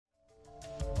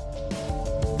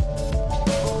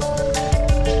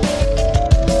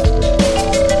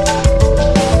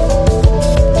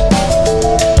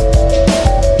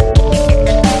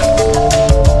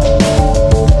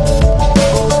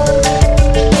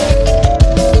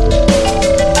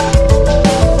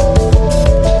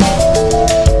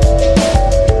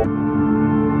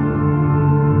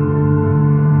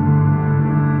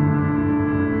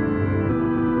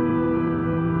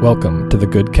Welcome to the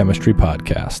Good Chemistry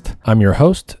Podcast. I'm your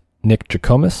host, Nick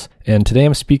Jikomis, and today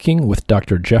I'm speaking with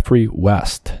Dr. Geoffrey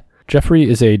West. Geoffrey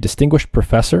is a distinguished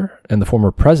professor and the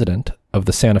former president of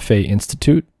the Santa Fe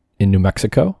Institute in New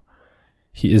Mexico.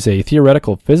 He is a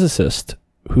theoretical physicist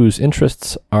whose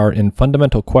interests are in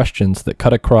fundamental questions that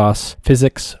cut across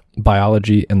physics,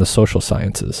 biology, and the social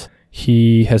sciences.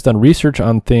 He has done research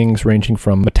on things ranging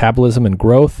from metabolism and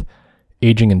growth,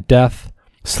 aging and death,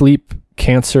 sleep,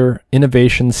 cancer,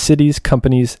 innovation, cities,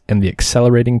 companies, and the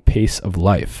accelerating pace of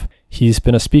life. He's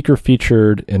been a speaker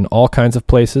featured in all kinds of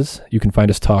places. You can find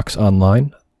his talks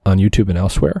online, on YouTube and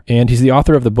elsewhere. And he's the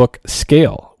author of the book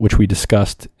Scale, which we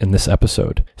discussed in this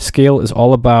episode. Scale is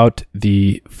all about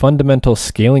the fundamental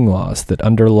scaling laws that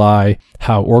underlie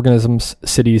how organisms,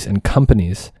 cities, and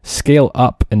companies scale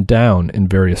up and down in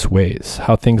various ways.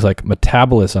 How things like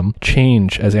metabolism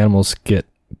change as animals get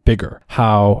bigger,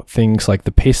 how things like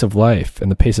the pace of life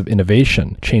and the pace of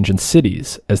innovation change in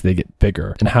cities as they get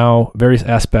bigger, and how various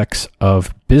aspects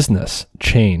of business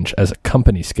change as a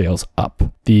company scales up.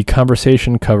 The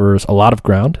conversation covers a lot of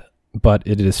ground, but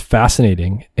it is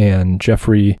fascinating, and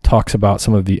Geoffrey talks about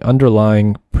some of the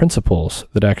underlying principles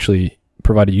that actually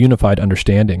provide a unified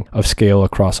understanding of scale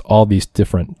across all these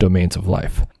different domains of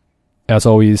life. As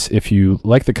always, if you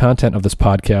like the content of this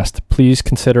podcast, please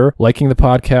consider liking the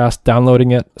podcast,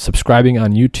 downloading it, subscribing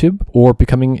on YouTube, or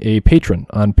becoming a patron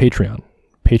on Patreon.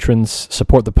 Patrons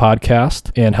support the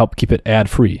podcast and help keep it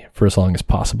ad-free for as long as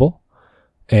possible.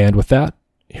 And with that,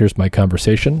 here's my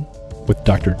conversation with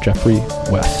Dr. Geoffrey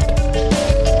West.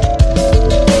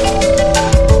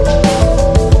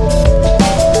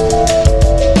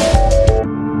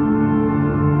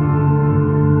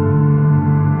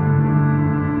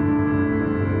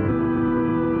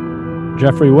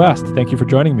 Geoffrey West, thank you for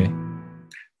joining me.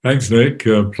 Thanks, Nick.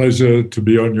 Pleasure to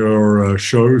be on your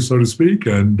show, so to speak,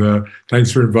 and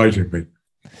thanks for inviting me.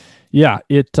 Yeah,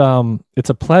 it's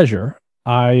a pleasure.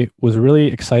 I was really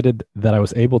excited that I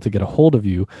was able to get a hold of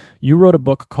you. You wrote a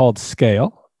book called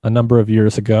Scale a number of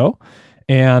years ago,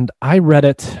 and I read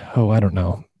it,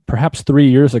 perhaps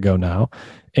 3 years ago now,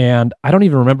 and I don't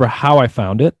even remember how I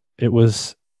found it. It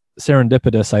was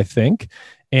serendipitous, I think,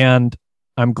 and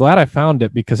I'm glad I found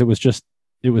it because it was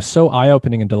so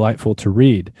eye-opening and delightful to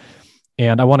read.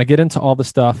 And I want to get into all the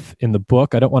stuff in the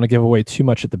book. I don't want to give away too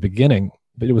much at the beginning,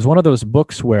 but it was one of those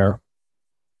books where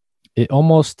it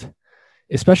almost,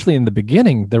 especially in the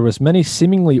beginning, there was many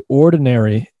seemingly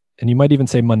ordinary, and you might even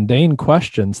say mundane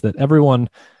questions that everyone,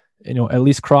 at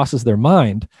least crosses their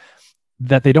mind,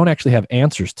 that they don't actually have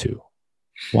answers to.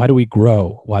 Why do we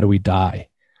grow? Why do we die?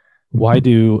 Why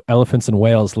do elephants and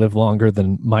whales live longer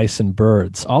than mice and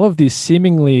birds? All of these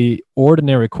seemingly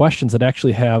ordinary questions that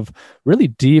actually have really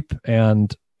deep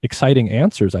and exciting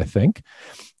answers, I think.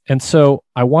 And so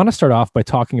I want to start off by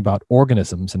talking about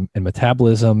organisms and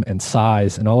metabolism and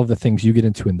size and all of the things you get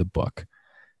into in the book.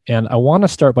 And I want to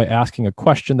start by asking a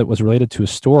question that was related to a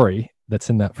story that's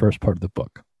in that first part of the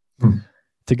book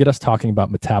to get us talking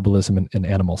about metabolism and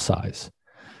animal size.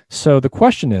 So the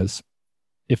question is,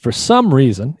 if for some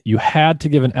reason you had to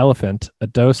give an elephant a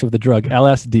dose of the drug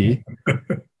LSD,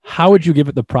 how would you give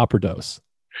it the proper dose?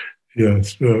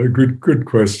 Yes, good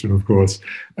question, of course.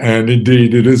 And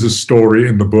indeed, it is a story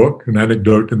in the book, an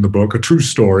anecdote in the book, a true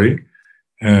story.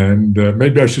 And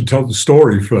maybe I should tell the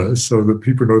story first so that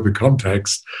people know the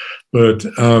context. But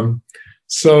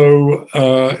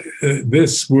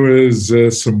this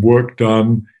was some work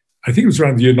done, I think it was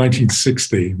around the year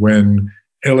 1960 when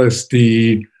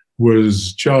LSD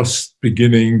was just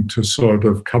beginning to sort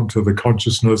of come to the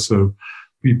consciousness of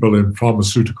people in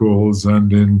pharmaceuticals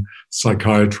and in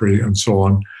psychiatry and so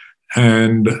on.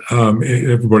 And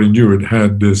everybody knew it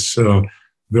had this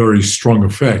very strong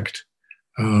effect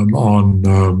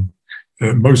on,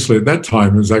 mostly at that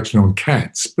time, it was actually on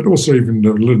cats, but also even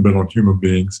a little bit on human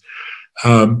beings.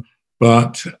 Some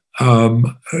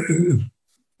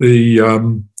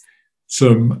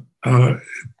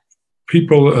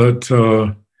people at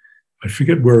I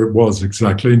forget where it was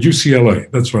exactly, in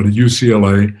UCLA, that's right, at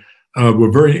UCLA,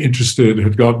 were very interested,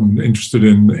 had gotten interested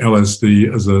in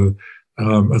LSD as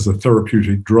a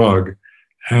therapeutic drug.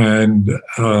 And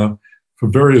for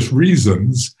various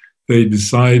reasons, they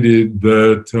decided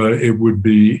that it would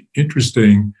be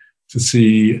interesting to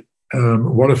see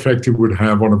what effect it would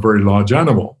have on a very large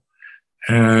animal.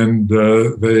 And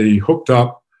they hooked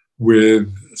up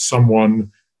with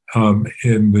someone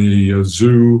in the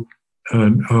zoo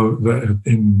in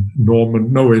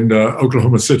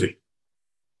Oklahoma City.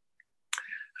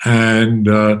 And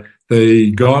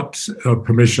they got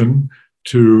permission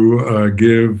to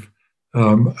give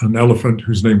an elephant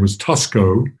whose name was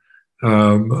Tusco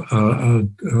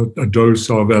a dose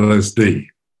of LSD.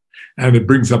 And it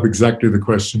brings up exactly the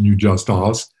question you just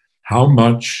asked. How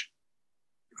much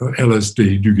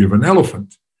LSD do you give an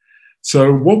elephant?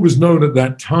 So what was known at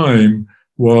that time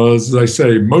was, as I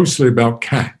say, mostly about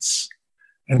cats.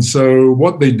 And so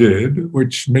what they did,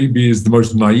 which maybe is the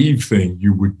most naive thing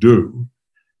you would do,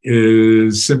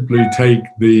 is simply take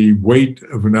the weight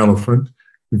of an elephant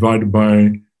divided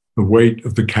by the weight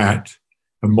of the cat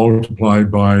and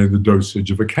multiplied by the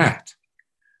dosage of a cat.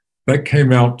 That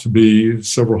came out to be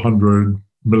several hundred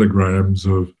milligrams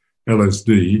of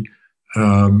LSD,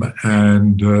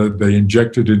 and they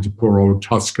injected into poor old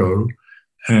Tusco,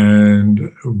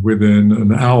 and within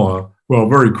an hour, well,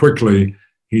 very quickly,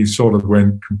 he sort of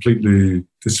went completely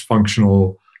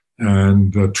dysfunctional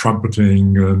and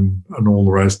trumpeting and all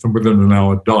the rest, and within an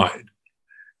hour died.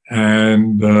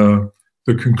 And the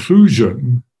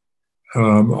conclusion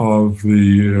of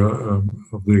the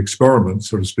experiment,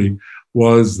 so to speak,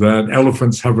 was that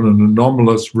elephants have an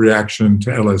anomalous reaction to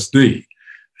LSD.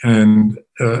 And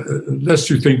lest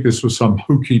you think this was some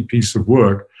hokey piece of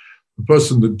work, the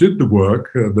person that did the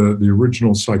work, the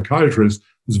original psychiatrist,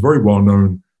 was a very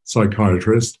well-known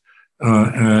psychiatrist,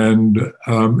 and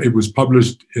it was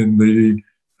published in the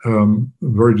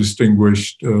very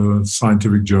distinguished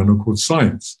scientific journal called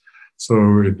Science.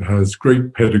 So it has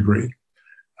great pedigree.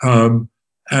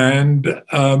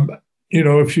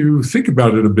 If you think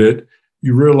about it a bit,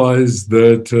 you realize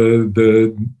that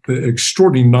the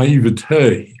extraordinary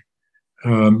naivete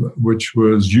which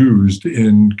was used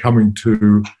in coming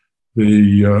to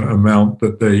the amount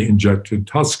that they injected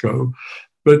Tusco.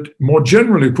 But more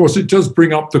generally, of course, it does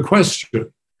bring up the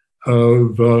question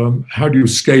of how do you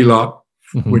scale up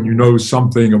when you know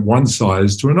something of one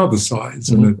size to another size,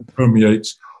 and it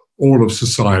permeates all of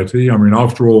society. I mean,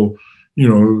 after all,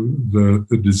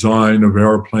 the design of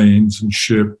airplanes and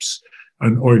ships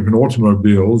or even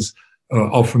automobiles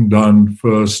often done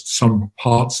first, some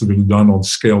parts of it are done on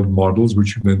scaled models,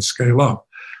 which you then scale up.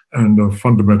 And a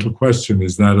fundamental question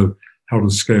is that of how to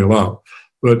scale up.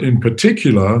 But in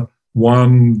particular,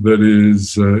 one that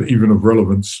is even of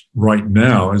relevance right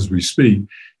now as we speak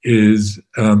is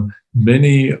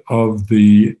many of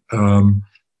the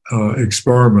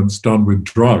experiments done with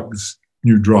drugs,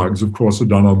 new drugs, of course, are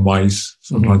done on mice,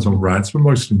 sometimes on rats, but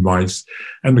mostly mice.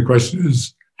 And the question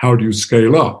is, how do you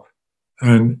scale up?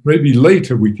 And maybe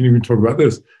later we can even talk about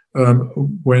this.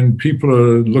 When people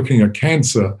are looking at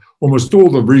cancer, almost all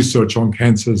the research on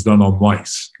cancer is done on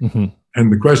mice.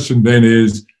 And the question then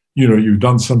is, you've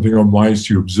done something on mice,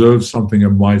 you observe something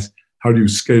on mice, how do you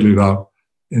scale it up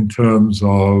in terms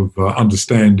of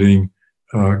understanding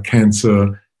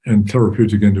cancer and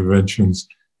therapeutic interventions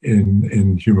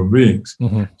in human beings?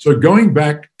 So going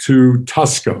back to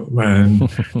Tusco and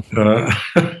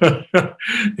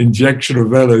injection of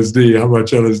LSD, how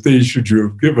much LSD should you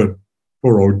have given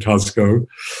poor old Tusco?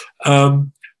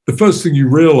 The first thing you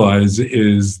realize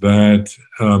is that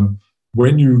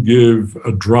when you give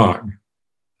a drug,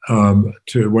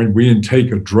 when we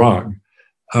intake a drug,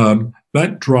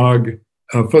 that drug,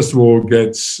 first of all,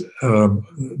 gets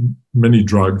many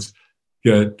drugs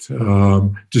get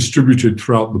distributed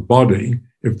throughout the body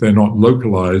if they're not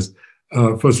localized,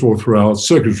 first of all, through our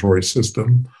circulatory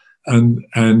system.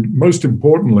 And most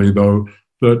importantly, though,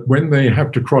 that when they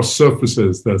have to cross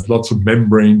surfaces, there's lots of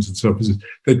membranes and surfaces,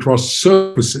 they cross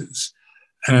surfaces,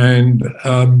 and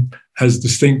as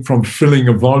distinct from filling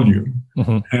a volume.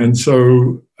 And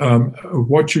so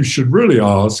what you should really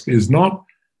ask is not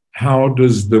how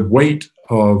does the weight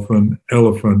of an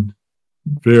elephant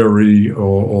vary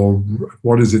or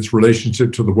what is its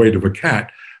relationship to the weight of a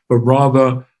cat, but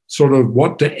rather sort of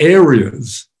what the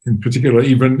areas, in particular,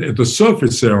 even at the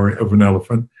surface area of an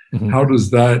elephant, how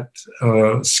does that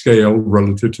scale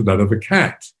relative to that of a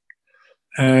cat?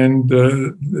 And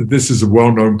this is a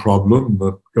well-known problem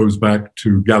that goes back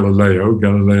to Galileo.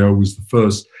 Galileo was the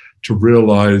first to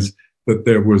realize that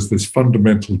there was this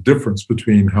fundamental difference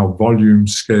between how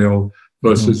volumes scale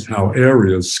versus how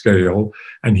areas scale.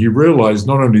 And he realized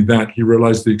not only that, he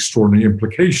realized the extraordinary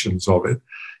implications of it.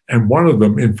 And one of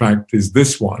them, in fact, is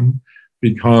this one,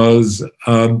 because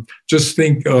just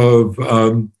think of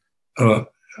a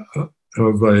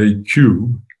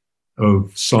cube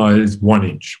of size 1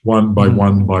 inch, 1 by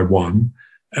 1 by 1.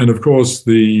 And of course,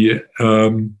 the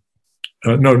 1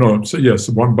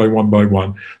 by 1 by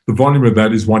 1. The volume of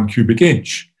that is 1 cubic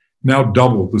inch. Now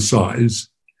double the size.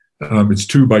 It's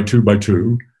 2 by 2 by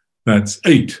 2. That's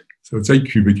 8. So it's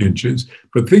 8 cubic inches.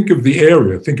 But think of the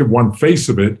area. Think of one face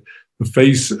of it. The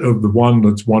face of the one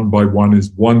that's 1 by 1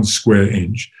 is 1 square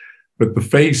inch. But the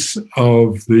face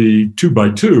of the 2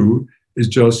 by 2 is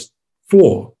just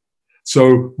 4.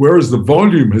 So whereas the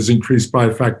volume has increased by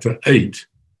a factor 8,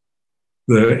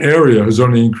 the area has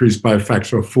only increased by a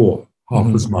factor of 4,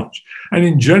 half as much. And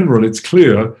in general, it's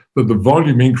clear that the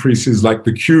volume increases like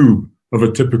the cube of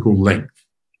a typical length,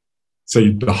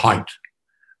 say the height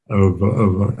of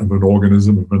an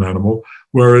organism, of an animal,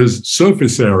 whereas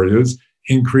surface areas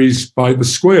increase by the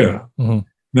square.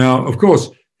 Now, of course,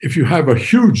 if you have a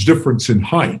huge difference in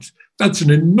height, that's an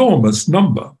enormous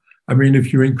number. I mean,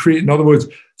 if you increase, in other words,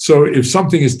 so if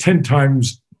something is 10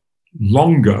 times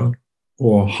longer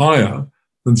or higher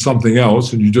than something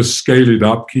else, and you just scale it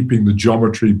up, keeping the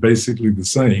geometry basically the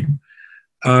same,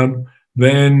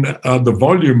 then the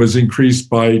volume is increased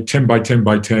by 10 by 10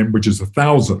 by 10, which is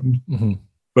 1,000.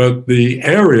 But the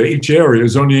area, each area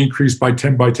is only increased by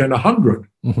 10 by 10, 100.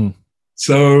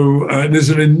 So there's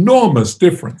an enormous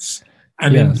difference.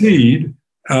 And indeed,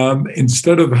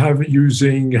 instead of having to use,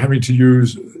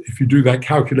 if you do that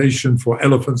calculation for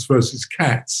elephants versus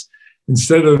cats,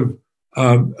 instead of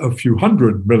a few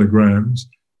hundred milligrams,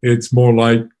 it's more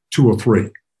like 2 or 3.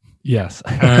 Yes.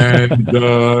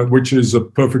 And which is a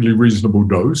perfectly reasonable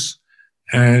dose.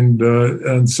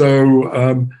 And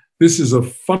so this is a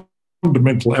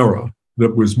fundamental error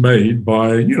that was made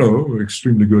by,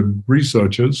 extremely good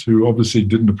researchers who obviously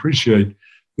didn't appreciate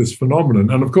this phenomenon.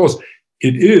 And of course,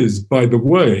 it is, by the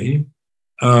way,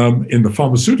 in the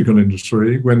pharmaceutical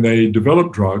industry, when they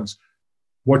develop drugs,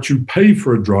 what you pay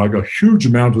for a drug, a huge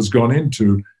amount has gone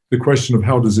into the question of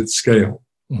how does it scale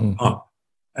up.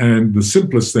 And the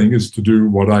simplest thing is to do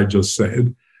what I just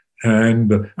said.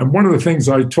 And one of the things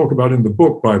I talk about in the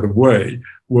book, by the way,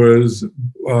 was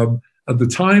at the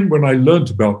time when I learned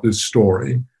about this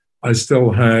story, I still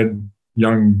had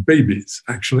young babies,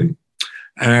 actually.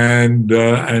 And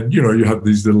you have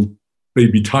these little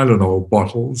baby Tylenol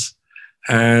bottles.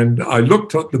 And I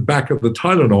looked at the back of the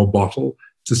Tylenol bottle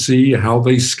to see how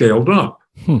they scaled up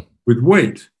with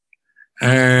weight.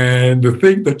 And the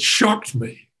thing that shocked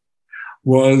me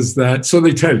was that, so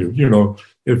they tell you,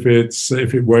 if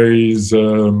it weighs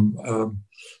 10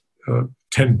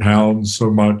 pounds,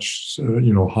 so much,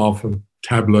 half a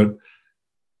tablet,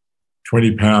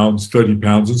 20 pounds, 30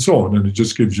 pounds, and so on. And it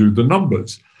just gives you the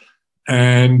numbers.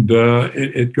 And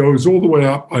it goes all the way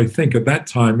up, I think at that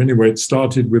time, anyway, it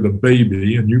started with a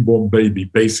baby, a newborn baby,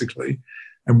 basically,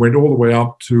 and went all the way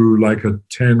up to like a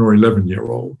 10 or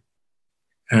 11-year-old.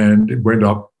 And it went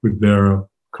up with their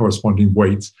corresponding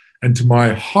weights. And to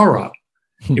my horror,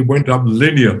 it went up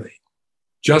linearly,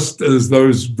 just as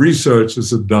those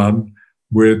researchers had done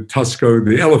with Tusco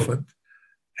the elephant.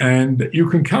 And you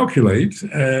can calculate,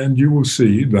 and you will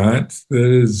see that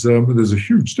there's a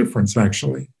huge difference,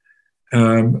 actually,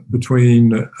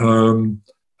 between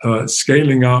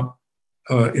scaling up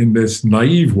in this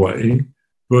naive way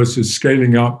versus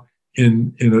scaling up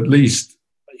in at least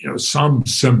some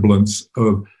semblance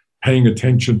of paying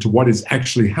attention to what is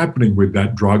actually happening with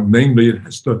that drug. Namely, it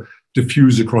has to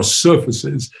diffuse across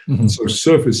surfaces, and so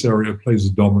surface area plays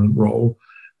a dominant role,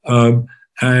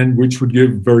 and which would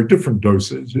give very different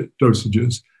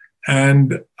dosages.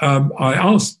 And I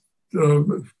asked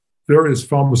various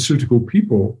pharmaceutical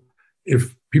people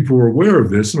if people were aware of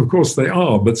this, and of course they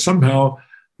are, but somehow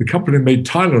the company that made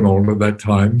Tylenol at that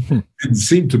time didn't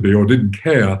seem to be or didn't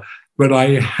care. But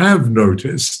I have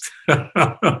noticed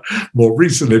more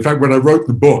recently, in fact, when I wrote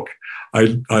the book,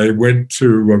 I went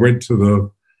to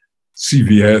the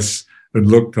CVS and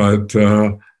looked at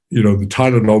the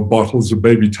Tylenol bottles of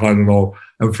baby Tylenol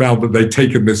and found that they'd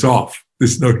taken this off.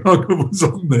 This no longer was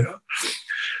on there.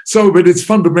 So, but it's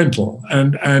fundamental,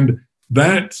 and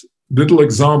that little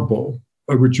example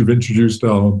by which you've introduced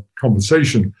our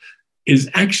conversation is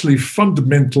actually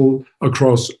fundamental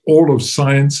across all of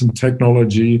science and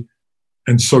technology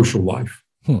and social life.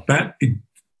 That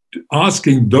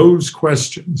asking those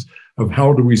questions of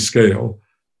how do we scale,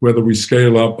 whether we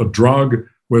scale up a drug,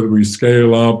 whether we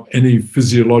scale up any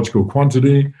physiological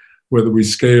quantity, whether we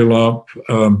scale up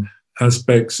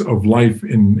aspects of life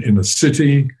in a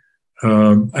city,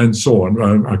 and so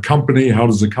on. A company, how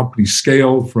does a company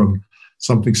scale from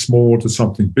something small to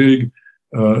something big?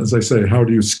 As I say, how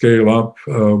do you scale up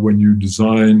when you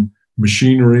design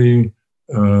machinery,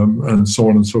 and so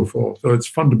on and so forth? So it's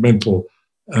fundamental,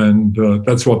 and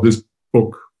that's what this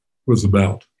book was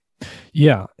about.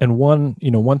 Yeah, and one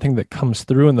thing that comes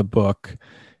through in the book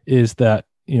is that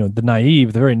the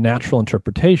very natural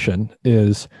interpretation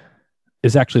is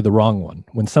actually the wrong one.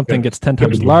 When something gets 10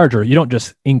 times larger, you don't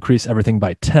just increase everything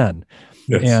by 10.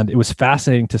 Yes. And it was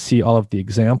fascinating to see all of the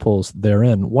examples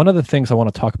therein. One of the things I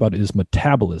want to talk about is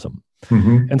metabolism.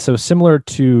 And so similar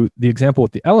to the example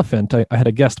with the elephant, I had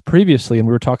a guest previously, and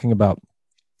we were talking about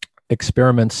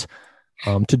experiments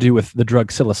to do with the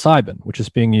drug psilocybin, which is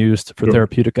being used for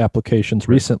therapeutic applications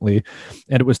recently.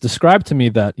 And it was described to me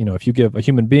that, if you give a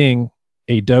human being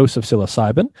a dose of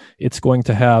psilocybin, it's going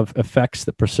to have effects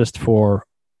that persist for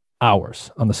hours,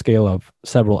 on the scale of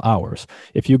several hours.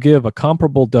 If you give a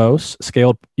comparable dose,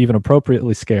 scaled even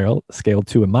appropriately scaled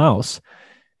to a mouse,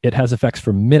 it has effects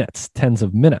for minutes, tens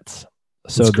of minutes.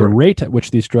 So the rate at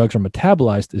which these drugs are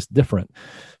metabolized is different.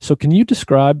 So can you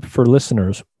describe for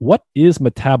listeners, what is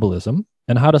metabolism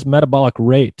and how does metabolic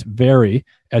rate vary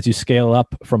as you scale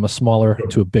up from a smaller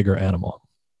to a bigger animal?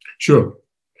 Sure.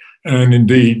 And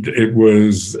indeed, it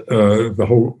was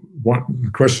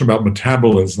the question about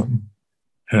metabolism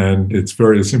and its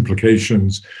various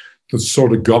implications that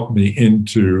sort of got me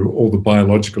into all the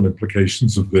biological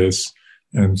implications of this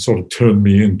and sort of turned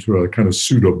me into a kind of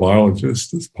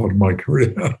pseudo-biologist as part of my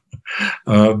career.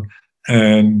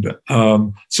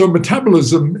 So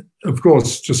metabolism, of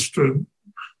course, just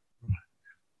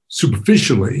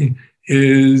superficially,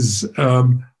 is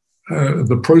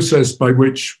the process by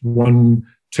which one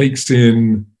takes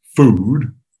in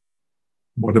food,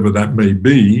 whatever that may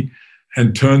be,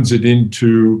 and turns it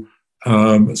into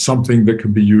something that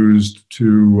can be used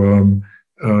to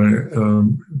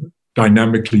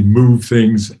dynamically move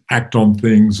things, act on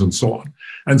things, and so on.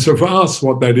 And so for us,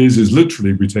 what that is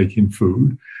literally we take in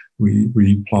food, we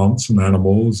eat plants and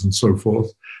animals and so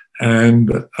forth. And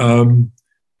then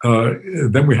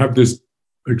we have this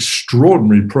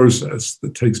extraordinary process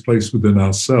that takes place within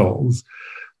our cells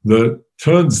that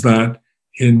turns that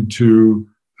into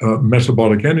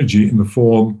metabolic energy in the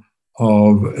form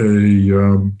of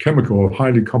a chemical, a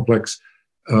highly complex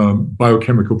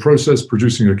biochemical process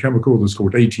producing a chemical that's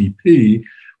called ATP,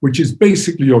 which is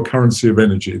basically your currency of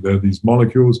energy. There are these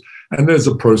molecules, and there's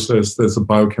a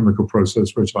biochemical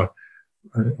process, which I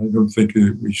don't think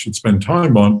we should spend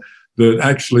time on, that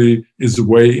actually is a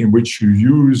way in which you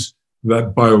use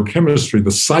that biochemistry,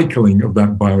 the cycling of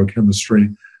that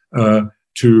biochemistry,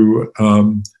 to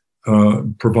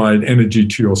provide energy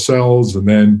to your cells, and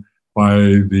then by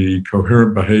the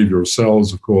coherent behavior of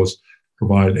cells, of course,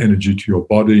 provide energy to your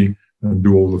body and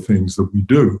do all the things that we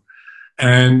do.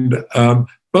 And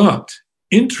but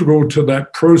integral to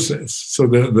that process, so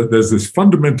there's this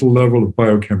fundamental level of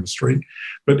biochemistry,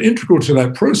 but integral to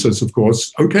that process, of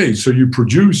course, so you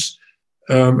produce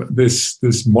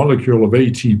this molecule of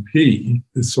ATP,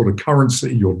 this sort of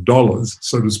currency, your dollars,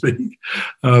 so to speak,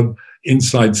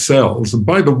 inside cells. And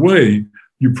by the way,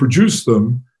 you produce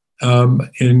them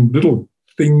in little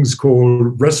things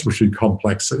called respiratory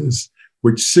complexes,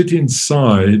 which sit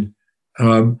inside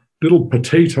little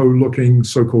potato-looking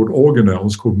so-called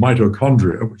organelles called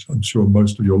mitochondria, which I'm sure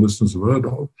most of your listeners have heard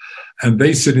of, and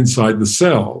they sit inside the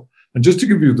cell. And just to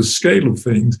give you the scale of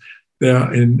things,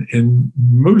 they're in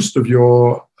most of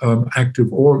your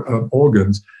active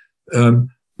organs,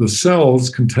 the cells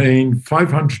contain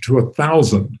 500 to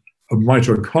 1,000 of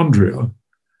mitochondria,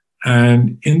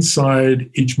 and inside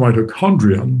each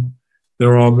mitochondrion,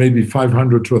 there are maybe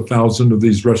 500 to 1,000 of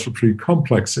these respiratory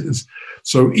complexes.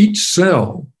 So each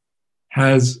cell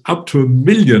has up to 1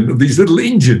 million of these little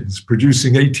engines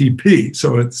producing ATP.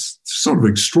 So it's sort of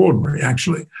extraordinary,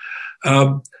 actually.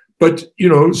 But,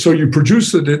 so you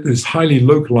produce it at this highly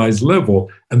localized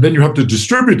level, and then you have to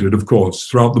distribute it, of course,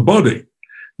 throughout the body.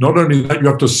 Not only that, you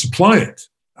have to supply it.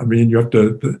 I mean, you have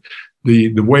to,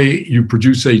 the way you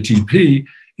produce ATP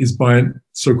is by a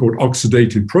so-called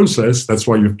oxidative process. That's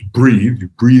why you have to breathe. You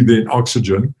breathe in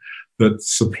oxygen that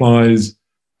supplies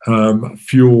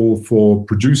fuel for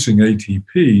producing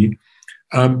ATP.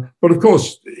 But of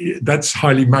course, that's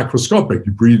highly macroscopic.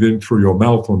 You breathe in through your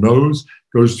mouth or nose,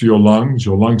 goes to your lungs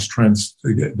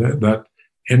that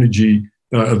energy,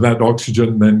 that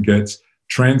oxygen then gets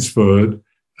transferred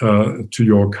to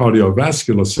your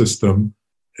cardiovascular system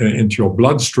into your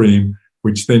bloodstream,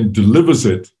 which then delivers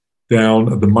it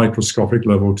down at the microscopic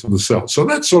level to the cell. So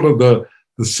that's sort of the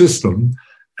system.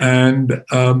 And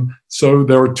so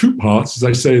there are two parts. As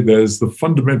I say, there's the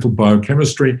fundamental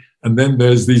biochemistry, and then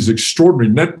there's these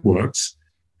extraordinary networks,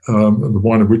 the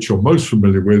one of which you're most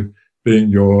familiar with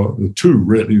being the two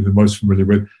really the most familiar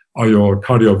with are your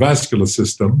cardiovascular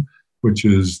system, which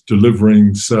is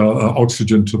delivering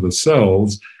oxygen to the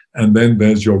cells, and then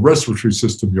there's your respiratory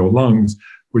system, your lungs,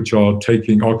 which are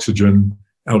taking oxygen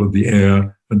out of the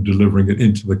air and delivering it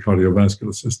into the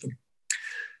cardiovascular system.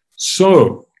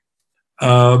 So,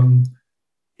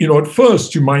 at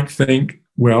first you might think,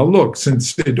 well, look,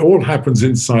 since it all happens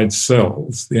inside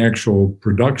cells, the actual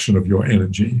production of your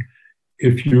energy,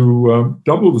 if you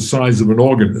double the size of an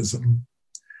organism,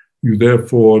 you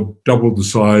therefore double the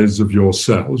size of your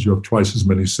cells. You have twice as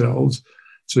many cells.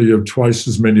 So you have twice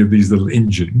as many of these little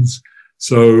engines.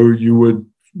 So you would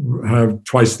have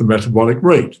twice the metabolic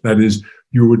rate. That is,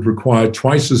 you would require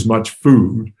twice as much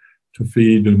food to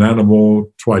feed an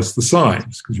animal twice the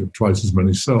size, because you have twice as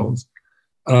many cells.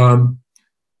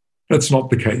 That's not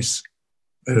the case.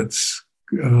 It's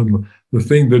the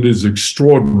thing that is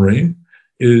extraordinary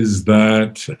is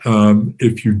that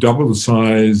if you double the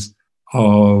size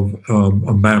of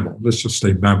a mammal, let's just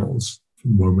say mammals for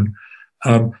the moment,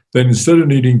 then instead of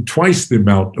needing twice the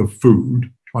amount of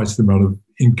food, twice the amount of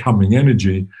incoming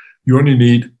energy, you only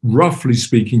need, roughly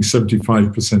speaking,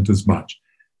 75% as much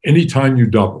anytime you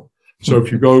double. So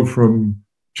if you go from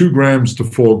 2 grams to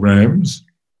 4 grams,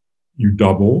 you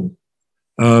double.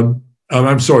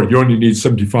 I'm sorry, you only need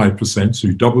 75%. So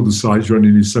you double the size, you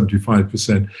only need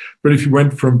 75%. But if you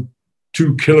went from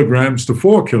 2 kilograms to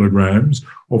 4 kilograms,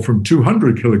 or from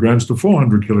 200 kilograms to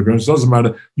 400 kilograms, doesn't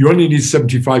matter. You only need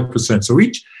 75%. So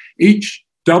each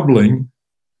doubling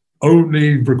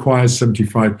only requires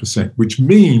 75%, which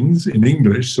means, in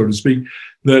English, so to speak,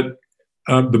 that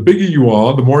the bigger you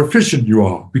are, the more efficient you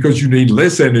are, because you need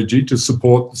less energy to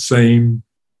support the same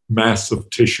mass of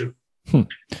tissue.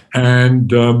 And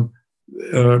the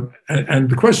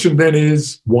question then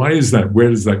is, why is that? Where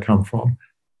does that come from?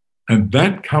 And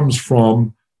that comes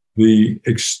from the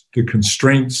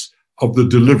constraints of the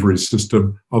delivery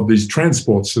system of these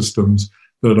transport systems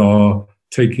that are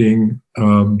taking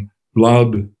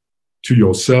blood to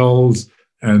your cells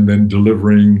and then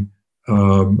delivering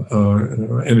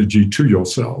energy to your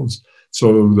cells.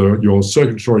 So your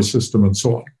circulatory system and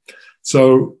so on.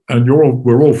 So, and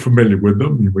we're all familiar with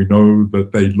them. We know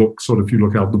that they look sort of, if you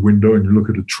look out the window and you look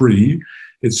at a tree,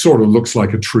 it sort of looks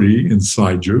like a tree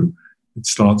inside you. It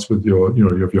starts with you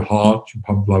have your heart, you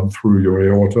pump blood through your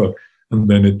aorta, and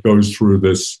then it goes through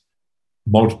this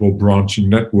multiple branching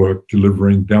network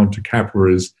delivering down to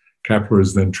capillaries.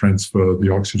 Capillaries then transfer the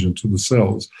oxygen to the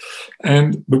cells.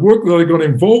 And the work that I got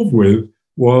involved with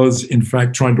was, in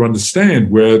fact, trying to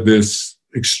understand where this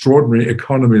extraordinary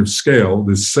economy of scale,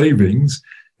 this savings,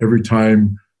 every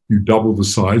time you double the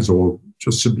size, or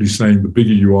just simply saying the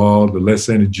bigger you are, the less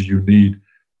energy you need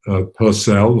per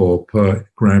cell or per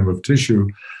gram of tissue,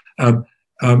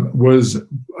 was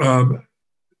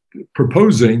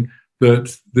proposing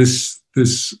that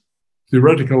this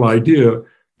theoretical idea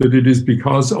that it is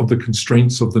because of the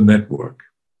constraints of the network.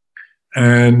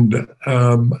 And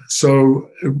so,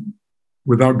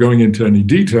 without going into any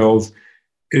details,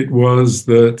 it was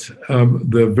that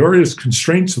the various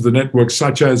constraints of the network,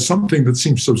 such as something that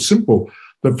seems so simple,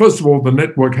 that first of all, the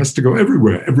network has to go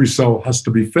everywhere. Every cell has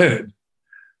to be fed.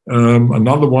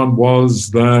 Another one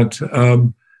was that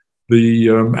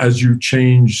as you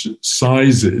change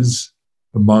sizes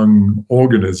among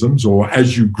organisms, or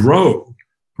as you grow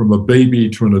from a baby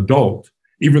to an adult,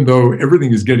 even though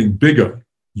everything is getting bigger,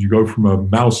 you go from a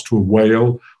mouse to a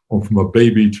whale, or from a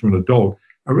baby to an adult,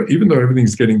 even though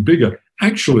everything's getting bigger,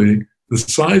 actually the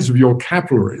size of your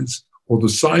capillaries or the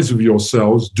size of your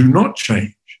cells do not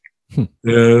change.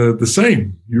 They're the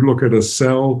same. You look at a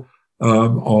cell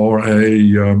or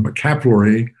a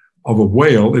capillary of a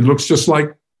whale, it looks just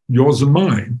like yours and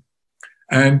mine.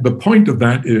 And the point of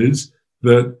that is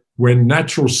that when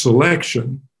natural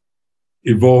selection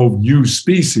evolved new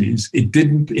species, it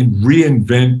didn't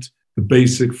reinvent the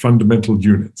basic fundamental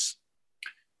units.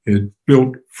 It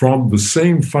built from the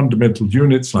same fundamental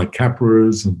units like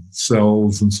capillaries and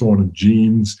cells and so on, and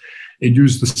genes. It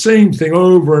used the same thing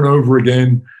over and over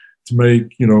again to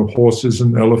make, horses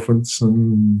and elephants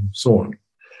and so on.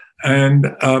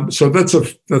 And so that's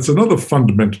another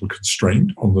fundamental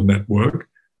constraint on the network,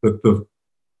 that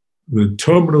the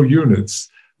terminal units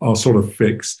are sort of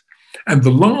fixed. And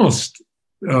the last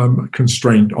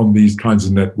constraint on these kinds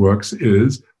of networks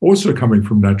is also coming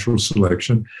from natural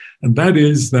selection, and that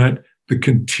is that the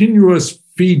continuous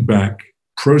feedback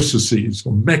processes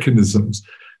or mechanisms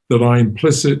that are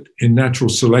implicit in natural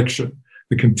selection,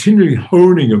 the continuing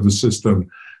honing of the system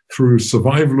through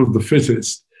survival of the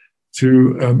fittest,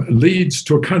 leads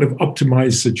to a kind of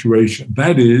optimized situation.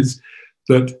 That is,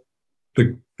 that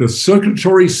the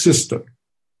circulatory system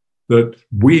that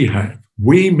we have,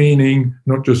 we meaning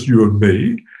not just you and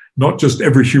me, not just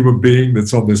every human being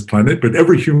that's on this planet, but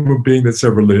every human being that's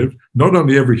ever lived, not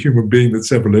only every human being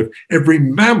that's ever lived, every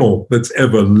mammal that's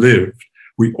ever lived.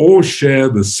 We all share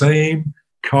the same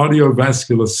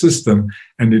cardiovascular system,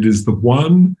 and it is the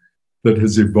one that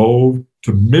has evolved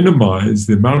to minimize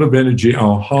the amount of energy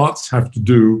our hearts have to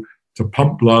do to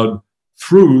pump blood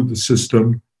through the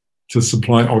system to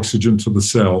supply oxygen to the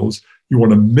cells. You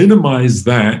want to minimize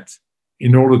that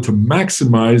in order to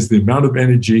maximize the amount of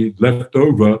energy left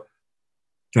over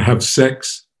to have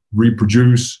sex,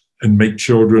 reproduce, and make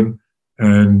children,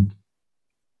 and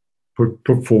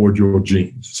put forward your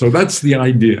genes. So that's the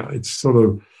idea. It's sort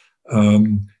of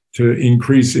to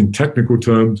increase, in technical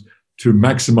terms, to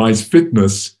maximize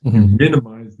fitness, you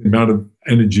minimize the amount of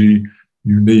energy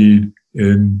you need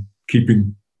in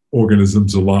keeping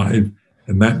organisms alive.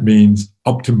 And that means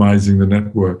optimizing the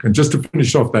network. And just to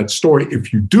finish off that story,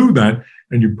 if you do that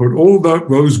and you put all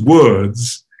those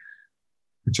words,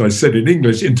 which I said in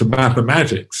English, into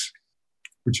mathematics,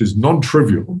 which is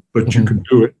non-trivial, but you can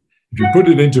do it. If you put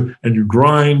it into, and you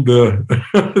grind the,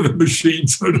 the machine,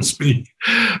 so to speak,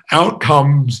 out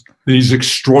comes these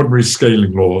extraordinary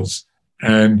scaling laws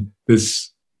and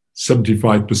this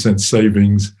 75%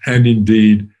 savings. And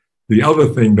indeed, the other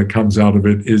thing that comes out of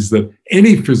it is that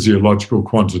any physiological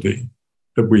quantity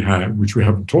that we have, which we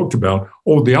haven't talked about,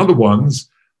 or the other ones,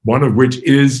 one of which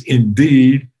is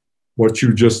indeed what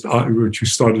you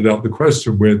started out the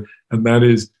question with, and that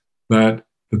is that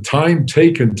the time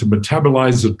taken to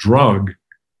metabolize a drug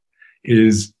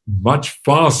is much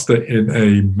faster in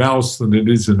a mouse than it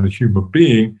is in a human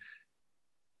being.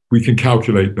 We can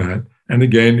calculate that. And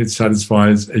again, it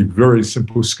satisfies a very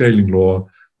simple scaling law,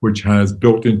 which has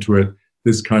built into it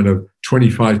this kind of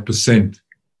 25%,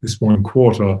 this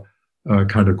 1/4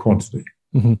 kind of quantity.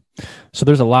 So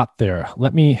there's a lot there.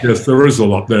 Yes, there is a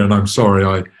lot there, and I'm sorry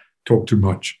I talked too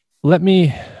much. Let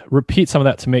me repeat some of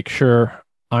that to make sure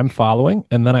I'm following,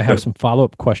 and then I have some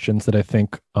follow-up questions that I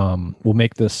think will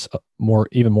make this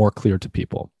even more clear to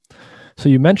people. So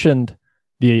you mentioned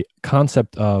the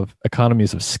concept of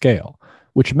economies of scale,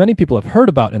 which many people have heard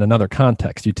about in another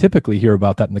context. You typically hear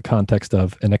about that in the context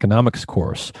of an economics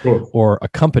course or a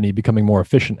company becoming more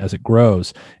efficient as it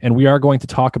grows. And we are going to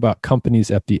talk about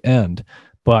companies at the end,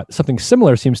 but something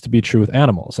similar seems to be true with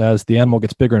animals. As the animal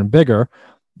gets bigger and bigger,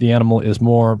 the animal is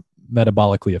more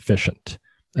metabolically efficient.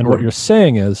 And what you're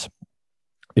saying is,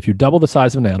 if you double the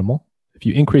size of an animal, if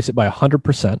you increase it by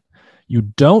 100%, you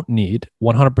don't need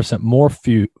 100% more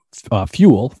food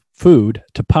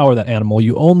to power that animal.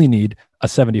 You only need a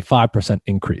 75%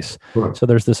 increase. So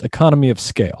there's this economy of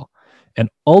scale. And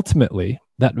ultimately,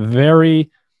 that very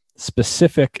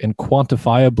specific and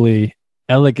quantifiably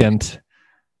elegant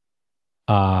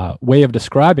way of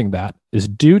describing that is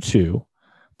due to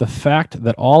the fact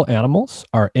that all animals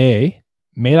are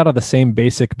made out of the same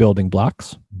basic building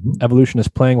blocks. Evolution is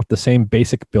playing with the same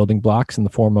basic building blocks in the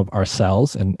form of our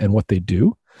cells and what they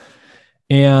do.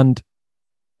 And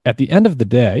at the end of the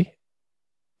day,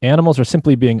 animals are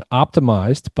simply being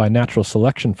optimized by natural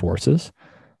selection forces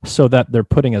so that they're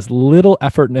putting as little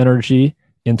effort and energy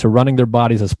into running their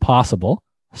bodies as possible,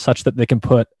 such that they can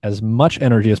put as much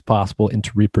energy as possible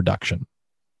into reproduction.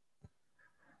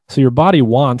 So your body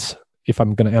wants, if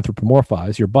I'm going to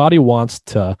anthropomorphize, your body wants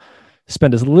to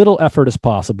spend as little effort as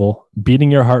possible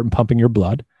beating your heart and pumping your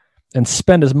blood, and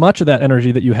spend as much of that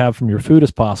energy that you have from your food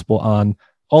as possible on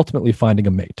ultimately finding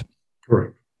a mate.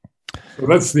 Correct. So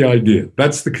that's the idea.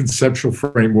 That's the conceptual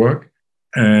framework.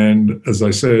 And as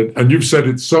I said, and you've said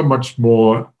it so much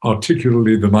more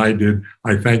articulately than I did,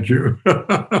 I thank you.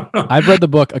 I've read the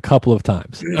book a couple of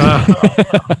times.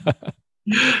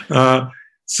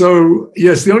 So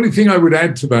yes, the only thing I would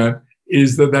add to that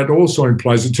is that also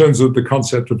implies, in terms of the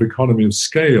concept of economy of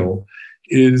scale,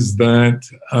 is that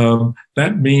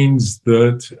that means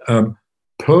that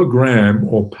per gram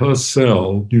or per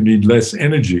cell, you need less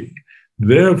energy.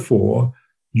 Therefore,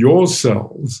 your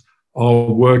cells are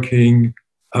working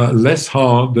less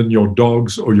hard than your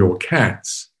dogs or your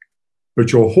cats,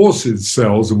 but your horse's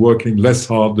cells are working less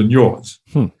hard than yours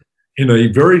in a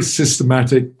very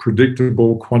systematic,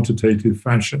 predictable, quantitative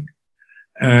fashion.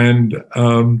 And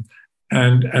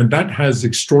that has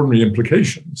extraordinary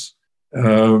implications,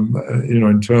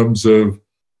 in terms of,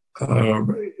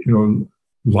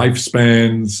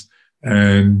 lifespans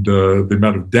and the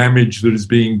amount of damage that is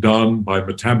being done by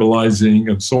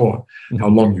metabolizing and so on, how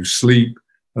long you sleep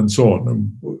and so on.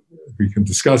 And we can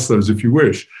discuss those if you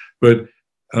wish. But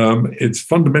it's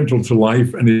fundamental to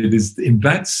life, and it is in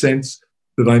that sense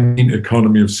that I mean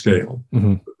economy of scale.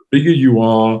 The bigger you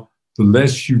are, the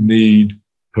less you need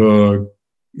per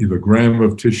either gram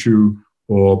of tissue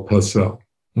or per cell.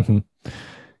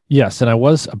 Yes, and I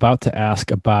was about to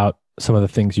ask about some of the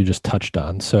things you just touched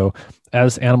on. So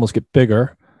as animals get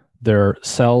bigger, their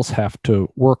cells have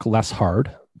to work less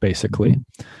hard, basically.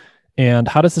 And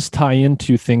how does this tie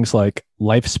into things like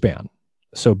lifespan?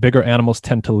 So bigger animals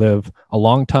tend to live a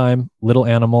long time. Little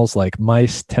animals like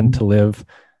mice tend to live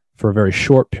for a very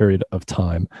short period of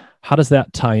time. How does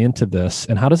that tie into this?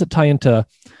 And how does it tie into,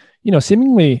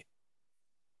 seemingly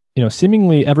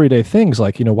everyday things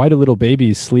like, why do little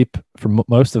babies sleep for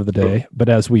most of the day, but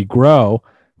as we grow,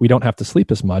 we don't have to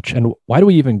sleep as much? And why do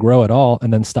we even grow at all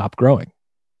and then stop growing?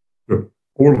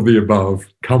 all of the above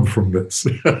come from this.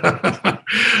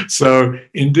 So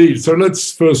indeed, so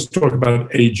let's first talk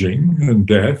about aging and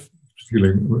death,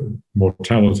 particularly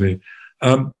mortality.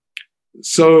 But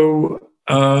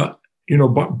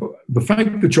the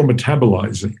fact that you're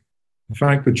metabolizing, the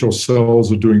fact that your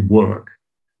cells are doing work,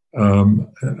 and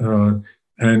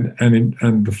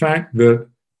the fact that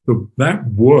that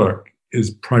work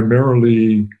is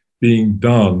primarily being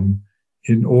done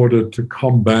in order to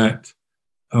combat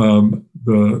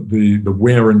the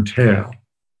wear and tear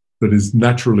that is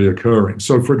naturally occurring.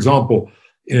 So, for example,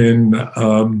 in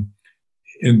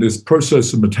this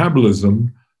process of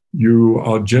metabolism, you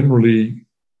are generally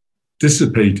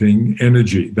dissipating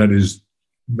energy, that is,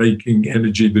 making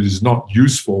energy that is not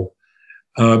useful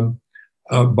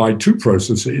by two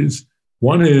processes.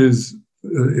 One is,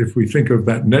 if we think of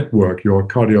that network, your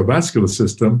cardiovascular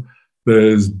system,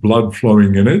 there's blood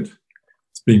flowing in it.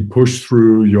 It's being pushed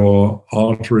through your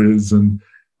arteries and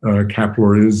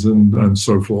capillaries and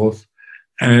so forth.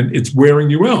 And it's wearing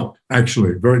you out,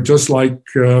 actually, very just like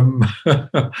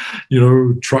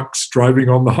trucks driving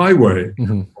on the highway,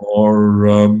 or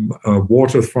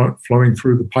water flowing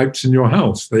through the pipes in your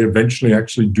house. They eventually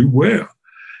actually do wear,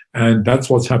 and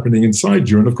that's what's happening inside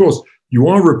you. And of course, you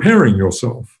are repairing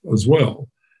yourself as well,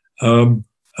 and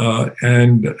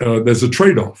there's a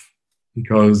trade-off,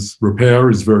 because repair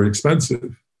is very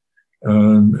expensive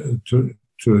to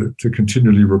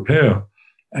continually repair,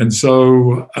 and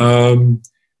so.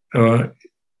 But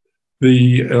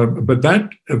that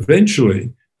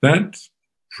eventually, that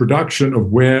production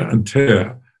of wear and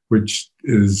tear, which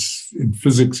is in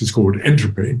physics is called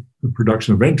entropy, the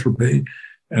production of entropy,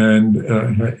 and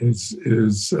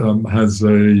has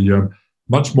a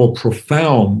much more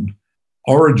profound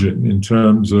origin in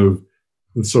terms of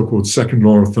the so-called second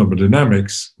law of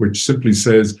thermodynamics, which simply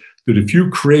says that if you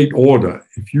create order,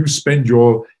 if you spend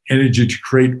your energy to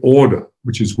create order,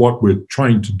 which is what we're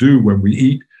trying to do when we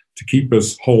eat, to keep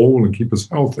us whole and keep us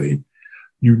healthy,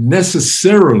 you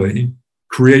necessarily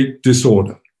create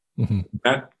disorder. Mm-hmm.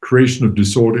 That creation of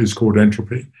disorder is called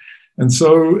entropy. And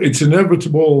so it's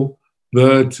inevitable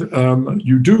that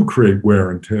you do create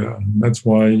wear and tear. And that's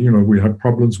why, we have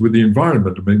problems with the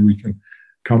environment. I mean, we can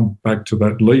come back to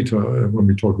that later when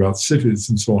we talk about cities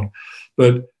and so on.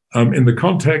 But in the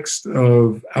context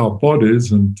of our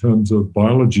bodies, in terms of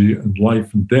biology and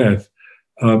life and death,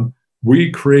 we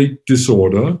create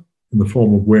disorder in the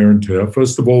form of wear and tear,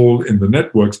 first of all in the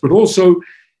networks, but also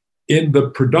in the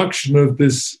production of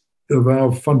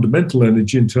our fundamental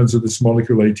energy in terms of this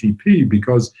molecule ATP,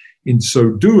 because in so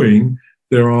doing,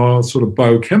 there are sort of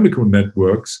biochemical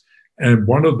networks, and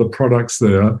one of the products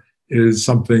there is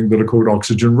something that are called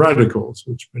oxygen radicals,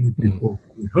 which many people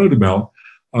have heard about.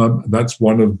 That's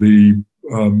one of the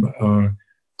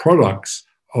products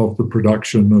of the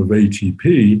production of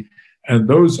ATP. And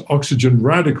those oxygen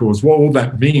radicals, what all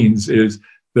that means is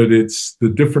that it's the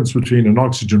difference between an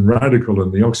oxygen radical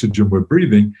and the oxygen we're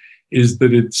breathing is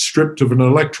that it's stripped of an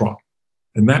electron.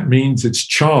 And that means it's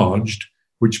charged,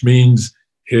 which means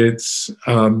it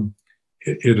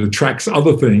attracts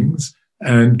other things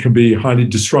and can be highly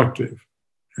destructive.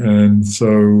 And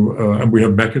so, and we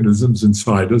have mechanisms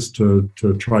inside us to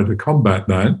try to combat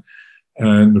that.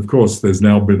 And of course, there's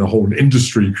now been a whole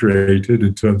industry created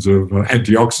in terms of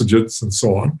antioxidants and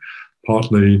so on,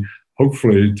 partly,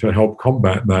 hopefully, to help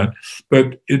combat that.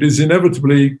 But it is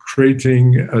inevitably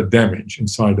creating damage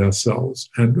inside our cells.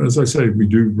 And as I say, we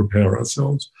do repair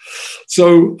ourselves.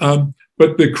 So,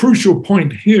 but the crucial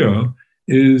point here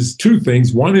is two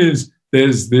things. One is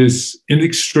there's this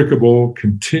inextricable,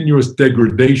 continuous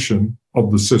degradation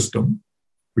of the system,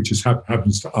 which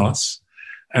happens to us.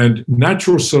 And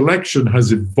natural selection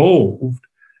has evolved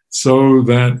so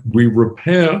that we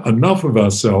repair enough of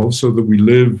ourselves so that we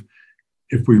live,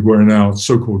 if we were in our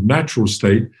so-called natural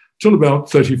state, till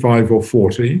about 35 or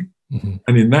 40. Mm-hmm.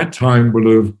 And in that time,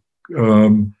 we'll have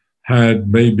had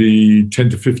maybe 10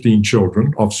 to 15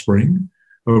 children, offspring,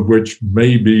 of which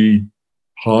maybe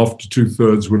half to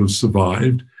two-thirds would have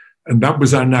survived. And that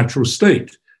was our natural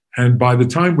state. And by the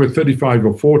time we're 35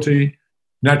 or 40,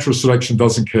 natural selection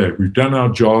doesn't care. We've done our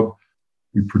job,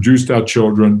 we produced our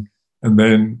children, and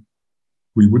then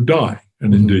we would die.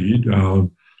 And indeed,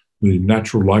 the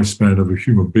natural lifespan of a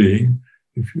human being,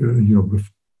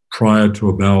 prior to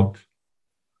about,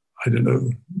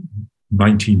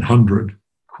 1900,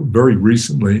 very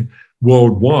recently,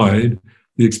 worldwide,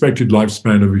 the expected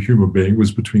lifespan of a human being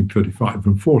was between 35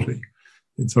 and 40.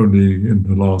 It's only in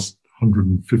the last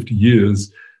 150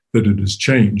 years that it has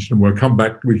changed. And we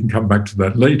can come back to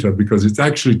that later, because it's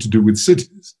actually to do with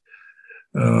cities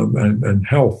and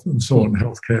health and so on,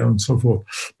 healthcare and so forth.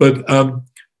 But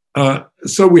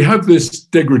So we have this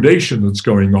degradation that's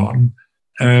going on,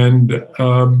 and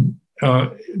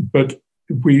but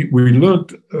we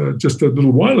learned just a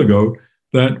little while ago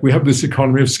that we have this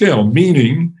economy of scale,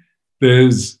 meaning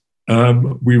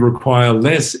we require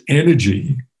less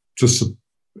energy to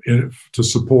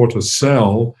support a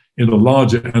cell in a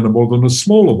larger animal than a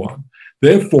smaller one.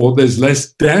 Therefore, there's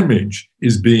less damage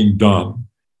is being done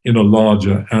in a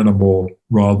larger animal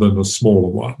rather than a smaller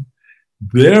one.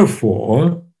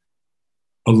 Therefore,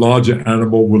 a larger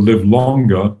animal will live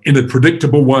longer in a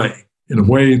predictable way, in a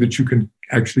way that you can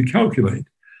actually calculate.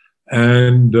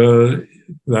 And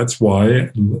that's why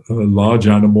large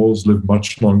animals live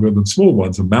much longer than small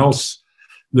ones. A mouse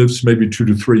lives maybe 2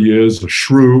 to 3 years. A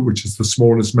shrew, which is the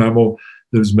smallest mammal,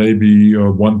 lives maybe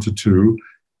 1 to 2.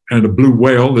 And a blue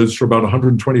whale lives for about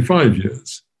 125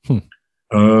 years.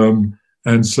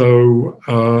 And so,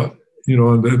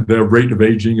 their rate of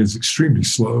aging is extremely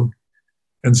slow.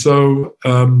 And so,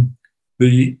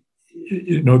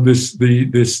 this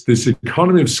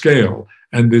economy of scale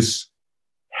and this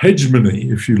hegemony,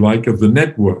 if you like, of the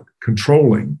network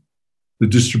controlling the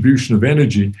distribution of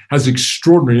energy has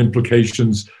extraordinary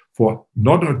implications for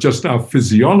not just our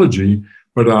physiology,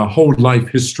 but our whole life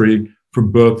history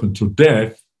from birth until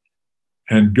death.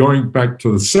 And going back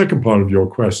to the second part of your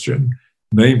question,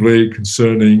 namely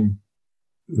concerning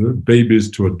babies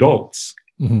to adults,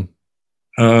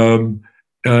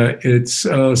 it's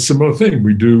a similar thing.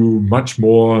 We do much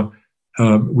more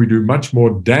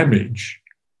damage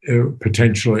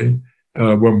potentially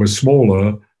when we're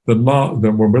smaller than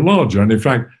when we're larger. And in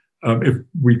fact, maybe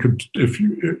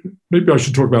I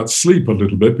should talk about sleep a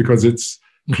little bit, because it's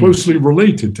closely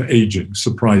related to aging,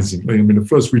 surprisingly. I mean, at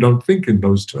first we don't think in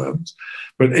those terms,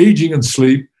 but aging and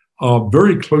sleep are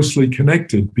very closely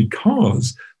connected,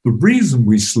 because the reason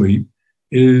we sleep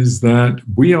is that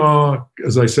we are,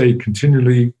 as I say,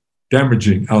 continually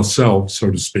damaging ourselves,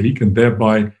 so to speak, and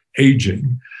thereby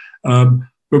aging. But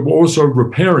we're also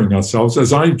repairing ourselves.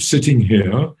 As I'm sitting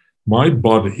here, my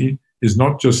body is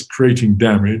not just creating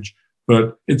damage,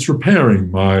 but it's repairing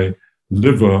my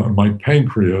liver and my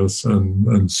pancreas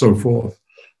and so forth.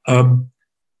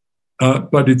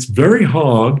 But it's very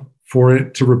hard for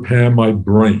it to repair my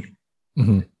brain,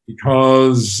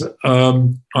 because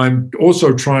I'm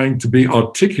also trying to be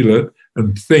articulate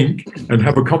and think and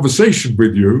have a conversation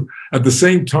with you at the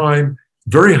same time.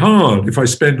 Very hard if I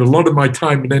spend a lot of my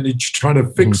time and energy trying to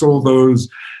fix all those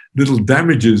little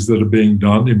damages that are being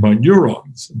done in my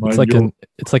neurons.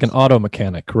 It's like an auto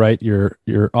mechanic, right? Your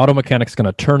auto mechanic's going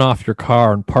to turn off your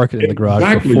car and park it in the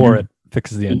garage before it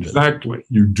fixes the engine. Exactly.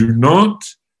 You do not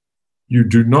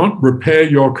repair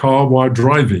your car while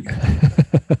driving.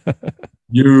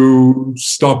 You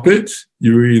stop it.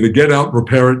 You either get out and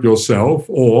repair it yourself,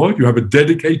 or you have a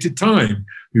dedicated time.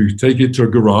 You take it to a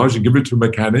garage and give it to a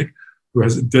mechanic who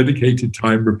has a dedicated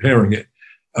time repairing it.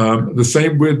 The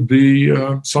same with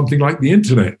something like the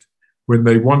internet. When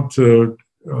they want to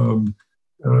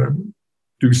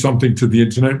do something to the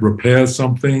internet, repair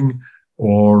something,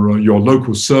 or your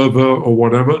local server or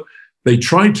whatever, they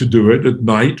try to do it at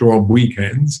night or on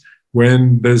weekends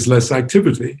when there's less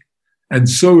activity. And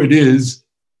so it is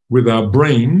with our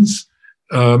brains,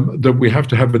 that we have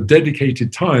to have a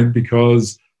dedicated time,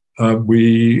 because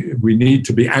we need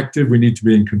to be active, we need to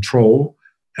be in control.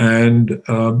 And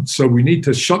so we need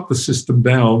to shut the system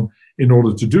down in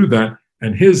order to do that.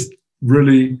 And here's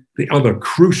really the other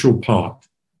crucial part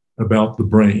about the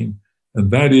brain, and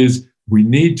that is we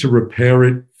need to repair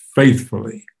it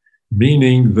faithfully,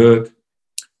 meaning that,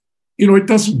 it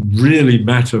doesn't really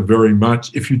matter very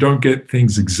much if you don't get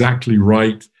things exactly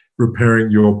right repairing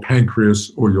your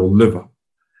pancreas or your liver.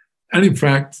 And in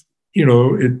fact,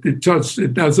 it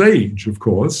does age, of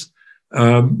course.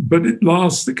 But it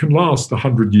can last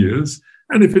 100 years.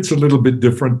 And if it's a little bit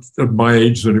different at my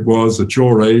age than it was at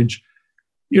your age,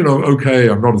 okay,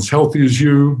 I'm not as healthy as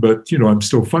you, but, I'm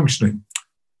still functioning.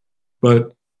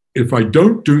 But if I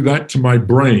don't do that to my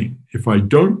brain, if I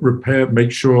don't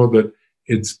make sure that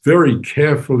it's very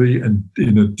carefully and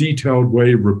in a detailed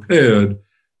way repaired,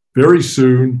 very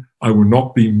soon I will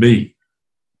not be me.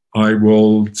 I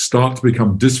will start to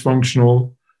become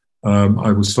dysfunctional.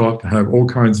 I will start to have all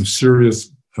kinds of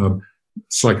serious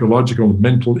psychological and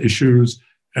mental issues,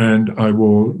 and I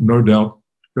will no doubt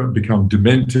become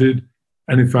demented,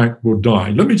 and in fact will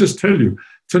die. Let me just tell your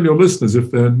listeners,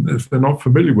 if they're not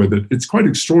familiar with it, it's quite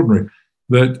extraordinary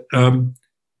that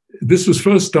this was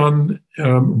first done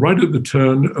right at the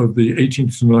turn of the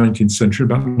 18th to 19th century,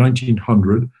 about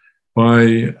 1900,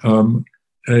 by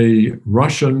a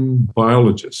Russian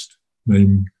biologist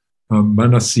named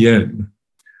Manassian,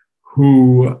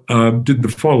 who did the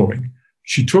following.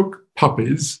 she took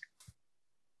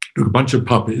a bunch of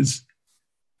puppies,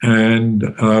 and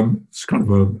it's kind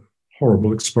of a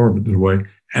horrible experiment in a way,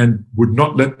 and would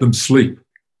not let them sleep.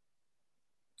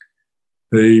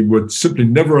 They were simply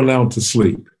never allowed to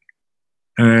sleep.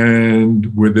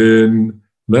 And within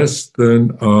less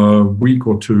than a week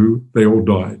or two, they all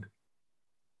died.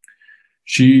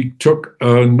 She took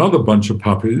another bunch of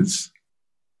puppies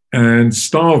and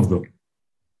starved them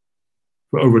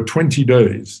for over 20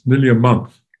 days, nearly a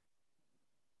month.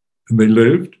 And they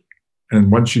lived. And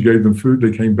once she gave them food,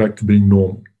 they came back to being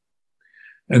normal.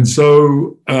 And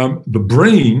so the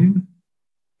brain,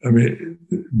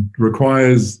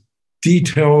 requires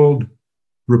detailed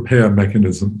repair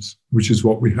mechanisms, which is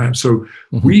what we have. So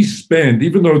we spend,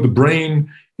 even though the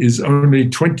brain is only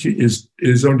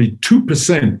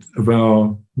 2% of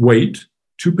our weight,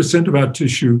 2% of our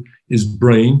tissue is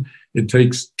brain. It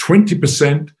takes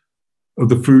 20% of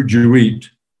the food you eat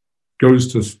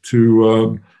goes to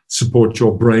support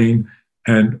your brain,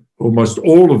 and almost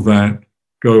all of that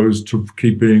goes to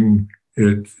keeping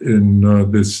it in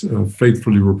this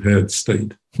faithfully repaired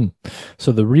state.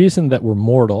 So the reason that we're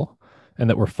mortal and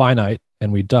that we're finite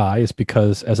and we die is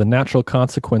because, as a natural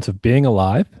consequence of being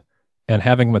alive and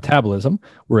having metabolism,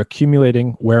 we're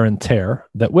accumulating wear and tear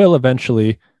that will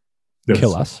eventually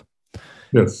kill us.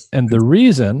 Yes. And the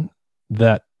reason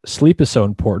that sleep is so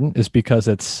important is because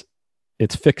it's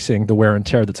fixing the wear and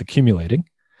tear that's accumulating.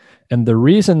 And the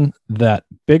reason that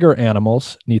bigger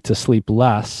animals need to sleep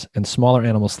less and smaller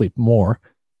animals sleep more,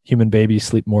 human babies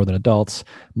sleep more than adults,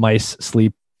 mice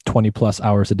sleep 20 plus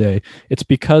hours a day, it's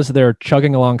because they're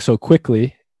chugging along so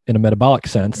quickly in a metabolic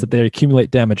sense that they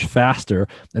accumulate damage faster,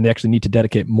 and they actually need to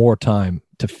dedicate more time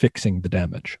to fixing the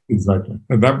damage. Exactly.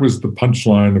 And that was the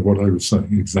punchline of what I was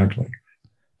saying. Exactly.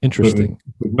 Interesting.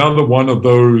 Another one of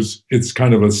those, it's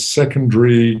kind of a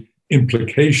secondary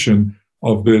implication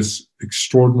of this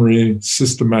extraordinary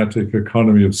systematic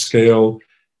economy of scale.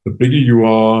 The bigger you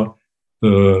are,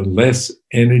 the less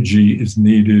energy is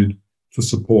needed to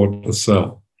support a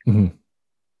cell.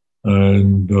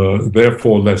 And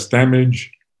therefore less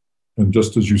damage. And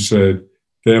just as you said,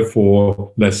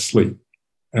 therefore less sleep.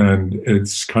 And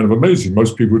it's kind of amazing.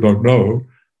 Most people don't know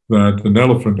that an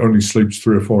elephant only sleeps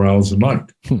 3 or 4 hours a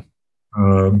night.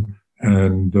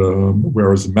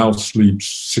 Whereas a mouse sleeps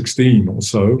 16 or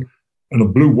so. And a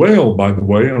blue whale, by the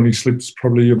way, only sleeps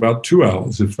probably about 2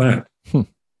 hours, if that.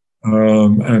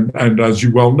 And as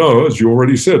you well know, as you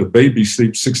already said, a baby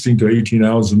sleeps 16 to 18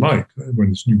 hours a night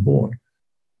when it's newborn.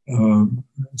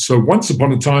 So once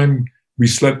upon a time, we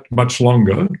slept much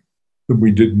longer than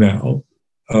we did now,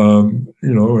 in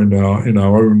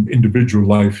our own individual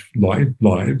lives.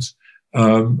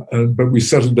 But we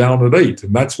settled down at 8,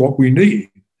 and that's what we need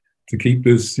to keep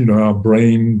this, our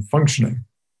brain functioning.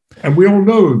 And we all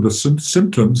know the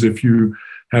symptoms if you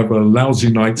have a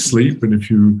lousy night's sleep, and if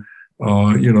you,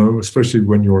 especially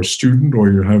when you're a student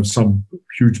or you have some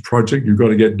huge project you've got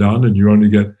to get done, and you only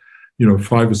get,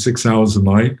 5 or 6 hours a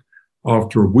night.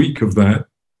 After a week of that,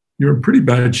 you're in pretty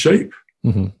bad shape.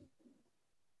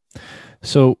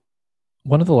 So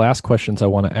one of the last questions I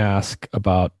want to ask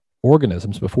about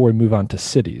organisms before we move on to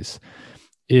cities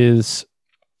is,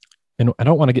 and I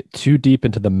don't want to get too deep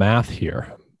into the math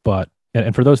here, but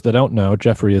and for those that don't know,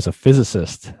 Geoffrey is a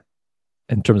physicist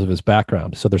in terms of his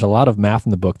background. So there's a lot of math in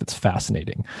the book that's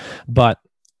fascinating. But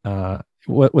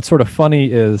what's sort of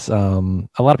funny is a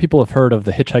lot of people have heard of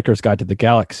The Hitchhiker's Guide to the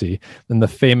Galaxy and the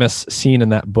famous scene in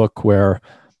that book where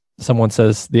someone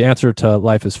says the answer to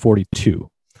life is 42.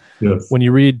 Yes. When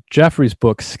you read Geoffrey's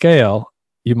book, Scale,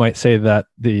 you might say that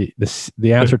the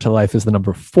answer to life is the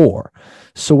number 4.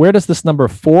 So where does this number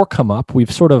 4 come up?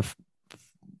 We've sort of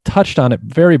touched on it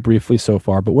very briefly so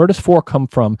far, but where does 4 come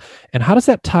from? And how does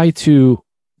that tie to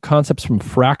concepts from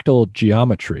fractal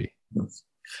geometry? Yes.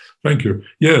 Thank you.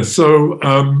 Yeah, so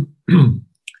I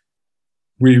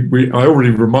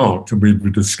already remarked, and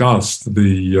we've discussed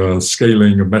the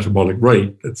scaling of metabolic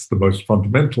rate. It's the most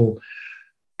fundamental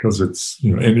because it's,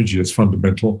 energy is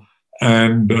fundamental.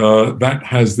 And that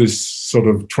has this sort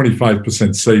of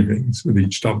 25% savings with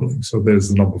each doubling. So there's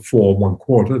the number 4,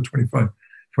 1/4,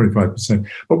 25%.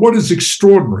 But what is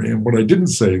extraordinary, and what I didn't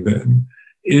say then,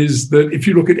 is that if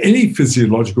you look at any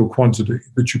physiological quantity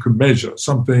that you can measure,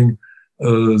 something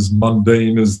as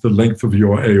mundane as the length of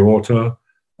your aorta,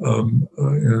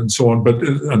 and so on,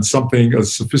 and something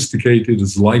as sophisticated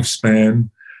as lifespan,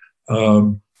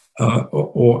 or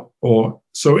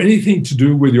so anything to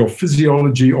do with your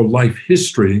physiology or life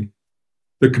history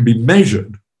that can be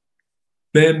measured,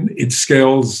 then it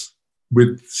scales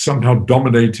with somehow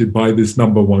dominated by this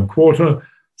number 1/4.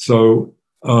 So,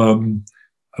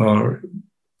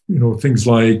 things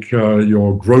like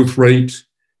your growth rate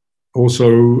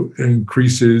also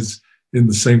increases in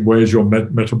the same way as your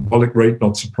metabolic rate,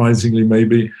 not surprisingly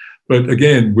maybe. But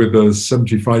again, with a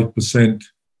 75%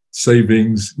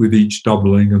 savings with each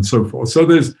doubling and so forth. So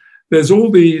there's all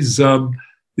these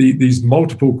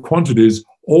multiple quantities,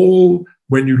 all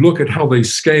when you look at how they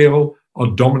scale, are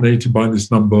dominated by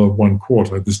this number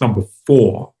 1/4, this number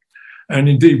 4. And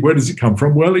indeed, where does it come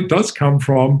from? Well, it does come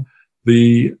from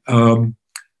these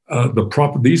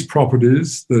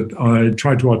properties that I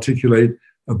try to articulate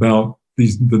about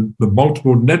the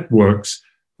multiple networks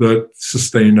that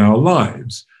sustain our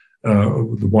lives.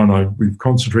 The one we've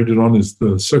concentrated on is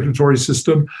the circulatory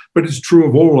system, but it's true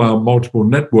of all our multiple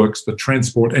networks that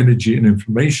transport energy and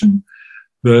information,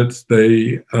 that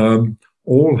they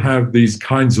all have these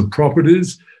kinds of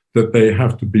properties, that they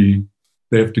have to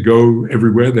go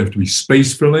everywhere, they have to be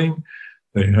space filling,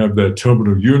 they have their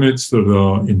terminal units that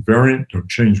are invariant, don't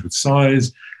change with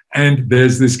size, and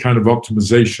there's this kind of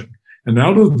optimization. And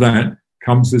out of that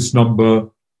comes this number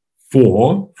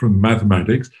 4 from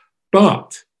mathematics,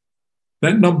 but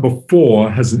that number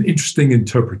 4 has an interesting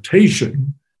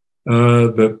interpretation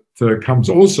that comes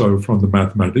also from the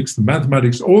mathematics. The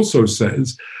mathematics also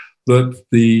says that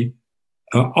the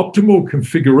optimal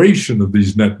configuration of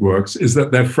these networks is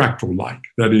that they're fractal-like.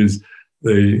 That is,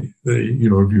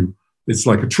 it's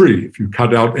like a tree. If you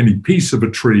cut out any piece of a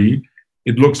tree,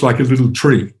 it looks like a little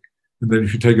tree. And then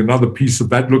if you take another piece of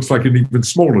that, it looks like an even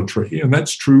smaller tree. And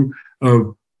that's true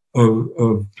of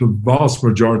the vast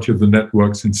majority of the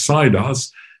networks inside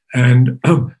us. And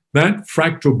that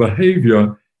fractal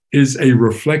behavior is a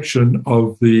reflection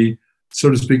of the, so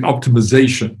to speak,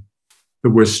 optimization that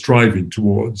we're striving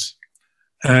towards.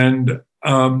 And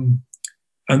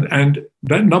that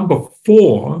number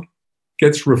 4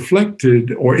 gets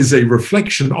reflected, or is a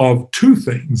reflection of two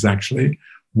things, actually.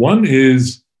 One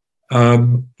is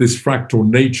this fractal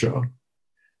nature,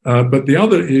 but the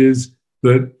other is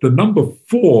that the number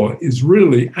 4 is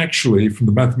really actually, from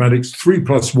the mathematics, 3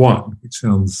 + 1, which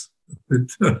sounds a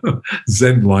bit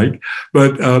Zen-like,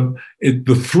 but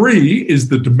the 3 is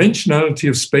the dimensionality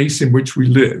of space in which we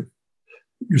live.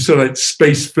 You said that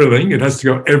space filling, it has to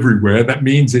go everywhere. That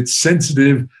means it's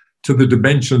sensitive to the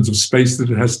dimensions of space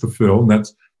that it has to fill, and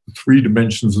that's the 3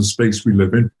 dimensions of space we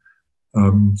live in,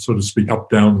 so to speak, up,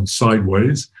 down, and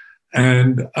sideways.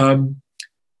 And and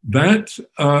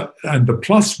the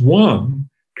 +1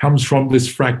 comes from this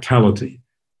fractality.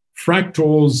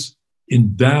 Fractals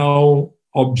endow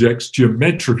objects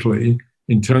geometrically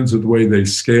in terms of the way they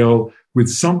scale with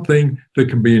something that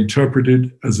can be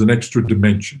interpreted as an extra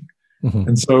dimension. Mm-hmm.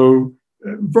 And so,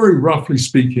 very roughly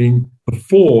speaking, the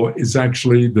 4 is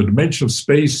actually the dimension of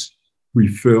space we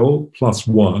fill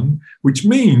 +1, which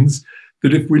means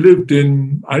that if we lived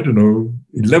in,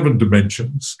 11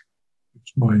 dimensions,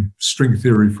 which my string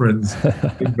theory friends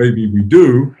think maybe we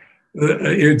do,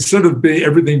 instead of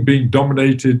everything being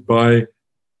dominated by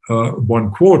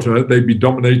 1/4, they'd be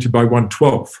dominated by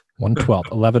 1/12.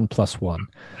 1/12, 11 + 1.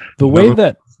 The way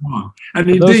that, and for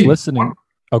indeed, those listening,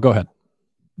 go ahead.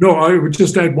 No, I would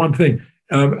just add one thing.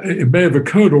 It may have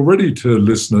occurred already to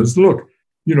listeners. Look,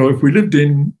 if we lived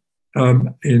in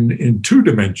 2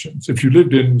 dimensions, if you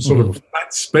lived in sort of a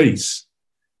flat space,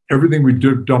 everything we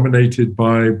do dominated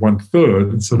by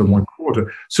 1/3 instead of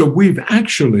 1/4. So we've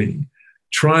actually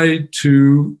tried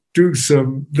to do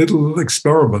some little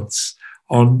experiments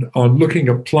on looking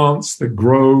at plants that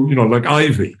grow, like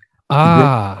ivy,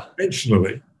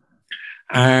 dimensionally.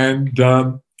 And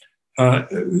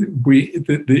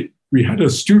we had a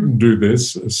student do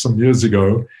this some years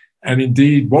ago, and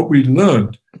indeed what we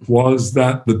learned was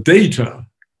that the data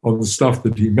on the stuff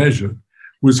that he measured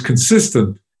was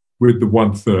consistent with the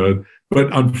 1/3, but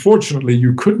unfortunately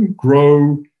you couldn't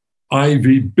grow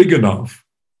ivy big enough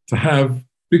to have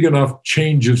big enough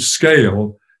change of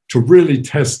scale to really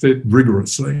test it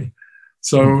rigorously.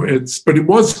 So but it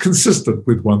was consistent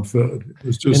with 1/3. It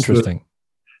was just interesting.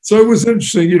 So it was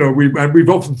interesting, we've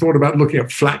often thought about looking at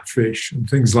flatfish and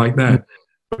things like that.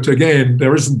 But again,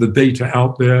 there isn't the data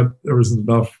out there. There isn't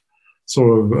enough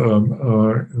sort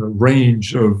of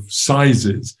range of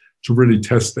sizes to really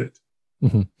test it.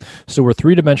 Mm-hmm. So we're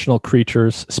 3-dimensional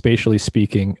creatures, spatially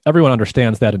speaking. Everyone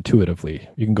understands that intuitively.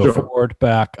 You can go forward,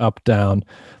 back, up, down,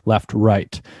 left,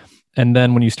 right. And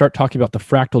then when you start talking about the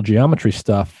fractal geometry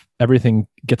stuff, everything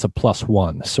gets a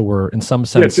 +1. So we're, in some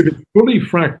sense... Yes, if it's fully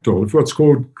fractal, if what's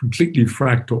called completely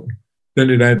fractal, then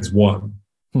it adds 1.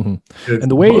 Mm-hmm. And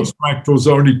the way... Most fractals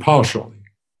are only partially.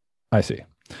 I see.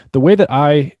 The way that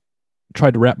I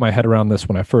tried to wrap my head around this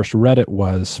when I first read it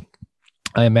was,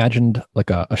 I imagined like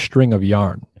a string of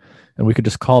yarn. and we could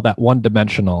just call that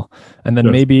one-dimensional. And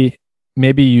then Yes.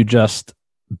 maybe you just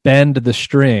bend the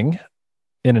string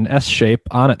in an S shape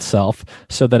on itself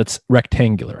so that it's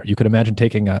rectangular. You could imagine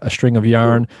taking a string of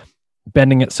yarn,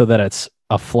 bending it so that it's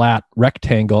a flat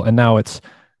rectangle, and now it's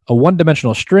a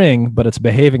one-dimensional string, but it's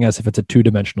behaving as if it's a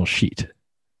two-dimensional sheet.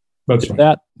 That's Is right.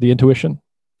 that the intuition?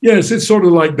 Yes, it's sort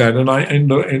of like that. And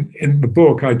in the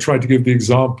book, I tried to give the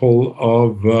example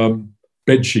of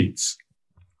bed sheets,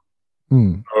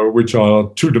 which are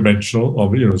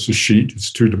two-dimensional. It's a sheet,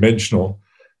 it's two-dimensional.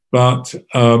 But,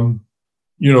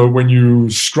 when you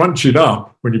scrunch it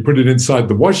up, when you put it inside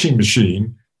the washing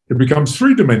machine, it becomes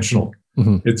three-dimensional.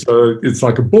 Mm-hmm. It's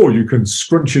like a ball. You can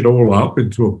scrunch it all up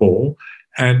into a ball,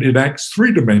 and it acts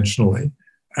three-dimensionally.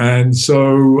 And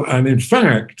in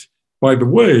fact, by the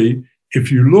way, if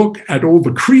you look at all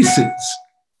the creases,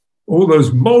 all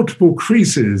those multiple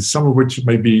creases, some of which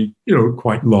may be,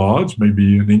 quite large,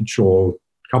 maybe an inch or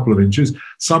a couple of inches,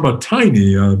 some are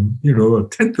tiny, a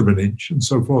tenth of an inch and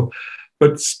so forth.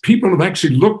 But people have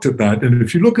actually looked at that. And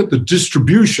if you look at the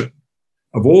distribution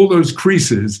of all those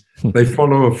creases, they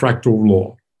follow a fractal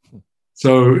law.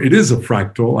 So it is a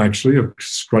fractal, actually, a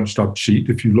scrunched up sheet,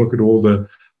 if you look at all the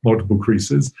multiple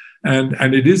creases. And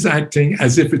it is acting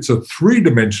as if it's a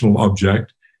three-dimensional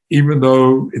object, even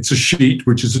though it's a sheet,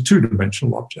 which is a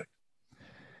two-dimensional object.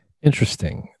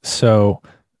 Interesting. So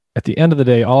at the end of the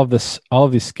day, all of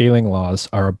these scaling laws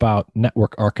are about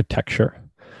network architecture.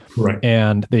 Correct.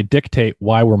 And they dictate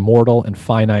why we're mortal and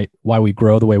finite, why we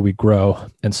grow the way we grow,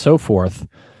 and so forth.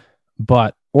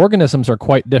 But organisms are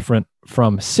quite different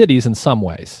from cities in some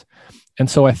ways. And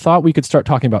so I thought we could start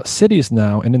talking about cities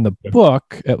now. And in the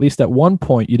book, at least at one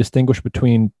point, you distinguish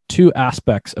between two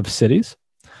aspects of cities.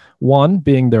 One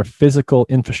being their physical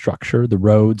infrastructure, the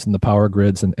roads and the power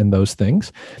grids and those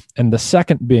things. And the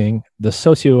second being the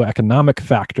socioeconomic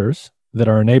factors that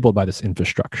are enabled by this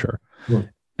infrastructure. Right.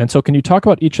 And so can you talk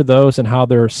about each of those and how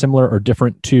they're similar or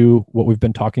different to what we've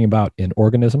been talking about in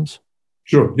organisms?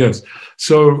 Sure, yes.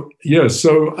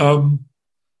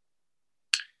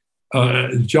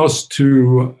 Just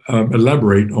to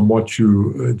elaborate on what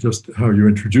you, just how you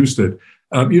introduced it,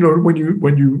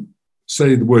 when you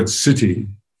say the word city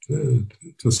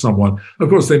to someone, of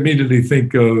course, they immediately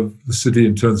think of the city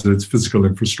in terms of its physical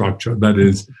infrastructure. That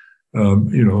is,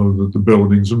 the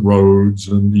buildings and roads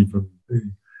and even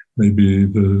maybe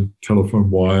the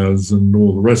telephone wires and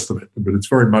all the rest of it. But it's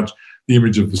very much the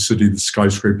image of the city, the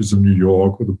skyscrapers of New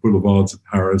York or the boulevards of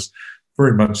Paris,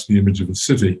 very much the image of a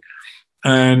city.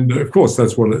 And of course,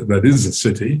 that is a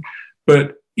city.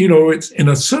 But, it's in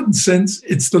a certain sense,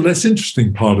 it's the less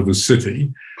interesting part of a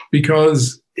city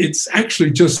because it's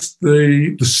actually just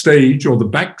the stage or the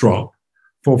backdrop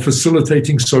for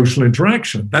facilitating social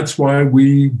interaction. That's why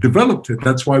we developed it.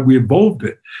 That's why we evolved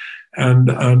it.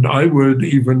 And I would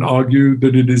even argue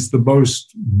that it is the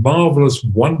most marvelous,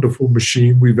 wonderful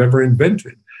machine we've ever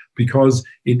invented because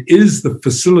it is the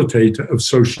facilitator of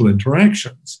social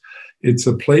interactions. It's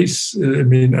a place,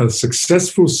 a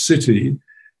successful city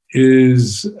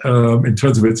is, in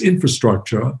terms of its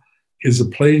infrastructure, is a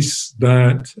place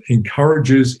that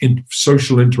encourages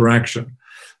social interaction.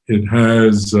 It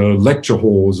has lecture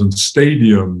halls and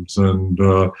stadiums and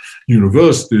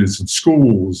universities and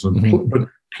schools and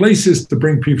places to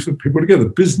bring people together.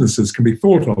 Businesses can be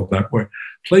thought of that way.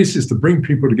 Places to bring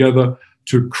people together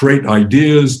to create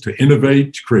ideas, to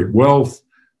innovate, to create wealth,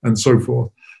 and so forth.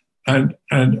 And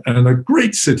a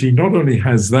great city not only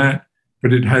has that,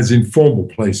 but it has informal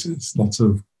places, lots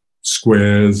of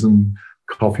squares and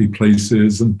coffee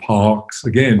places and parks,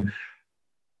 again,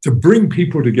 to bring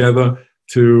people together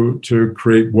to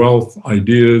create wealth,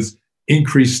 ideas,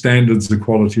 increase standards of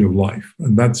quality of life.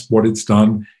 And that's what it's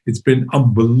done. It's been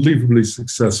unbelievably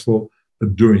successful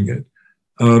at doing it.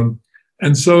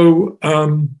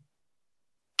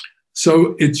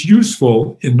 So it's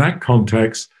useful in that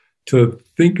context to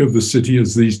think of the city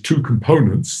as these two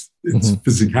components, its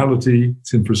physicality,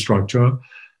 its infrastructure,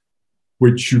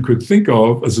 which you could think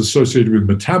of as associated with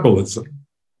metabolism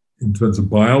in terms of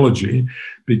biology,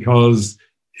 because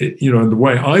and the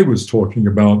way I was talking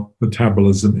about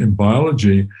metabolism in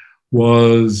biology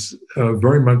was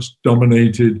very much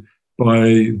dominated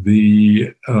by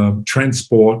the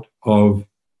transport of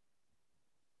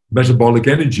metabolic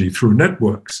energy through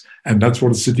networks. And that's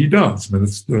what a city does.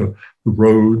 It's the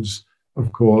roads,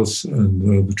 of course,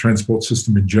 and the transport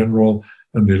system in general,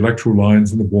 and the electrical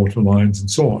lines and the water lines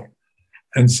and so on.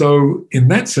 And so in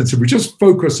that sense, if we just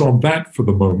focus on that for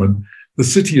the moment, the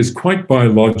city is quite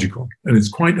biological and it's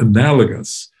quite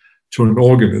analogous to an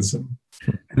organism.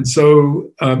 And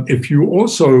so if you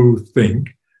also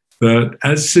think that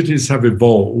as cities have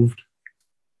evolved,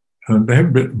 And they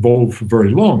haven't been evolved for very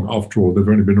long, after all. They've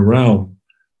only been around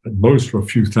at most for a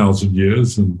few thousand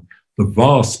years, and the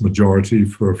vast majority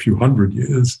for a few hundred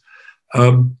years.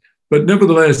 But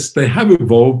nevertheless, they have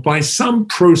evolved by some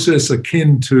process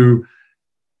akin to,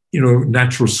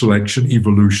 natural selection,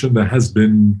 evolution. There has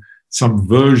been some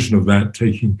version of that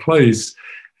taking place.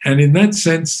 And in that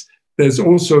sense, there's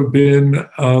also been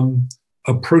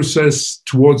a process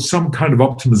towards some kind of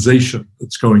optimization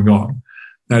that's going on.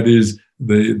 That is,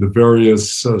 the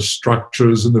various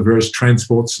structures and the various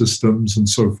transport systems and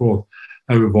so forth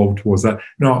have evolved towards that.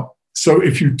 Now, so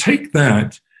if you take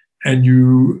that and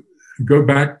you go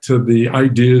back to the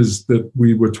ideas that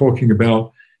we were talking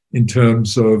about in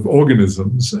terms of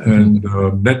organisms and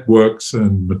networks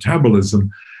and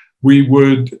metabolism, we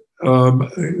would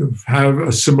have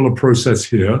a similar process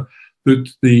here, that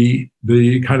the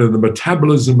kind of the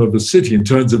metabolism of a city in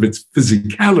terms of its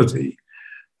physicality,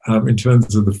 in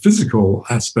terms of the physical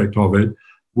aspect of it,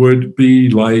 would be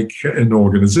like an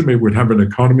organism. It would have an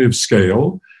economy of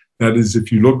scale. That is,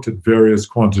 if you looked at various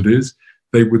quantities,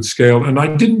 they would scale. And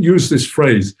I didn't use this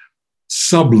phrase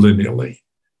sublinearly,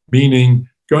 meaning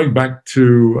going back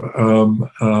to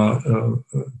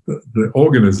the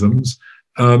organisms,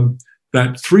 that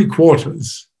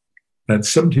 3/4, that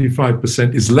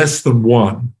 75% is less than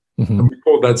 1, and we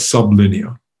call that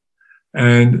sublinear.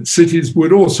 And cities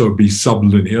would also be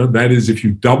sublinear. That is, if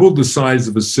you doubled the size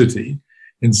of a city,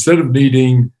 instead of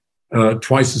needing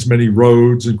twice as many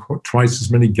roads and twice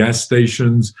as many gas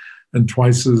stations and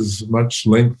twice as much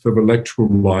length of electrical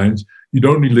lines, you'd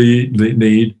only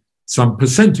need some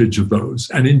percentage of those.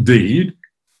 And indeed,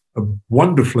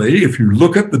 wonderfully, if you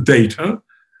look at the data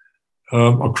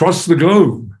across the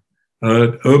globe,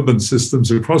 urban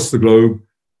systems across the globe,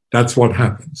 that's what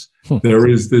happens. There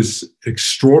is this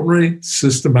extraordinary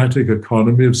systematic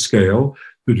economy of scale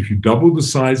that if you double the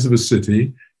size of a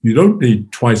city, you don't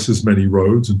need twice as many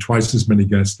roads and twice as many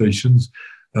gas stations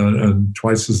and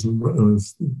twice as the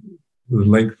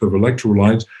length of electrical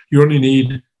lines. You only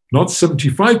need not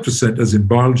 75% as in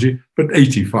biology, but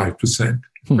 85%.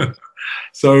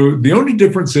 So the only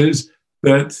difference is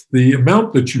that the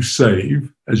amount that you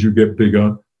save as you get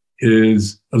bigger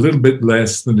is a little bit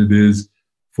less than it is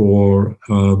for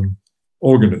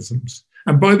organisms.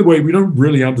 And by the way, we don't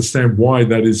really understand why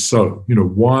that is so.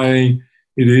 Why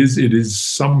it is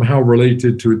somehow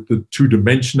related to the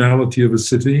two-dimensionality of a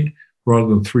city rather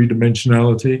than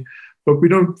three-dimensionality. But we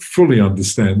don't fully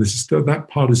understand. That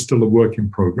part is still a work in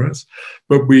progress.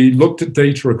 But we looked at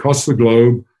data across the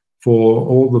globe for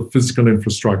all the physical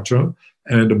infrastructure,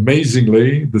 and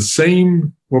amazingly,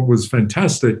 what was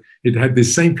fantastic, it had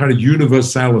this same kind of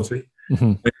universality.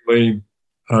 Namely,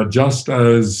 just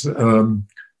as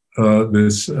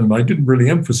this, and I didn't really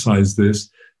emphasize this,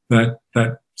 that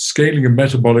scaling of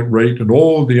metabolic rate and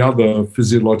all the other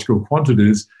physiological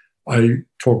quantities, I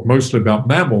talk mostly about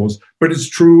mammals, but it's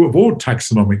true of all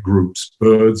taxonomic groups,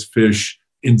 birds, fish,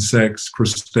 insects,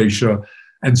 crustacea.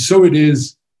 And so it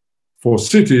is for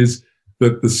cities,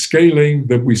 that the scaling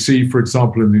that we see, for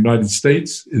example, in the United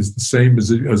States is the same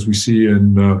as we see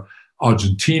in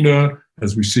Argentina,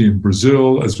 as we see in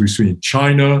Brazil, as we see in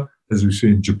China, as we see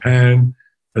in Japan,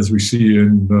 as we see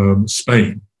in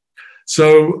Spain.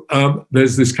 So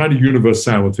there's this kind of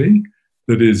universality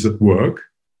that is at work,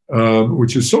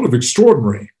 which is sort of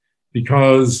extraordinary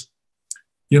because,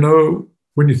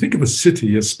 when you think of a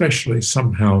city, especially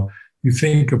somehow, you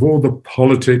think of all the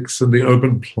politics and the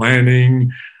urban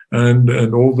planning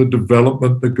and all the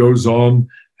development that goes on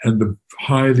and the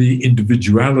highly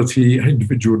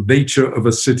individual nature of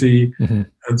a city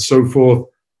and so forth.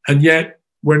 And yet,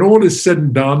 when all is said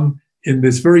and done in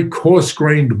this very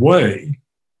coarse-grained way,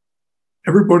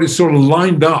 everybody's sort of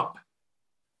lined up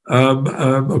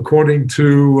according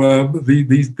to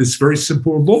this very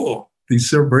simple law, these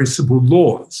very simple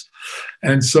laws.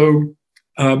 And so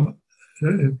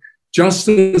just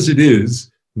as it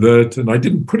is that, and I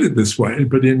didn't put it this way,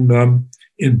 but in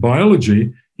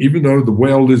biology, even though the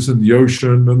whale lives in the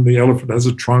ocean and the elephant has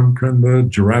a trunk and the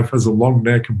giraffe has a long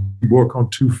neck and we walk on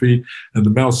 2 feet and the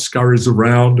mouse scurries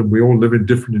around and we all live in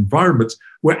different environments,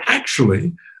 we're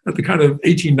actually at the kind of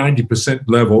 80-90%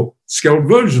 level scaled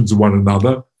versions of one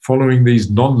another following these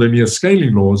nonlinear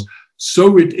scaling laws.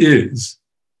 So it is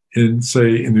in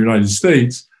the United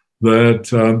States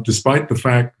that despite the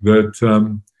fact that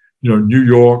New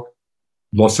York,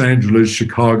 Los Angeles,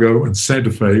 Chicago, and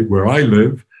Santa Fe, where I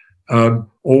live,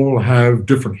 all have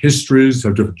different histories,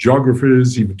 have different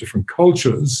geographies, even different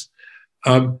cultures.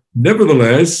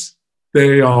 Nevertheless,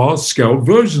 they are scaled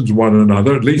versions of one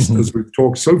another, at least as we've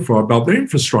talked so far about the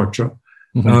infrastructure.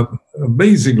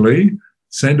 Amazingly,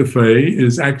 Santa Fe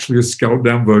is actually a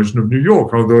scaled-down version of New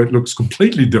York, although it looks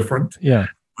completely different. Yeah.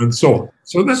 And so on.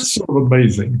 So that's sort of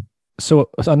amazing. So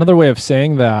another way of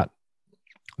saying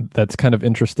that's kind of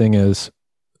interesting is,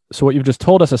 so what you've just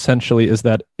told us essentially is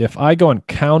that if I go and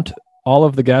count all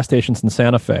of the gas stations in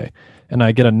Santa Fe and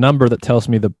I get a number that tells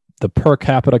me the per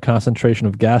capita concentration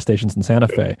of gas stations in Santa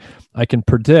Fe, I can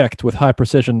predict with high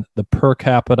precision the per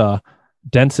capita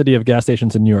density of gas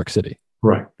stations in New York City.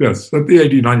 Right, yes, at the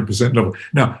 80-90% level.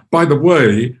 Now, by the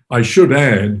way, I should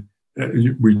add,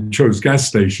 we chose gas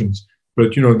stations,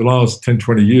 but in the last 10,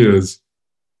 20 years,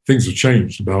 things have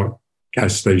changed about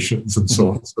gas stations and so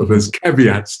on. So there's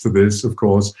caveats to this, of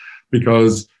course,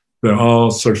 because there are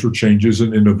social changes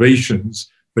and innovations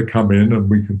that come in, and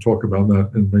we can talk about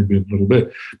that in maybe a little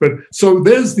bit. But so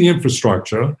there's the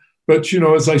infrastructure. But,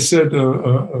 as I said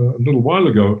a little while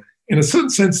ago, in a certain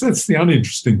sense, that's the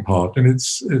uninteresting part. And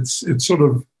it's sort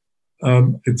of,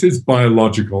 it is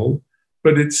biological,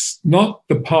 but it's not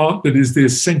the part that is the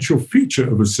essential feature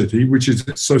of a city, which is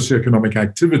socioeconomic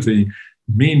activity,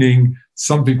 meaning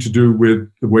something to do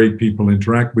with the way people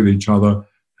interact with each other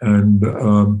and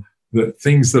the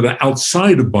things that are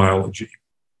outside of biology.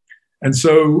 And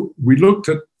so we looked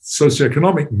at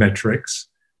socioeconomic metrics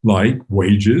like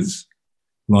wages,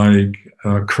 like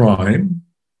crime,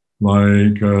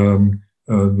 like the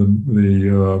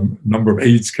number of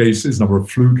AIDS cases, number of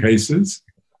flu cases,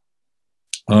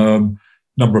 number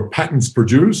of patents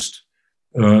produced,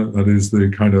 that is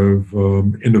the kind of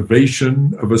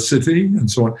innovation of a city and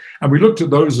so on. And we looked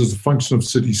at those as a function of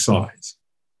city size.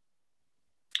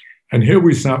 And here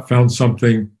we found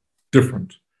something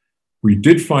different. We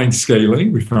did find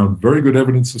scaling. We found very good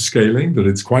evidence of scaling, that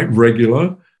it's quite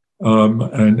regular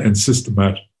and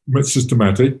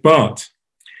systematic. But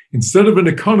instead of an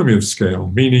economy of scale,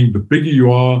 meaning the bigger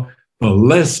you are, the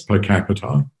less per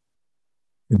capita,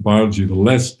 in biology, the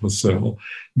less per cell,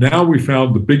 now we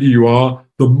found the bigger you are,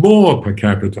 the more per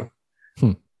capita.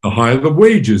 The higher the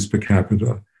wages per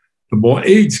capita, the more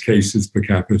AIDS cases per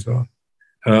capita,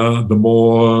 the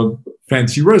more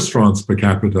fancy restaurants per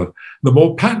capita, the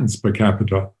more patents per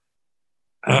capita.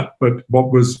 But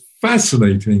what was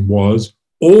fascinating was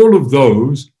all of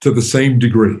those to the same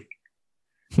degree.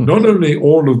 Not only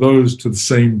all of those to the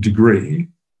same degree,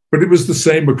 but it was the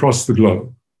same across the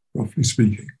globe, roughly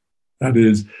speaking. That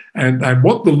is, and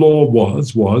what the law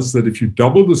was that if you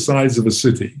double the size of a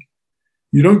city,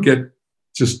 you don't get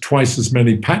just twice as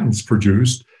many patents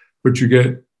produced, but you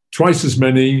get twice as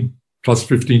many plus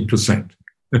 15%.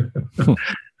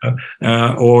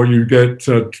 Or you get,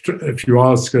 if you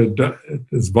ask,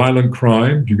 there's violent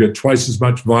crime, you get twice as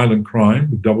much violent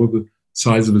crime, double the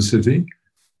size of a city.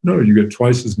 No, you get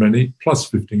twice as many plus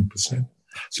 15%.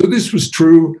 So this was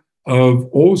true of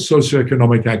all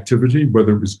socioeconomic activity,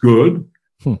 whether it was good,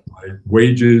 like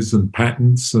wages and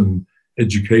patents and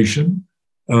education,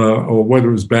 or whether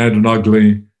it was bad and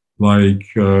ugly, like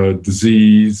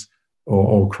disease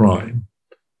or crime.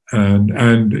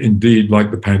 And indeed,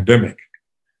 like the pandemic.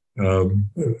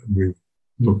 We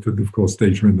looked at, of course,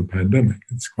 data in the pandemic.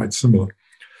 It's quite similar.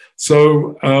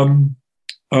 So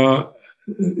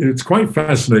it's quite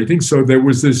fascinating. So there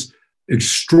was this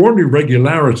extraordinary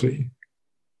regularity,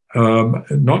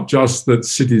 not just that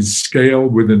cities scale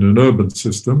within an urban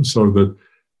system, so that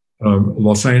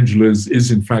Los Angeles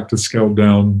is in fact a scaled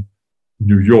down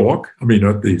New York, I mean,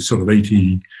 at the sort of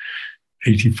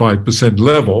 85%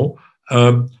 level,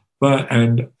 but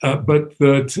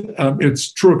that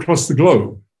it's true across the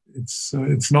globe.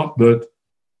 It's not that,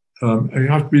 you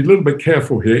have to be a little bit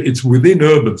careful here, it's within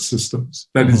urban systems.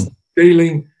 That is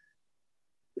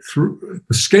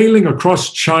scaling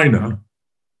across China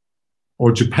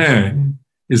or Japan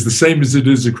is the same as it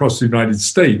is across the United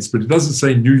States, but it doesn't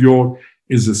say New York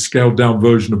is a scaled down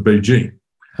version of Beijing.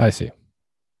 I see.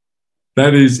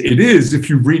 That is, it is if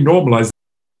you renormalize.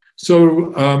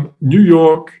 So New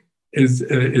York is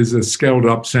a scaled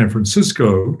up San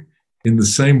Francisco in the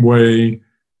same way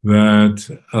that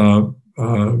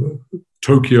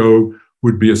Tokyo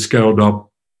would be a scaled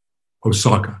up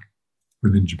Osaka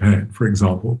within Japan, for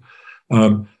example.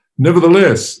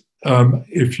 Nevertheless,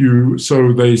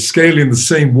 so they scale in the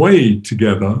same way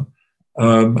together,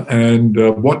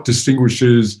 and what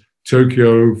distinguishes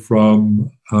Tokyo from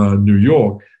New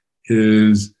York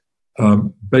is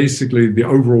basically the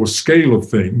overall scale of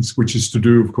things, which is to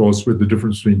do, of course, with the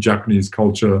difference between Japanese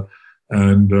culture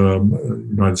and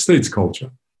United States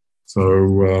culture.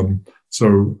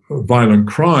 So violent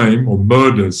crime or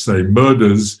murders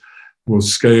will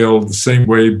scale the same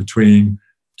way between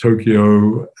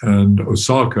Tokyo and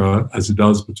Osaka as it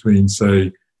does between,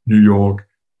 say, New York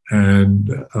and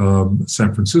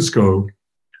San Francisco.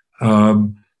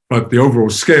 But the overall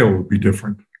scale would be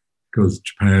different because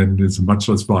Japan is a much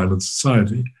less violent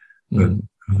society than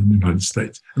the United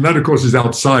States. And that, of course, is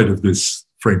outside of this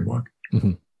framework.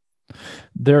 Mm-hmm.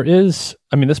 There is,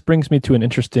 this brings me to an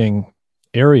interesting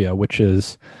area, which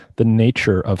is the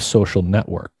nature of social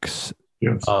networks.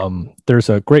 Yes. There's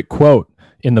a great quote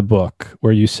in the book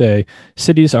where you say,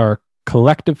 cities are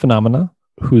collective phenomena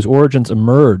whose origins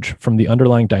emerge from the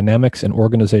underlying dynamics and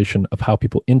organization of how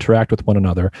people interact with one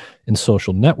another in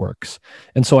social networks.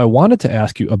 And so I wanted to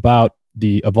ask you about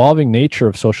the evolving nature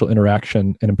of social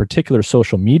interaction, and in particular,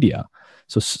 social media.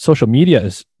 So social media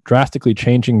is drastically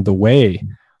changing the way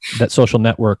that social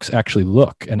networks actually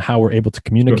look and how we're able to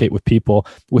communicate with people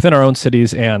within our own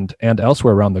cities and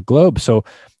elsewhere around the globe. So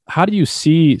how do you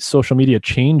see social media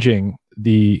changing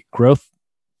the growth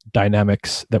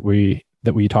dynamics that we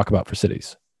talk about for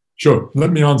cities? Sure.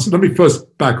 Let me answer. Let me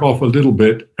first back off a little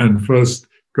bit and first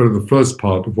go to the first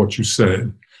part of what you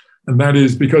said. And that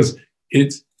is because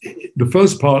the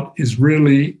first part is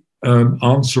really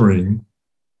answering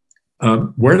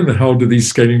where in the hell do these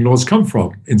scaling laws come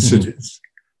from in cities?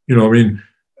 It's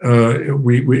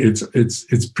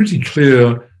pretty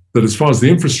clear that as far as the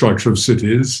infrastructure of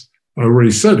cities, I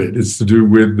already said it's to do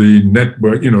with the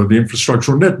network, the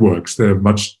infrastructural networks. They're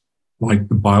much like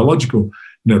the biological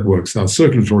networks, our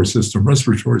circulatory system,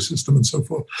 respiratory system, and so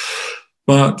forth.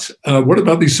 But what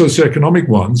about these socioeconomic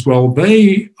ones? Well,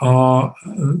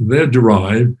 they're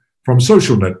derived from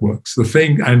social networks. The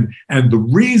thing and the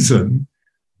reason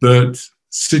that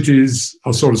cities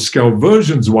are sort of scale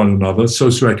versions of one another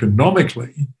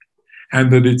socioeconomically, and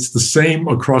that it's the same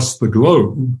across the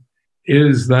globe,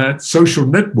 is that social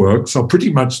networks are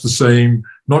pretty much the same,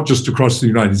 not just across the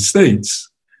United States,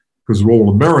 because we're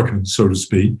all Americans, so to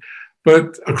speak,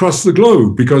 but across the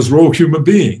globe, because we're all human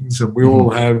beings and we all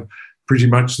have pretty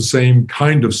much the same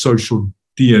kind of social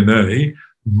DNA,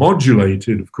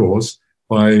 modulated, of course,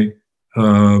 by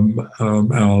our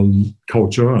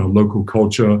culture, our local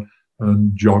culture,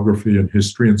 and geography and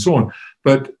history and so on.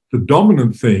 But the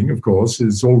dominant thing, of course,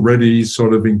 is already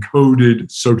sort of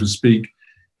encoded, so to speak,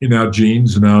 in our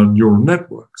genes and our neural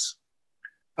networks.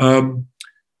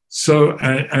 So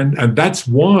that's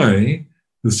why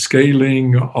the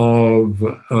scaling of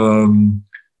the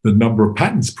number of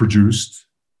patents produced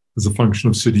as a function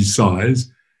of city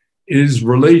size is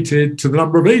related to the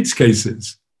number of AIDS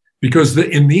cases, because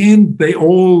in the end, they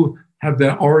all have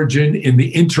their origin in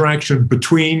the interaction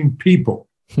between people.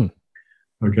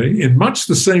 Okay, in much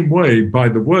the same way, by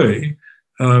the way,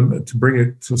 to bring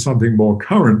it to something more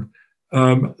current,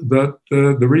 that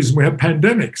the reason we have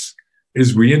pandemics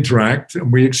is we interact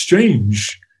and we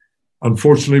exchange,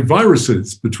 unfortunately,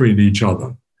 viruses between each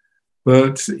other.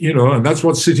 But, and that's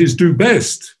what cities do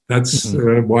best. That's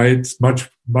why it's much,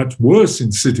 much worse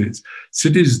in cities.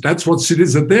 That's what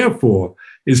cities are there for,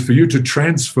 is for you to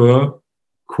transfer,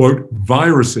 quote,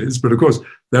 viruses. But of course,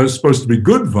 they're supposed to be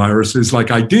good viruses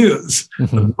like ideas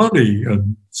and money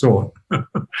and so on.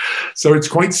 So it's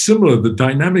quite similar. The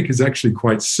dynamic is actually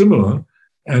quite similar.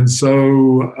 And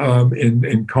so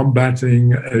in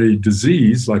combating a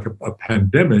disease like a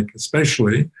pandemic,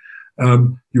 especially,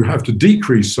 you have to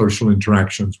decrease social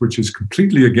interactions, which is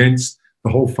completely against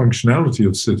the whole functionality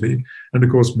of city, and of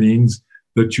course means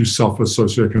that you suffer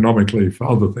socioeconomically for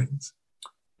other things.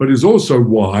 But it's also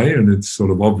why, and it's sort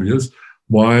of obvious,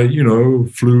 why,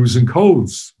 flus and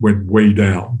colds went way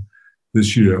down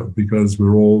this year, because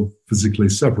we're all physically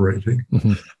separating.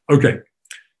 Okay,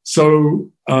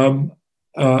 so, and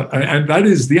that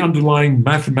is the underlying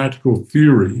mathematical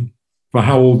theory for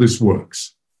how all this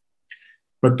works.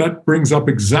 But that brings up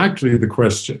exactly the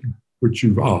question which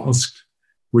you've asked,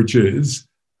 which is,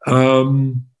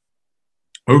 okay,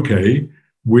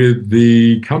 with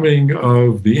the coming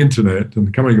of the internet and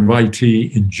the coming of IT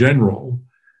in general,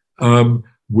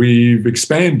 we've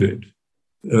expanded,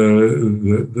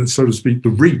 the so to speak, the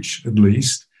reach, at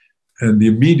least, and the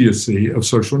immediacy of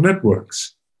social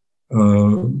networks.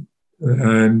 And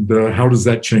how does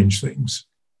that change things?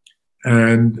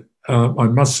 And I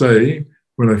must say,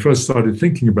 when I first started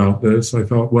thinking about this, I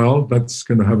thought, well, that's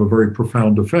going to have a very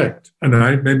profound effect. And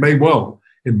it may well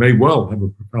have a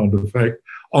profound effect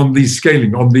on these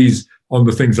scaling, on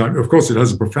the things. Of course, it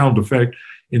has a profound effect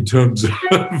in terms of,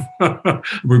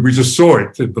 we just saw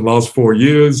it in the last 4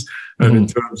 years, and in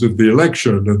terms of the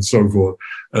election and so forth,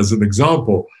 as an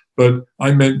example. But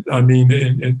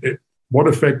what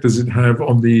effect does it have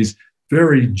on these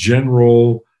very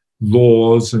general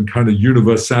laws and kind of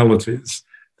universalities?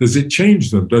 Does it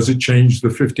change them? Does it change the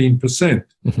 15%?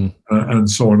 And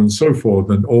so on and so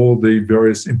forth, and all the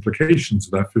various implications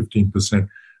of that 15%,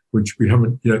 which we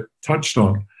haven't yet touched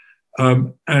on.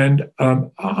 I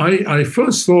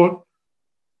first thought,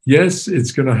 yes,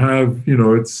 it's going to have,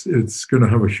 it's going to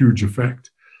have a huge effect.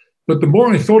 But the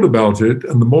more I thought about it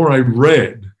and the more I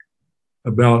read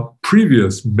about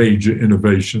previous major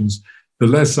innovations, the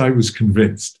less I was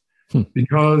convinced.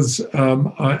 Because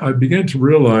I began to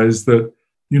realize that,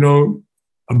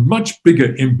 a much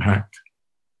bigger impact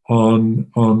on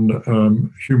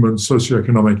human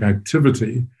socioeconomic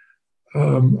activity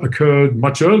occurred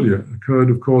much earlier. Occurred,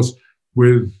 of course,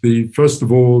 with first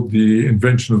of all, the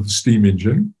invention of the steam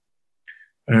engine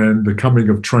and the coming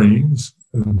of trains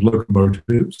and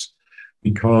locomotives,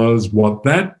 because what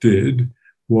that did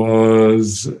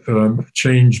was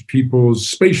change people's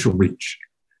spatial reach.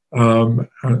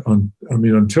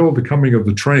 Until the coming of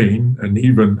the train, and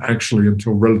even actually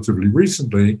until relatively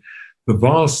recently, the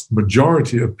vast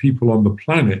majority of people on the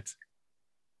planet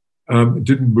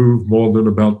didn't move more than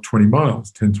about 10,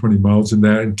 20 miles in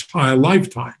their entire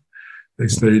lifetime. They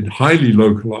stayed highly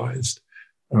localized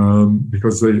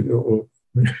because they were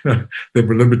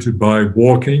limited by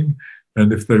walking,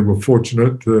 and if they were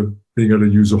fortunate, being able to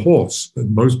use a horse.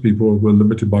 And most people were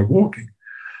limited by walking.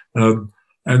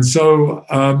 And so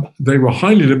they were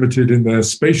highly limited in their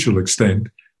spatial extent,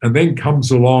 and then comes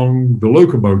along the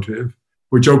locomotive,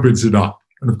 which opens it up.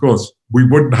 And of course, we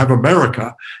wouldn't have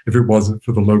America if it wasn't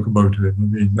for the locomotive. I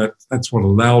mean, that's what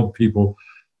allowed people,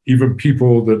 even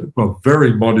people that were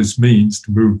very modest means,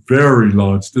 to move very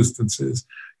large distances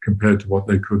compared to what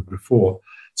they could before.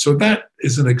 So that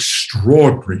is an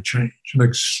extraordinary change, an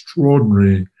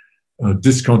extraordinary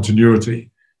discontinuity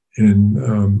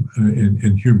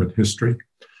in human history.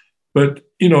 But,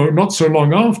 not so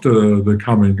long after the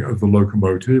coming of the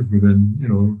locomotive,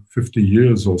 within, 50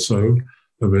 years or so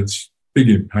of its big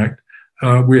impact,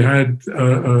 we had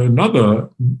another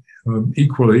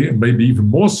equally and maybe even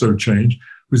more so change,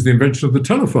 was the invention of the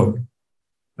telephone.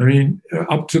 I mean,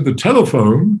 up to the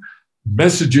telephone,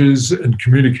 messages and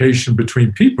communication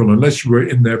between people, unless you were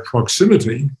in their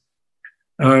proximity,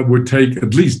 would take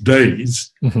at least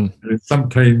days,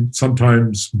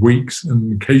 sometimes weeks,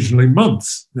 and occasionally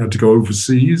months. You had to go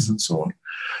overseas and so on.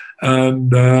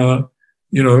 And,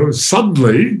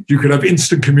 suddenly you could have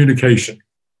instant communication.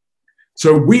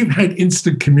 So we've had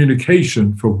instant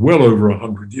communication for well over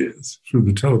 100 years through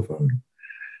the telephone.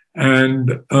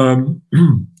 And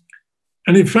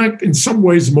in fact, in some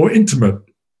ways, more intimate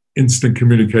instant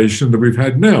communication that we've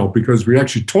had now, because we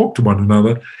actually talk to one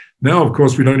another. Now, of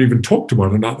course, we don't even talk to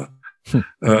one another. We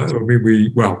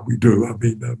do.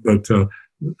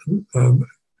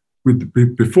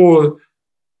 Before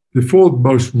the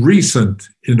most recent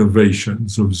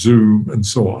innovations of Zoom and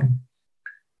so on,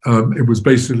 it was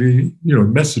basically,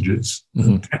 messages.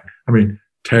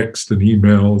 Text and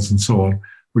emails and so on,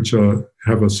 which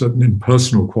have a certain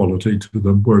impersonal quality to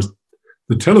them, whereas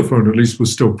the telephone, at least,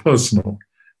 was still personal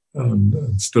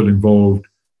and still involved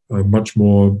much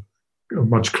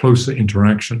closer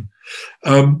interaction.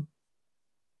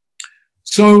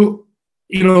 So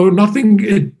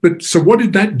what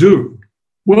did that do?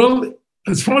 Well,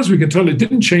 as far as we can tell, it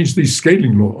didn't change these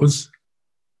scaling laws.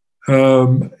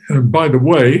 And by the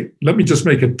way, let me just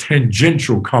make a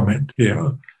tangential comment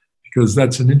here, because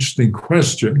that's an interesting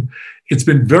question. It's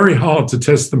been very hard to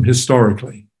test them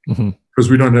historically because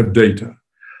we don't have data.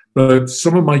 But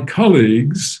some of my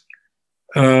colleagues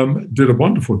did a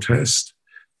wonderful test.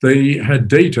 They had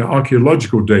data,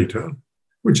 archaeological data,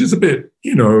 which is a bit,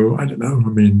 I don't know. I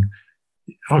mean,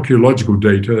 archaeological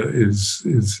data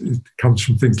it comes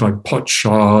from things like pot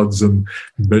shards and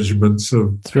measurements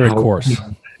of. It's very coarse.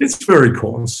 It's very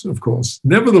coarse, of course.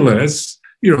 Nevertheless,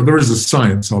 there is a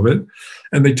science of it,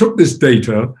 and they took this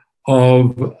data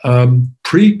of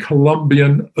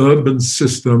pre-Columbian urban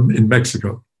system in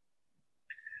Mexico,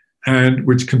 and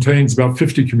which contains about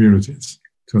 50 communities.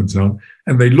 Turns out,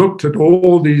 and they looked at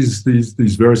all these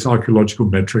various archaeological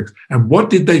metrics, and what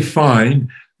did they find?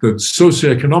 That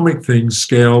socioeconomic things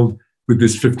scaled with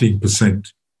this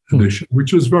 15% addition,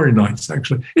 which was very nice,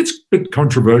 actually. It's a bit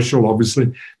controversial,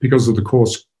 obviously, because of the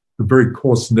very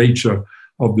coarse nature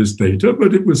of this data,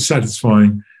 but it was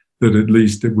satisfying that at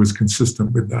least it was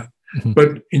consistent with that.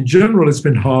 But in general, it's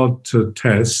been hard to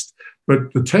test,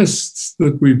 but the tests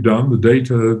that we've done, the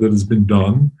data that has been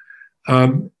done,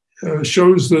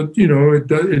 shows that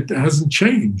it hasn't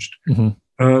changed.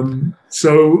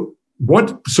 So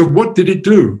what did it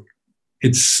do?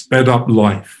 It sped up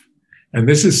life, and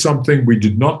this is something we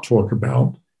did not talk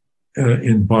about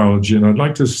in biology. And I'd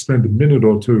like to spend a minute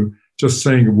or two just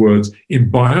saying the words. In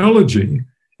biology,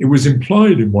 it was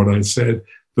implied in what I said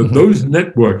that those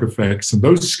network effects and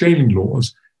those scaling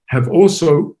laws have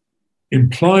also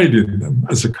implied in them,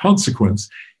 as a consequence,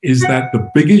 is that the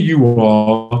bigger you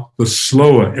are, the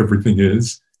slower everything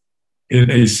is in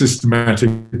a systematic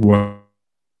way.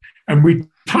 And we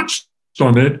touched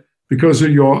on it because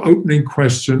of your opening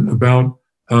question about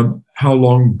how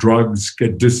long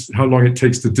how long it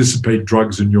takes to dissipate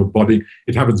drugs in your body.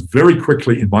 It happens very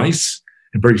quickly in mice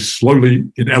and very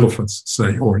slowly in elephants,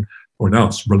 say, or in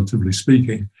us, relatively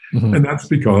speaking. Mm-hmm. And that's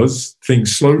because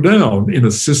things slow down in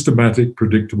a systematic,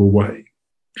 predictable way.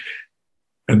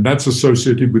 And that's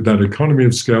associated with that economy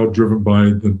of scale driven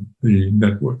by the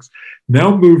networks.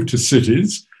 Now move to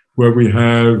cities where we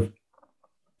have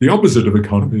the opposite of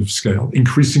economy of scale,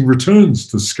 increasing returns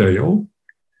to scale,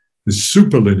 this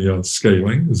superlinear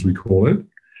scaling, as we call it.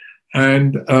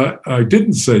 And I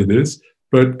didn't say this,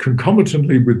 but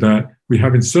concomitantly with that, we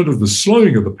have, instead of the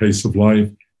slowing of the pace of life,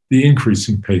 the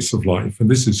increasing pace of life. And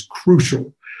this is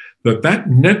crucial, that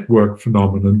network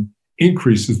phenomenon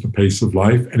increases the pace of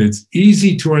life. And it's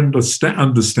easy to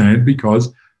understand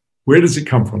because where does it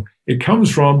come from? It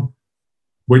comes from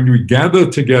when we gather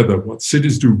together, what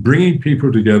cities do, bringing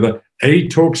people together. A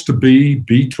talks to B,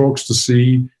 B talks to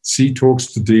C, C talks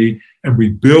to D, and we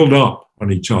build up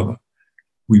on each other.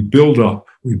 We build up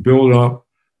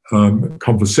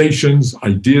conversations,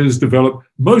 ideas develop,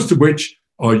 most of which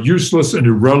are useless and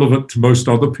irrelevant to most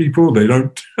other people. They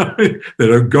don't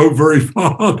go very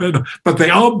far, but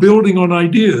they are building on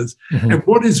ideas. Mm-hmm. And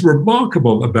what is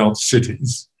remarkable about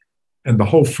cities and the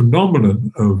whole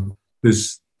phenomenon of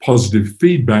this positive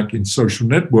feedback in social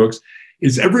networks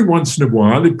is every once in a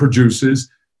while it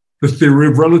produces the theory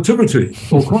of relativity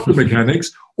or quantum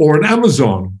mechanics or an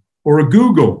Amazon or a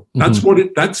Google.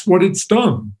 Mm-hmm. That's what it's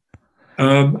done.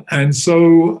 And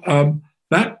so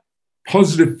that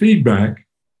positive feedback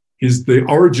is the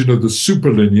origin of the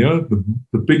superlinear.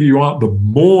 The bigger you are, the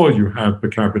more you have per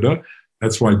capita.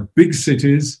 That's why big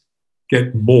cities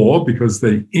get more, because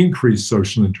they increase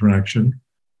social interaction.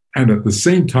 And at the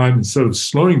same time, instead of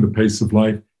slowing the pace of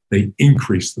life, they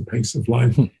increase the pace of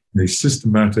life in a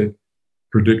systematic,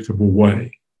 predictable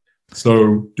way.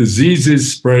 So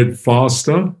diseases spread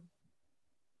faster,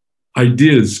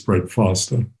 ideas spread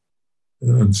faster,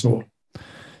 and so on.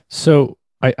 So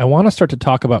I want to start to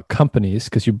talk about companies,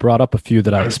 because you brought up a few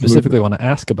that I specifically want to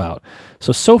ask about.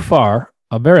 So far,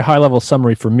 a very high-level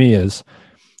summary for me is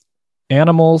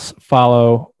animals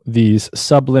follow these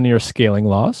sublinear scaling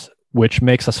laws, which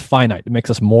makes us finite. It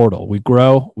makes us mortal. We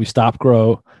grow, we stop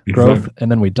growth, and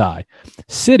then we die.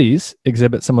 Cities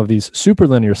exhibit some of these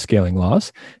superlinear scaling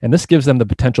laws, and this gives them the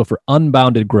potential for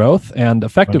unbounded growth and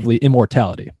effectively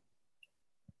immortality.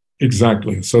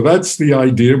 Exactly. So that's the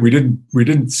idea.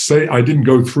 I didn't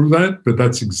go through that, but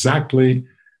that's exactly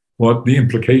what the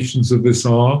implications of this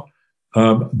are.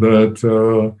 That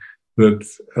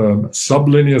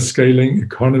sublinear scaling,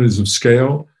 economies of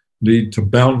scale, lead to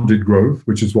bounded growth,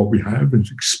 which is what we have. It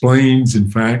explains,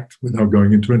 in fact, without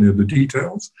going into any of the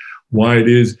details, why it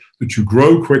is that you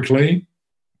grow quickly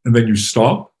and then you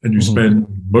stop and you spend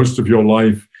most of your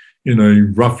life in a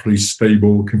roughly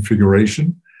stable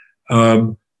configuration.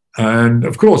 And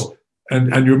of course,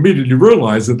 and you immediately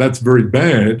realize that that's very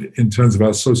bad in terms of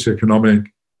our socioeconomic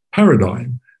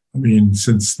paradigm. I mean,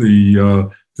 since the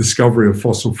discovery of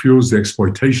fossil fuels, the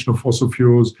exploitation of fossil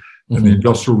fuels, and the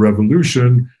Industrial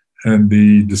Revolution, and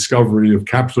the discovery of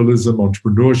capitalism,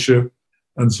 entrepreneurship,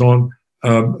 and so on,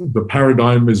 the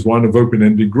paradigm is one of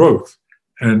open-ended growth.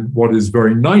 And what is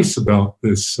very nice about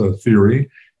this theory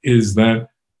is that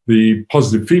the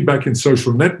positive feedback in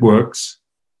social networks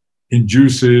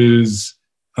induces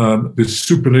this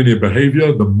superlinear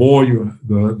behavior.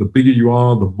 The bigger you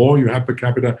are, the more you have per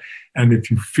capita. And if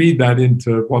you feed that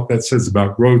into what that says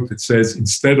about growth, it says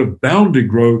instead of bounded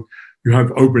growth, you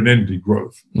have open-ended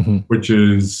growth, which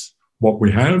is what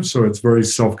we have. So it's very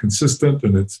self-consistent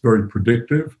and it's very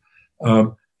predictive.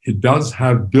 It does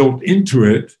have built into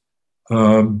it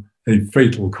a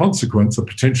fatal consequence, a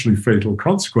potentially fatal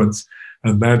consequence,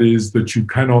 and that is that you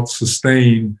cannot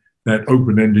sustain that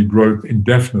open-ended growth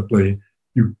indefinitely,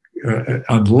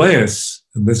 unless,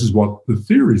 and this is what the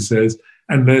theory says,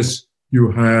 unless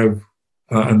you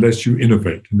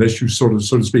innovate, unless you so to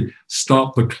speak,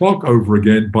 start the clock over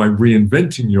again by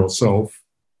reinventing yourself,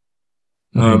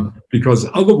 because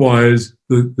otherwise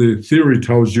the theory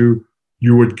tells you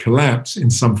would collapse in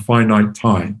some finite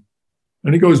time.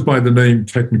 And it goes by the name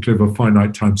technically of a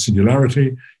finite time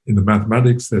singularity. In the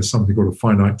mathematics, there's something called a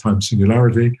finite time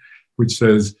singularity, which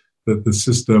says that the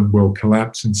system will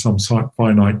collapse in some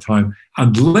finite time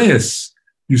unless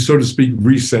you, so to speak,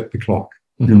 reset the clock.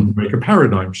 You make a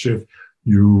paradigm shift.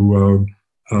 You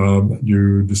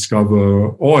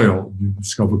discover oil. You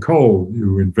discover coal.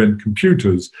 You invent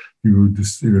computers. You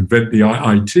invent the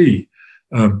IIT.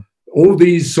 All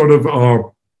these sort of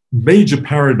are major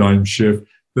paradigm shift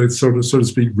that sort of, so to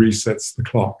speak, resets the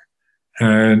clock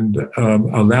and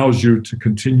allows you to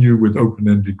continue with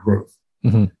open-ended growth.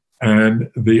 Mm-hmm.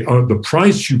 And the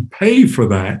price you pay for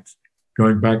that,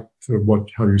 going back to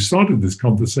how you started this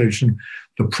conversation,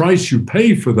 the price you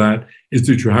pay for that is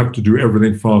that you have to do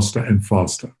everything faster and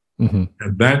faster. Mm-hmm.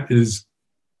 And that is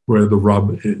where the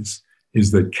rub is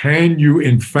that can you,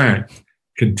 in fact,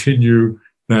 continue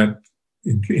that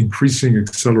increasing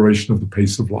acceleration of the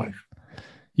pace of life?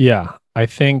 Yeah, I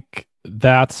think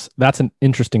that's an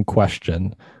interesting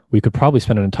question. We could probably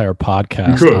spend an entire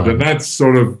podcast. You could, and that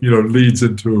sort of leads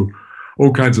into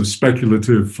all kinds of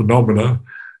speculative phenomena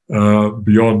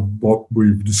beyond what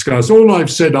we've discussed. All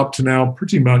I've said up to now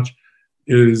pretty much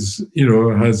is,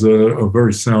 has a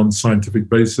very sound scientific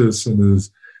basis and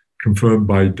is confirmed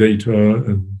by data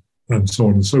and so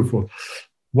on and so forth.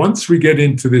 Once we get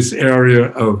into this area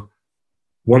of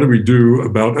what do we do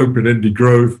about open-ended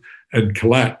growth and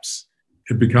collapse,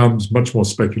 it becomes much more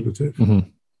speculative. Mm-hmm.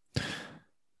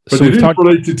 But so it is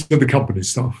related to the company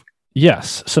stuff.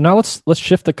 Yes. So now let's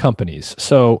shift the companies.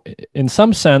 So in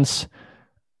some sense,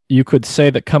 you could say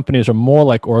that companies are more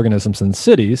like organisms than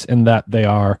cities in that they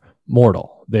are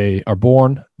mortal. They are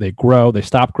born, they grow, they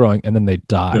stop growing, and then they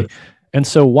die. Yes. And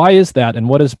so why is that? And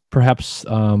what is perhaps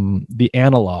the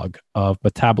analog of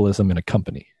metabolism in a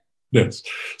company? Yes.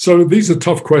 So these are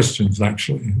tough questions,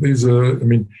 actually. These are,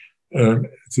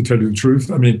 to tell you the truth,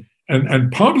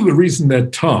 and part of the reason they're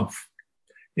tough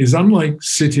is unlike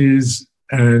cities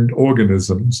and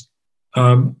organisms,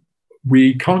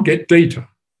 we can't get data.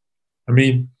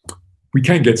 We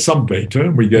can get some data,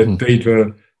 and we get Mm-hmm.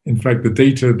 data. In fact, the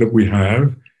data that we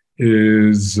have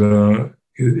is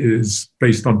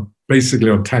based on basically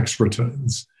on tax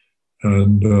returns,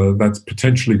 and that's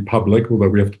potentially public, although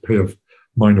we have to pay a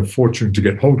minor fortune to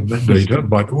get hold of that data,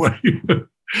 by the way.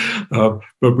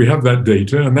 But we have that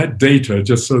data, and that data,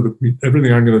 just so that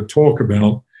everything I'm going to talk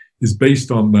about is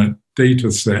based on that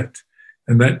data set,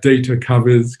 and that data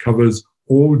covers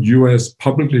all U.S.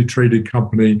 publicly traded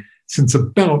company since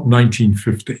about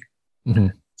 1950. Mm-hmm.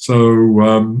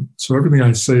 So everything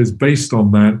I say is based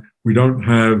on that. We don't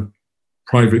have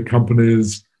private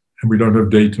companies, and we don't have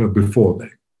data before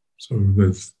that. So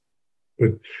there's,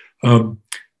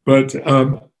 but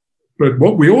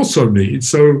what we also need.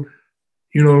 So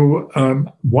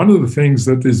one of the things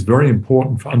that is very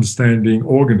important for understanding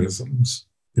organisms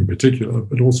in particular,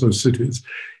 but also cities,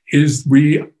 is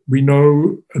we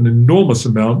know an enormous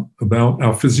amount about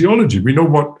our physiology. We know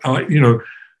what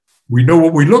we know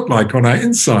what we look like on our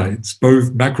insides,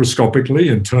 both macroscopically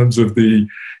in terms of the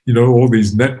all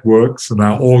these networks and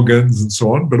our organs and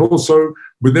so on, but also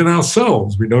within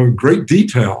ourselves. We know in great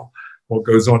detail what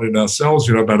goes on in our cells,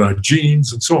 about our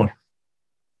genes and so on.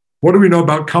 What do we know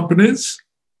about companies?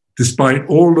 Despite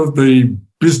all of the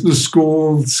business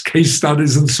schools, case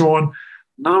studies and so on,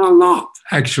 not a lot,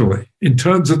 actually, in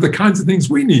terms of the kinds of things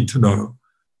we need to know.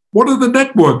 What are the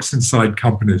networks inside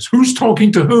companies? Who's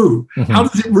talking to who? Mm-hmm. How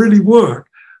does it really work?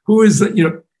 Who is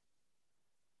that?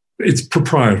 It's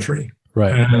proprietary.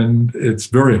 Right. And it's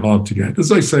very hard to get.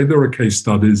 As I say, there are case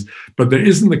studies, but there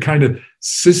isn't the kind of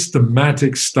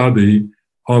systematic study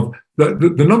of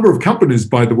the number of companies,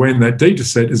 by the way, in that data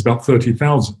set is about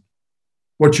 30,000.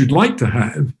 What you'd like to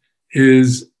have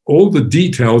is all the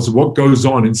details of what goes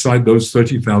on inside those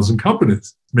 30,000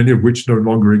 companies, many of which no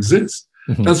longer exist.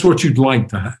 Mm-hmm. That's what you'd like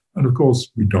to have. And of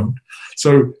course, we don't.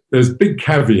 So there's big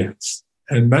caveats.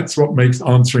 And that's what makes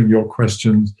answering your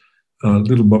questions a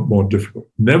little bit more difficult.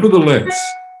 Nevertheless,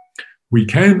 we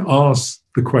can ask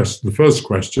the first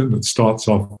question that starts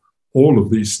off all of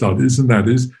these studies, and that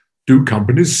is, do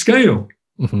companies scale?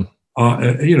 Mm-hmm.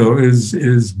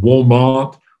 Is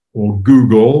Walmart or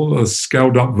Google a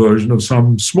scaled-up version of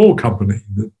some small company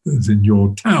that is in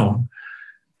your town?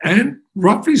 And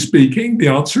roughly speaking, the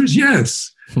answer is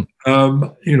yes.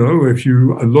 If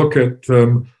you look at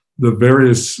the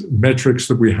various metrics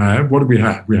that we have, what do we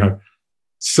have? We have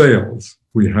sales,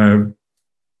 we have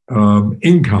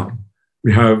income,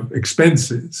 we have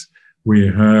expenses, we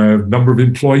have number of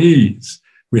employees,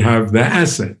 we have their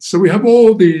assets. So we have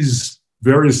all these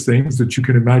various things that you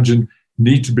can imagine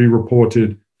need to be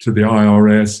reported to the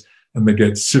IRS, and they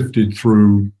get sifted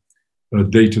through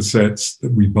data sets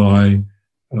that we buy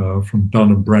from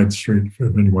Dun & Bradstreet, for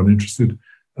anyone interested.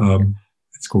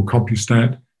 It's called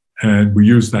CompuStat. And we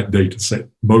use that data set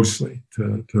mostly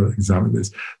to examine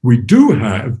this. We do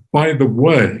have, by the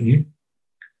way,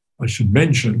 I should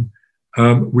mention,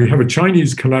 we have a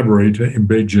Chinese collaborator in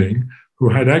Beijing who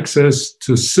had access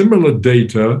to similar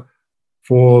data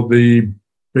for the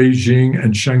Beijing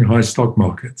and Shanghai stock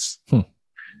markets.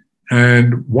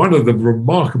 And one of the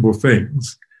remarkable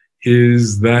things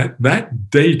is that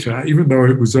data, even though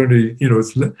it was only,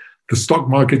 the stock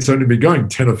market's only been going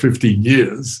 10 or 15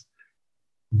 years,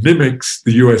 mimics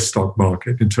the US stock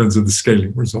market in terms of the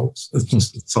scaling results. That's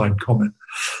just a side comment.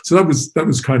 So that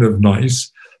was kind of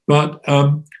nice. But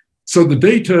so the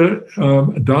data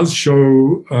does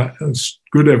show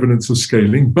good evidence of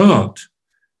scaling, but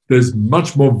there's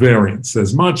much more variance.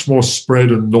 There's much more spread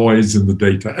and noise in the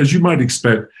data, as you might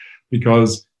expect,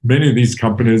 because many of these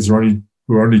companies were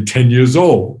only 10 years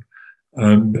old.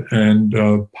 And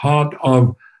part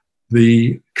of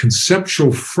the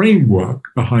conceptual framework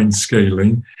behind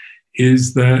scaling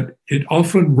is that it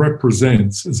often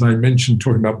represents, as I mentioned,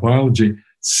 talking about biology,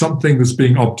 something that's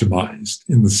being optimized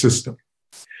in the system.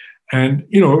 And,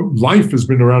 life has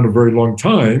been around a very long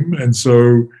time. And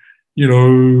so,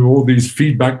 all these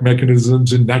feedback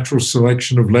mechanisms in natural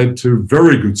selection have led to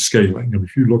very good scaling. And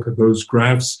if you look at those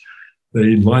graphs,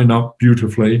 they line up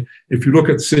beautifully. If you look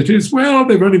at cities, well,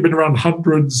 they've only been around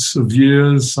hundreds of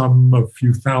years, some a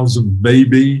few thousand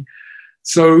maybe.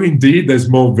 So indeed, there's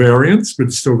more variance, but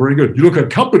it's still very good. You look at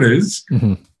companies,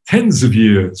 tens of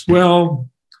years. Well,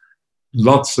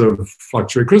 lots of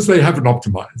fluctuation because they haven't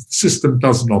optimized. The system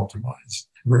doesn't optimize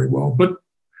very well. But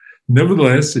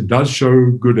nevertheless, it does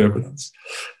show good evidence.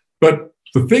 But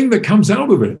the thing that comes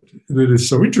out of it that is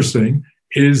so interesting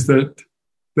is that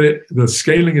the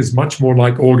scaling is much more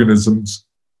like organisms,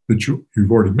 that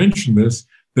you've already mentioned this,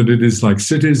 than it is like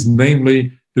cities,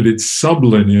 namely that it's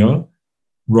sublinear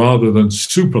rather than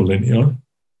superlinear.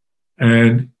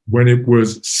 And when it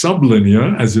was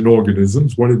sublinear, as in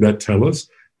organisms, what did that tell us?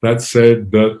 That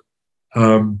said that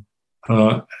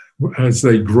as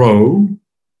they grow,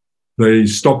 they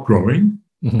stop growing,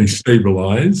 they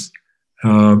stabilize.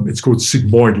 It's called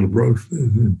sigmoidal growth,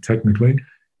 technically,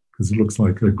 because it looks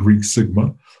like a Greek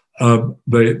sigma.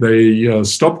 They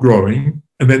stop growing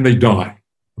and then they die.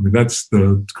 I mean, that's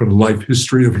the kind of life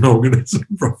history of an organism,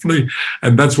 roughly,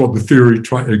 and that's what the theory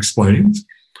explains.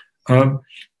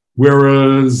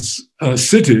 Whereas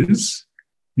cities,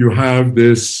 you have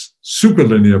this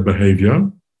superlinear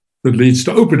behavior that leads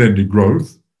to open-ended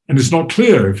growth, and it's not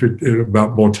clear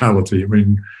about mortality. I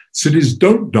mean, cities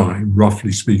don't die,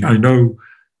 roughly speaking. I know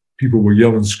people will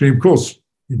yell and scream, of course,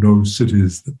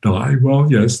 cities that die.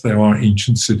 Well, yes, there are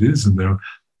ancient cities and there are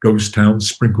ghost towns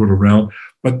sprinkled around,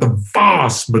 but the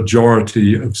vast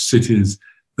majority of cities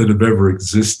that have ever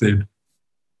existed,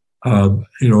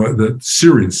 the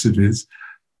serious cities,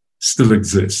 still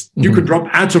exist. You could drop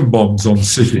atom bombs on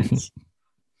cities,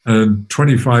 and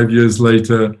 25 years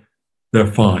later, they're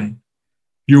fine.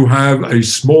 You have a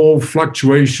small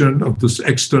fluctuation of the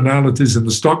externalities in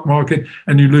the stock market,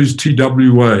 and you lose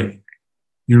TWA.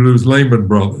 You lose Lehman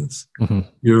Brothers. And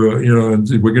we're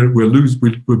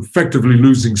effectively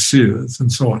losing Sears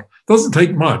and so on. Doesn't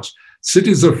take much.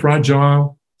 Cities are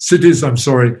fragile. Cities,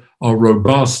 are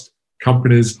robust.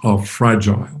 Companies are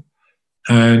fragile,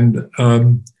 and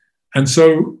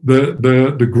so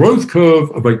the growth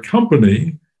curve of a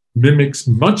company mimics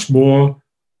much more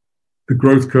the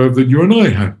growth curve that you and I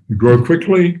have. You grow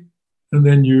quickly, and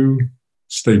then you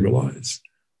stabilize,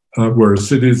 whereas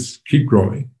cities keep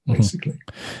growing. Basically.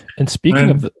 And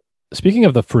speaking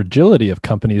of the fragility of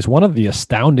companies, one of the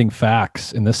astounding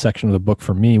facts in this section of the book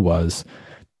for me was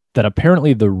that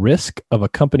apparently the risk of a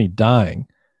company dying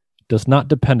does not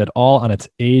depend at all on its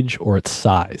age or its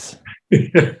size.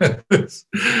 Yes,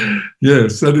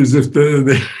 that is if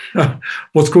the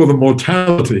what's called the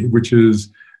mortality, which is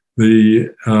the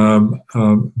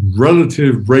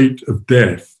relative rate of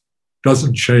death,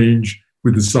 doesn't change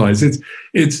with the size.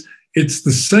 It's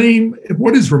the same.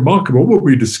 What is remarkable, what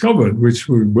we discovered, which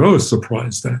we were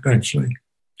surprised at actually,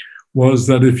 was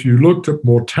that if you looked at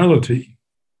mortality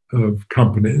of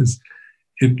companies,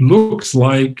 it looks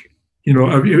like, in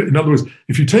other words,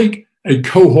 if you take a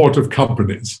cohort of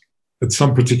companies at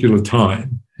some particular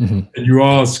time, and you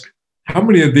ask, how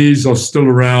many of these are still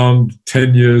around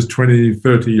 10 years, 20,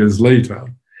 30 years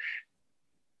later,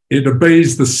 it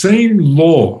obeys the same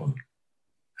law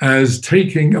as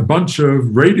taking a bunch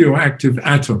of radioactive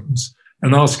atoms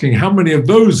and asking how many of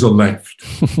those are left,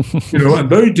 and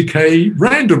they decay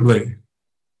randomly,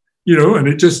 and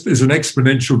it just is an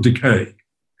exponential decay.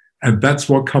 And that's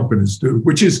what companies do,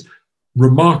 which is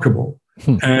remarkable.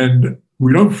 And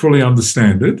we don't fully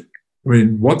understand it. I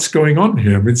mean, what's going on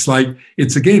here? It's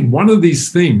again, one of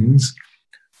these things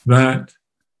that,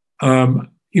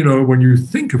 when you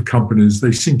think of companies,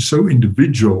 they seem so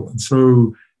individual and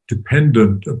so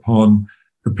dependent upon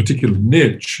a particular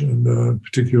niche and a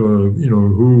particular,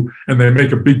 and they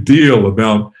make a big deal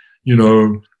about,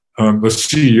 the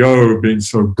CEO being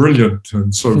so brilliant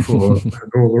and so forth,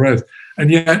 and all the rest. And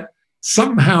yet,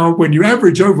 somehow, when you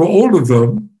average over all of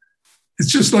them,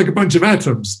 it's just like a bunch of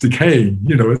atoms decaying.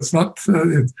 It's not.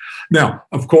 Now,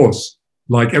 of course,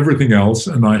 like everything else,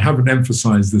 and I haven't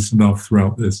emphasized this enough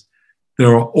throughout this,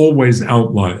 there are always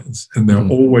outliers and there are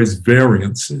always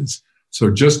variances.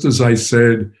 So just as I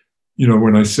said,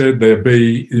 when I said there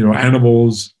be,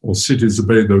 animals or cities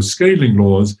obey those scaling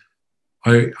laws,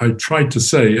 I tried to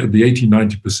say at the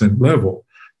 80-90% level,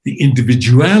 the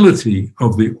individuality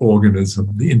of the organism,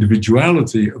 the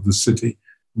individuality of the city,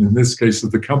 and in this case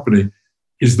of the company,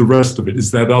 is the rest of it, is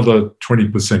that other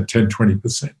 20%,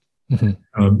 10-20%.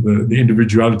 The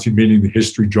individuality meaning the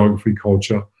history, geography,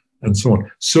 culture, and so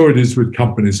on. So it is with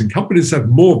companies. And companies have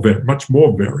much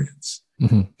more variance.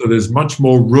 So there's much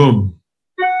more room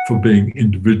for being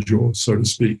individual, so to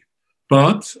speak.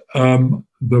 But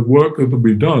the work that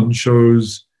we've done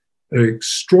shows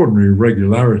extraordinary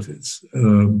regularities,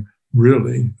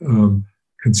 really,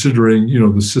 considering,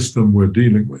 the system we're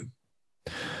dealing with.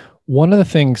 One of the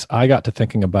things I got to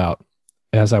thinking about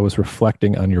as I was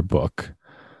reflecting on your book,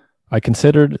 I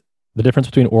considered the difference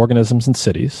between organisms and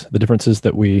cities, the differences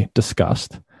that we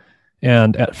discussed.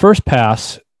 And at first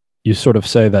pass, you sort of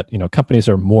say that, companies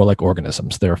are more like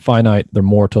organisms. They're finite, they're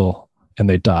mortal, and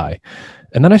they die.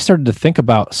 And then I started to think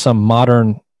about some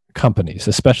modern companies,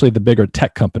 especially the bigger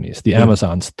tech companies, the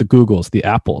Amazons, the Googles, the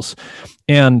Apples.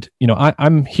 And,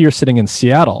 I'm here sitting in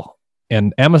Seattle,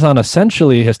 and Amazon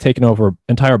essentially has taken over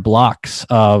entire blocks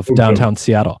of downtown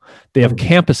Seattle. They have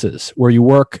campuses where you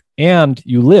work and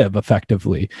you live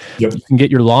effectively. Yep. You can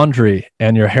get your laundry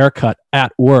and your haircut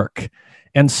at work.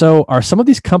 And so are some of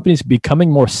these companies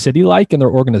becoming more city-like in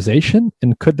their organization?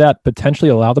 And could that potentially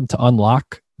allow them to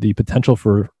unlock the potential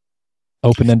for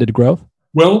open-ended growth?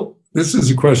 Well, this is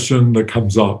a question that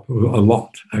comes up a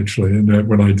lot, actually. And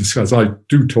when I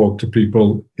do talk to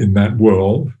people in that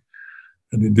world,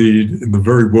 and indeed in the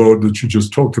very world that you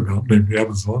just talked about, namely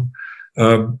Amazon.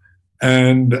 Well,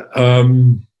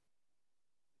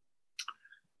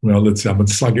 let's see, I'm on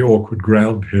slightly awkward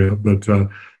ground here, but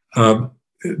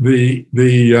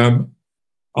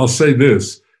I'll say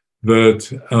this,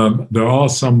 that there are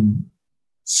some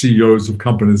CEOs of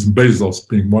companies, and Bezos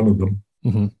being one of them,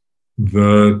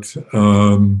 that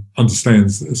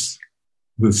understands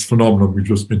this phenomenon we've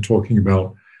just been talking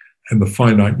about, and the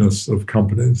finiteness of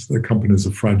companies. The companies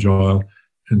are fragile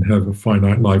and have a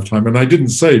finite lifetime. And I didn't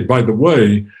say, by the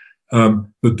way,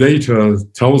 the data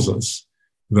tells us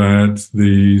that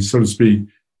so to speak,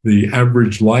 the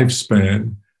average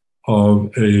lifespan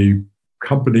of a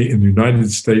company in the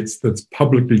United States that's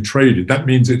publicly traded, that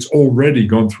means it's already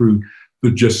gone through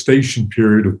the gestation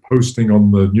period of posting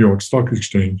on the New York Stock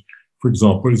Exchange, for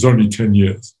example, is only 10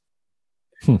 years.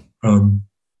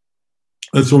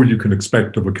 That's all you can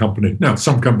expect of a company. Now,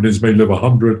 some companies may live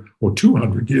 100 or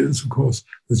 200 years, of course.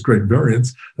 There's great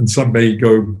variance, and some may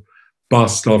go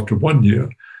bust after 1 year.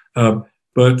 And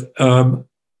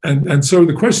so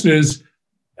the question is,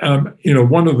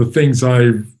 one of the things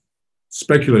I've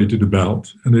speculated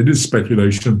about, and it is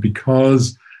speculation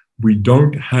because we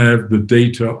don't have the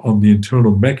data on the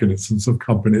internal mechanisms of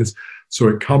companies. So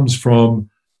it comes from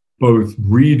both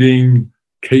reading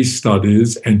case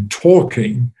studies and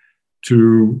talking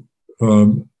to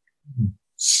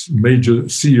major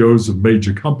CEOs of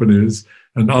major companies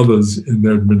and others in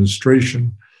their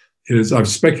administration, is I've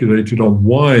speculated on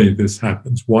why this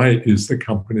happens, why it is that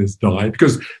companies die.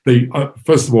 Because they,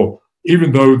 first of all,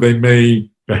 even though they may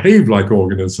behave like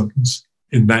organisms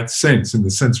in that sense, in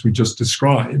the sense we just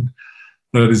described,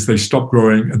 that is, they stop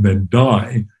growing and then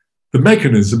die, the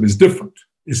mechanism is different.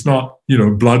 It's not,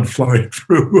 blood flowing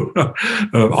through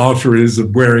arteries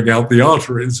and wearing out the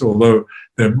arteries, although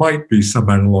there might be some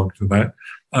analog to that.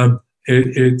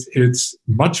 It's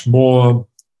much more,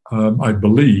 I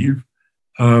believe,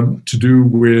 to do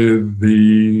with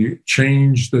the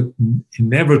change that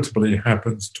inevitably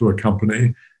happens to a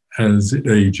company as it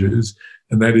ages,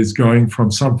 and that is going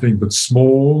from something that's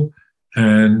small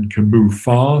and can move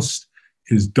fast,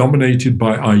 is dominated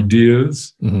by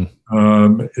ideas,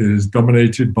 is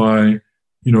dominated by,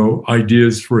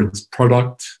 ideas for its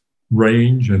product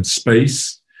range and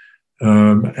space,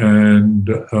 and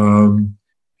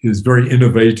is very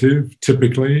innovative,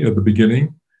 typically at the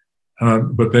beginning.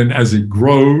 But then as it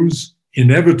grows,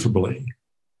 inevitably,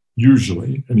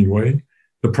 usually anyway,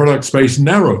 the product space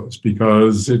narrows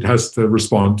because it has to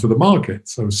respond to the market.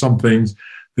 So some things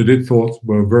that it thought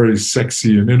were very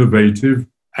sexy and innovative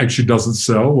actually doesn't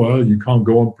sell. Well, you can't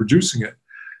go on producing it.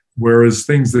 Whereas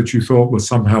things that you thought were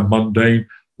somehow mundane,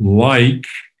 like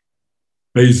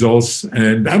Bezos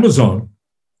and Amazon,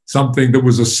 something that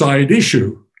was a side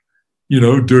issue,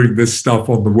 doing this stuff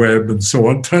on the web and so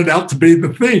on, turned out to be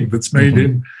the thing that's made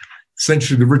him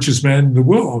essentially the richest man in the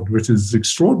world, which is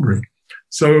extraordinary.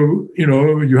 So,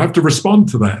 you have to respond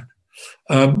to that.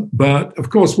 But of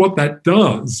course, what that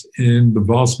does in the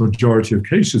vast majority of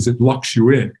cases, it locks you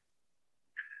in.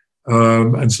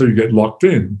 And so you get locked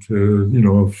in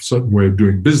to, a certain way of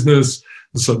doing business,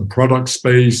 a certain product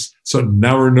space, certain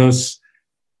narrowness.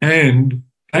 And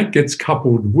that gets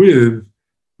coupled with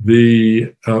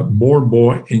the more and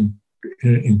more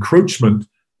encroachment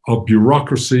of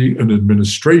bureaucracy and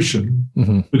administration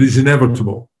that is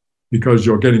inevitable, because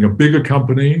you're getting a bigger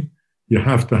company. You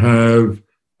have to have,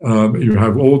 you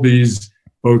have all these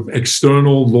both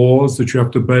external laws that you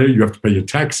have to pay. You have to pay your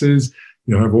taxes.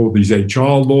 You have all these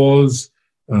HR laws,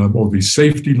 all these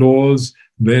safety laws.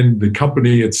 Then the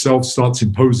company itself starts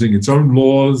imposing its own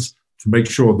laws to make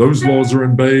sure those laws are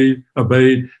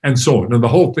obeyed, and so on. And the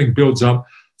whole thing builds up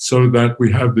so that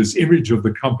we have this image of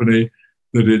the company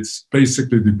that it's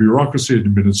basically the bureaucracy and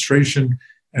administration,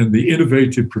 and the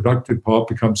innovative, productive part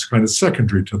becomes kind of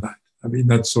secondary to that. I mean,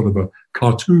 that's sort of a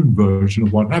cartoon version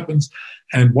of what happens.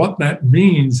 And what that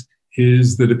means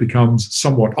is that it becomes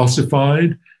somewhat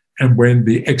ossified. And when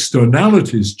the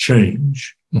externalities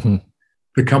change,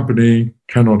 the company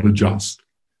cannot adjust.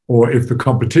 Or if the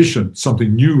competition,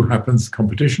 something new happens,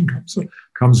 competition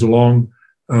comes along,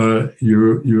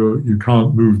 you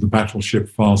can't move the battleship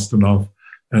fast enough,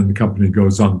 and the company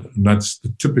goes under. And that's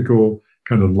the typical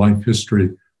kind of life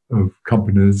history of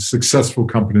companies, successful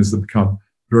companies that become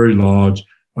very large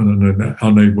and are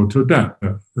unable to adapt.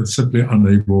 They're simply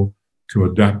unable to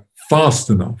adapt fast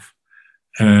enough.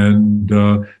 And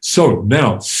so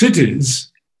now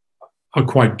cities are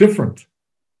quite different,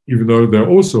 even though they're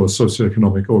also a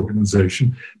socioeconomic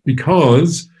organization,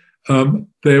 because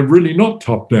they're really not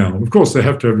top-down. Of course, they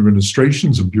have to have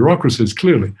administrations and bureaucracies,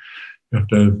 clearly. You have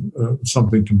to have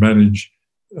something to manage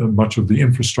much of the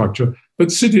infrastructure. But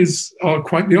cities are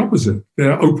quite the opposite.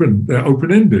 They're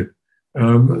open-ended.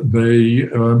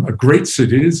 Great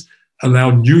cities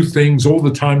allow new things all the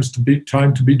time to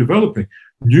be developing.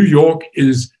 New York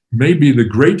is maybe the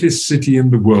greatest city in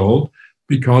the world,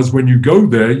 because when you go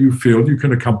there, you feel you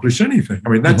can accomplish anything. I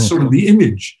mean, that's sort of the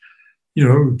image,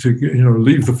 to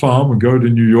leave the farm and go to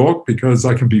New York because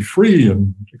I can be free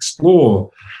and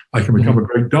explore. I can become a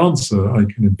great dancer. I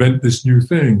can invent this new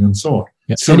thing and so on.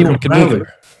 Yeah, anyone can move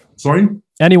there. Sorry?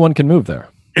 Anyone can move there.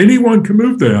 Anyone can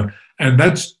move there. And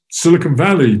that's Silicon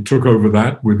Valley took over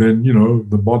that within,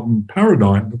 the modern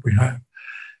paradigm that we have.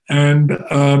 And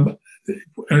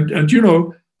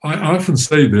I often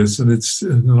say this, and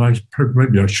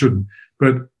maybe I shouldn't,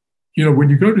 but, when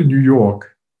you go to New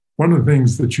York, one of the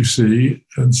things that you see,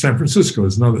 and San Francisco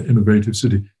is another innovative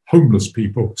city, homeless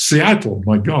people. Seattle,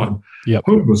 my God,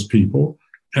 homeless people,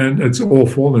 and it's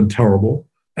awful and terrible,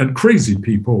 and crazy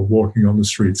people walking on the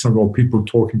streets, some old people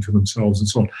talking to themselves and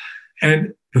so on.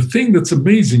 And the thing that's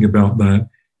amazing about that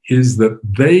is that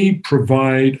they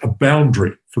provide a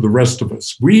boundary for the rest of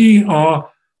us. We are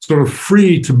sort of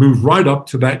free to move right up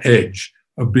to that edge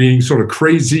of being sort of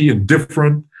crazy and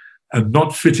different and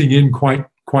not fitting in quite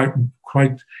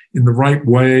in the right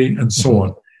way and so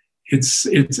on. It's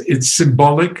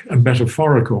symbolic and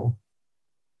metaphorical,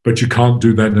 but you can't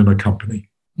do that in a company.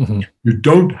 You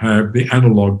don't have the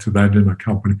analog to that in a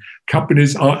company.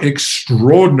 Companies are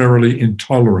extraordinarily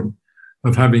intolerant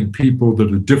of having people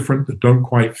that are different, that don't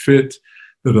quite fit,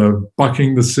 that are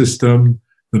bucking the system,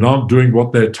 that aren't doing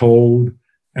what they're told,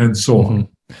 and so on.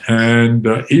 And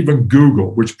even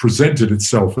Google, which presented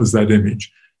itself as that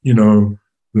image, the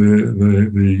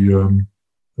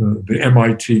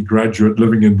MIT graduate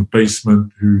living in the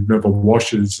basement who never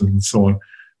washes and so on,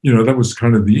 that was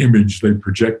kind of the image they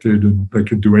projected, and they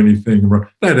could do anything.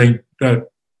 That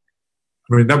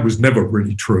was never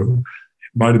really true.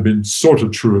 It might have been sort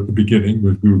of true at the beginning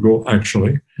with Google,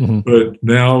 actually, but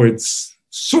now it's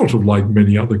sort of like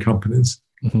many other companies.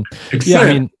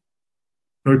 Except,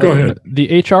 go ahead.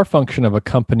 The HR function of a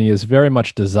company is very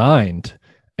much designed,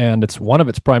 and it's one of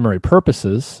its primary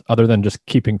purposes, other than just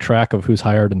keeping track of who's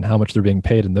hired and how much they're being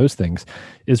paid and those things,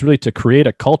 is really to create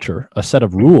a culture, a set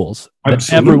of rules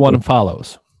that everyone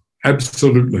follows.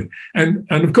 Absolutely. And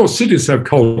of course, cities have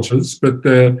cultures, but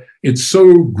it's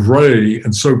so gray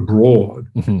and so broad,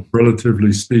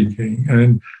 relatively speaking.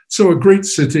 And so a great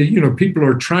city, people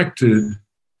are attracted.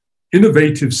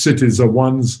 Innovative cities are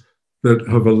ones that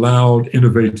have allowed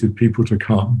innovative people to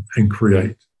come and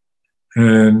create.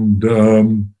 And,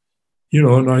 and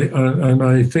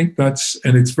I think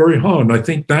and it's very hard. And I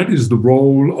think that is the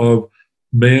role of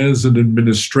mayors and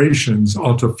administrations,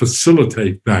 are to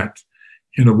facilitate that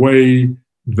in a way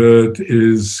that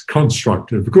is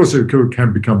constructive. Of course, it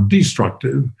can become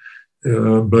destructive,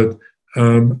 but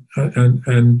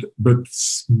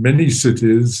many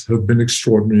cities have been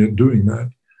extraordinary at doing that,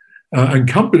 and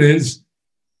companies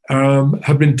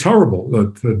have been terrible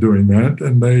at doing that,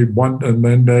 and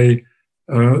then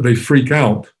they freak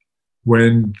out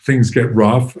when things get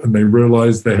rough and they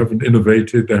realize they haven't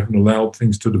innovated, they haven't allowed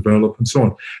things to develop, and so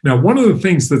on. Now, one of the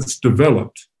things that's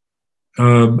developed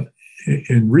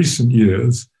in recent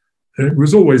years, it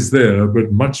was always there,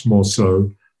 but much more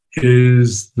so,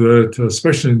 is that,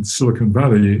 especially in Silicon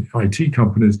Valley, IT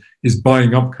companies is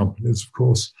buying up companies, of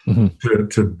course,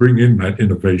 to bring in that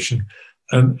innovation.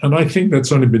 And I think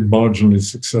that's only been marginally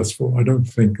successful. I don't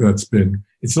think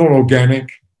it's not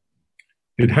organic.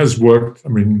 It has worked. I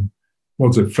mean, what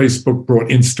was it? Facebook brought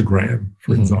Instagram,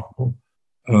 for example.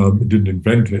 It didn't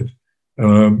invent it.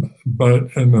 And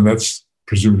that's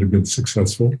presumably been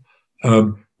successful.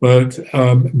 But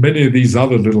many of these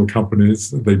other little companies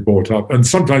that they bought up, and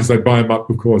sometimes they buy them up,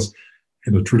 of course,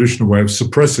 in a traditional way of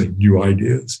suppressing new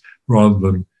ideas rather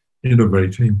than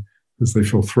innovating because they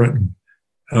feel threatened.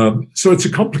 So it's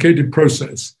a complicated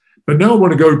process. But now I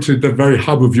want to go to the very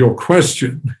hub of your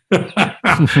question,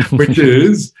 which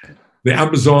is the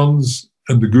Amazons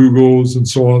and the Googles and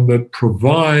so on that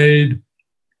provide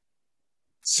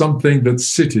something that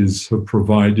cities have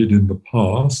provided in the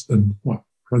past and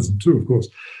present too, of course.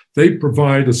 They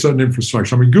provide a certain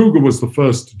infrastructure. I mean, Google was the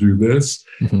first to do this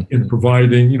in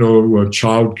providing,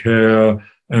 childcare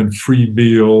and free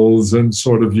meals, and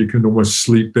sort of you can almost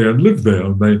sleep there and live there.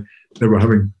 And they were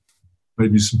having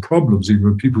maybe some problems even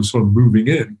with people sort of moving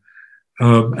in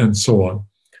and so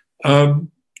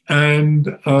on.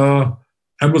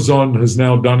 Amazon has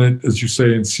now done it, as you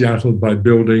say, in Seattle by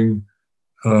building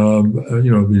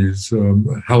these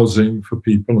housing for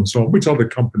people and so on, which other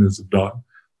companies have done,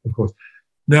 of course.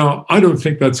 Now, I don't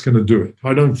think that's going to do it.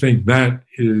 I don't think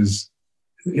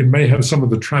it may have some of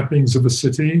the trappings of a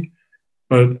city,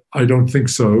 but I don't think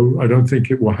so. I don't think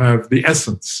it will have the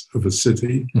essence of a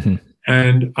city.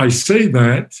 And I say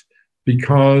that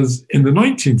because in the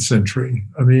 19th century,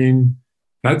 I mean,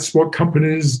 that's what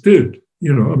companies did,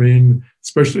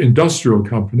 especially industrial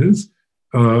companies,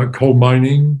 coal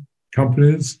mining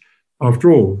companies.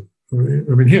 After all,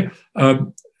 here,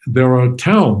 there are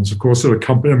towns, of course, that are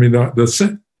company. I mean,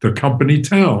 the company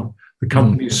town, the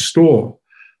company store.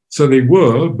 So they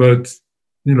were, but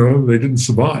they didn't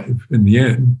survive in the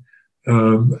end.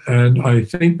 And I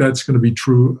think that's going to be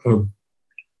true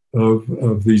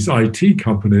of these IT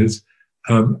companies.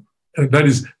 And that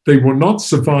is, they will not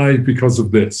survive because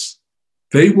of this.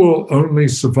 They will only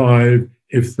survive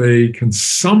if they can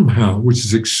somehow, which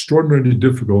is extraordinarily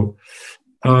difficult,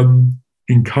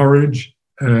 encourage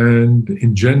and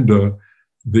engender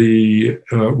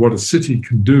what a city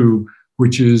can do,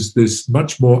 which is this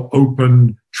much more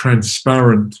open,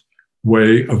 transparent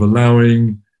way of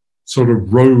allowing sort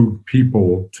of rogue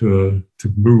people to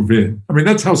move in. I mean,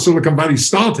 that's how Silicon Valley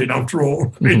started, after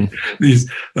all. I mean,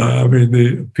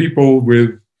 the people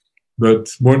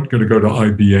that weren't going to go to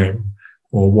IBM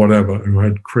or whatever, who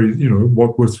had crazy,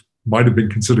 what might have been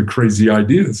considered crazy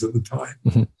ideas at the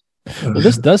time. Well,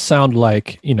 this does sound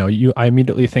like, I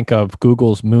immediately think of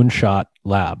Google's Moonshot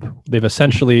Lab. They've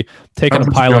essentially taken a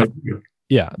pile of,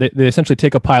 they essentially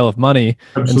take a pile of money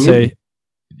and say,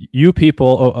 you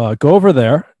people go over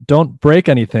there, don't break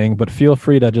anything, but feel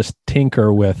free to just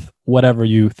tinker with whatever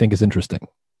you think is interesting.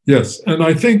 Yes, and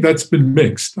I think that's been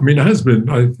mixed. I mean, it has been.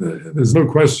 There's no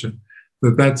question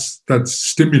that's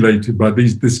stimulated by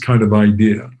this kind of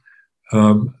idea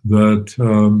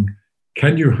that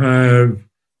can you have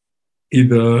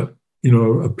either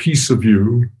a piece of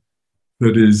you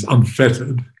that is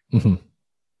unfettered.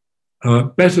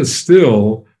 Better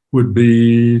still would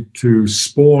be to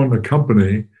spawn a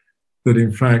company that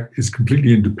in fact is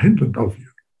completely independent of you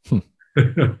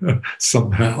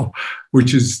somehow,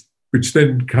 which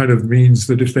then kind of means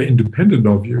that if they're independent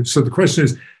of you. So the question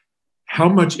is, how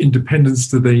much independence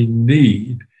do they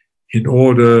need in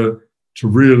order to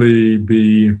really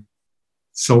be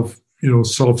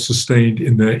self-sustained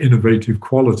in their innovative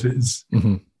qualities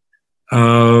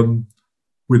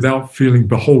without feeling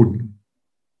beholden?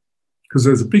 Because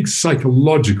there's a big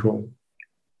psychological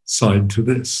side to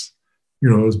this,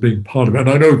 as being part of it. And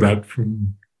I know that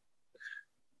from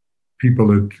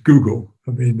people at Google.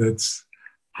 I mean, that's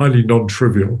highly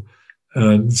non-trivial.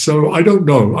 And so I don't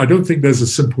know. I don't think there's a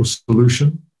simple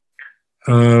solution.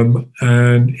 I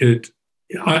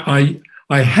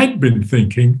had been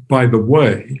thinking, by the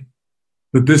way,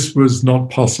 that this was not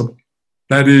possible.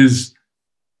 That is,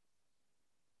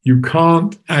 you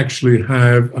can't actually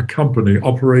have a company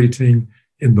operating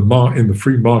in the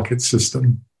free market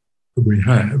system that we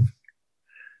have,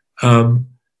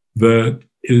 that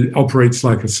it operates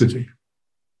like a city,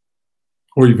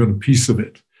 or even a piece of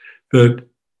it, that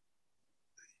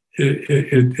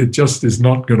it just is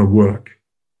not going to work.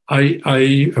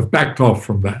 I have backed off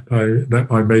from that.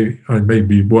 I may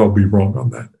be wrong on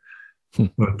that,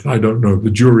 but I don't know.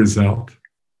 The jury's out.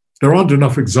 There aren't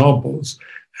enough examples,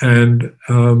 and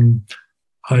I'm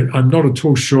not at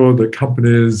all sure that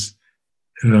companies,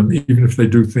 even if they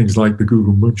do things like the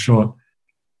Google Moonshot,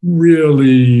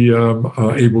 really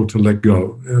are able to let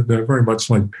go. They're very much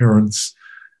like parents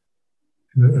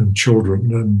and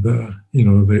children,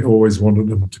 and they always wanted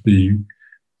them to be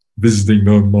visiting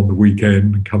them on the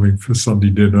weekend and coming for Sunday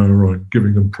dinner or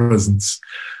giving them presents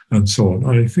and so on.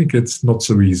 I think it's not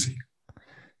so easy.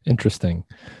 Interesting.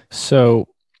 So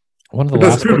one of the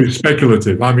that's purely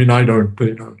speculative. I mean, I don't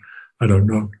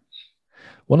know.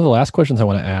 One of the last questions I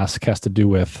want to ask has to do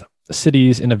with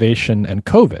cities, innovation, and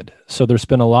COVID. So there's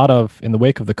been a lot of, in the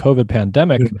wake of the COVID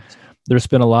pandemic, there's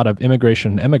been a lot of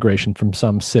immigration and emigration from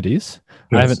some cities.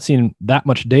 Yes. I haven't seen that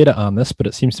much data on this, but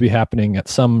it seems to be happening at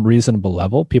some reasonable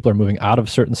level. People are moving out of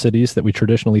certain cities that we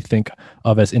traditionally think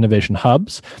of as innovation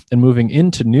hubs and moving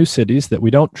into new cities that we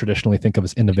don't traditionally think of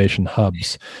as innovation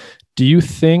hubs. Do you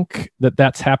think that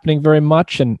that's happening very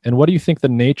much? And what do you think the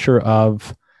nature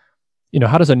of,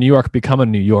 how does a New York become a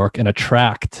New York and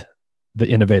attract the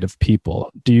innovative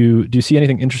people? Do you see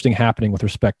anything interesting happening with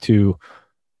respect to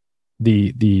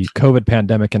the COVID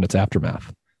pandemic and its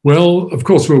aftermath? Well, of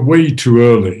course, we're way too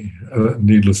early,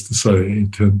 needless to say,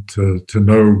 to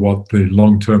know what the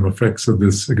long-term effects of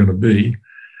this are going to be.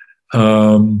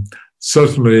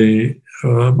 Certainly,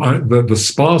 the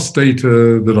sparse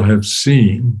data that I have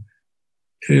seen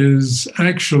is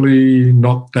actually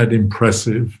not that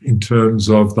impressive in terms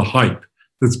of the hype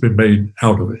that's been made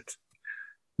out of it.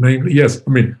 Namely, yes,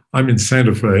 I mean, I'm in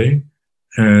Santa Fe,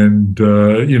 and,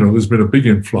 there's been a big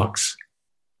influx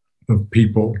of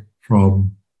people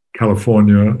from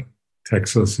California,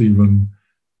 Texas even,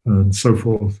 and so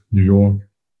forth, New York.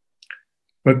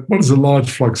 But what does a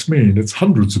large flux mean? It's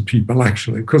hundreds of people,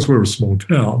 actually, because we're a small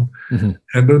town. Mm-hmm.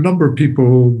 And the number of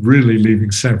people really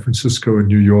leaving San Francisco and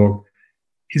New York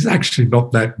is actually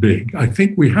not that big. I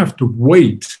think we have to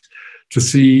wait to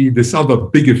see this other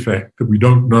big effect that we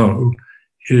don't know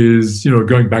is,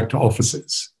 going back to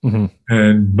offices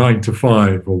and 9 to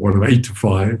 5 or whatever, 8 to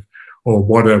 5 or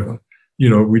whatever.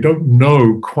 We don't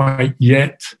know quite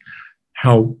yet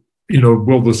how,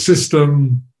 will the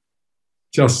system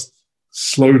just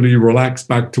slowly relax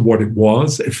back to what it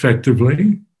was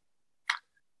effectively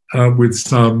with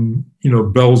some,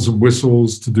 bells and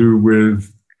whistles to do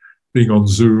with being on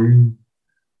Zoom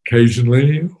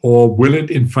occasionally, or will it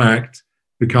in fact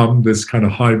become this kind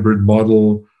of hybrid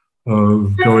model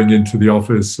of going into the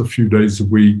office a few days a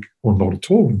week, or not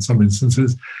at all in some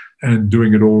instances, and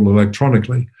doing it all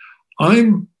electronically?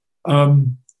 A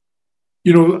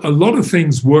lot of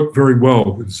things work very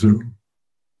well with Zoom.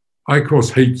 I, of course,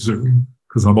 hate Zoom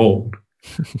because I'm old.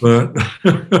 But,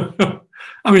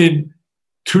 I mean,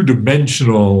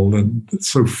 two-dimensional and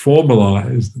so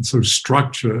formalized and so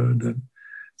structured and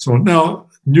so on. Now,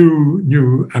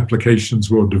 new applications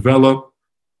will develop.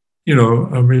 It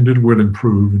will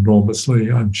improve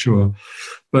enormously, I'm sure.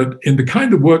 But in the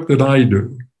kind of work that I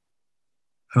do,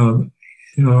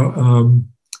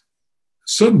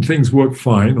 certain things work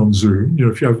fine on Zoom.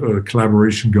 If you have a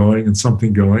collaboration going and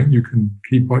something going, you can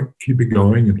keep it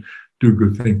going and do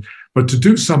good things. But to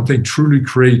do something truly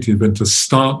creative and to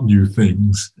start new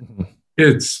things,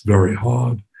 it's very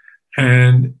hard.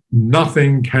 And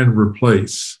nothing can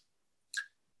replace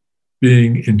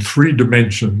being in 3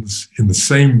 dimensions in the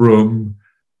same room,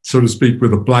 so to speak,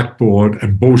 with a blackboard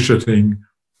and bullshitting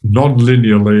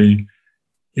non-linearly,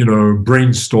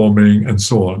 brainstorming and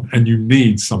so on. And you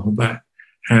need some of that.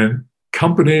 And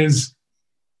companies,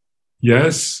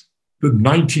 yes, the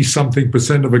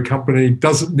 90-something% of a company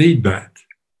doesn't need that.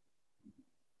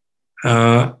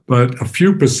 But a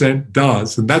few percent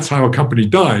does. And that's how a company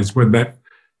dies, when that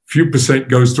few percent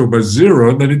goes to almost zero,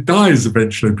 and then it dies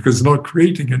eventually because it's not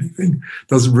creating anything,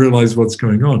 doesn't realize what's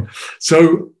going on.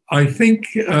 So I think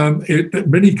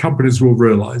many companies will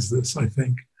realize this, I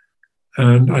think.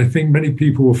 And I think many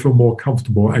people will feel more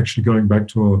comfortable actually going back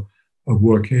to a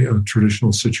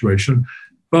traditional situation.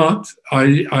 But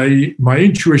my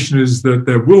intuition is that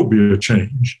there will be a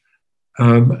change,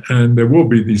 and there will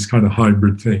be these kind of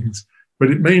hybrid things,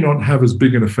 but it may not have as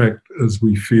big an effect as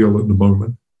we feel at the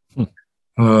moment.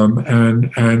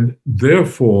 And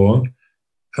therefore,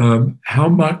 how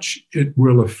much it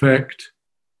will affect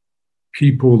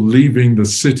people leaving the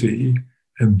city,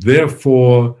 and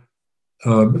therefore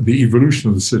the evolution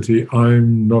of the city,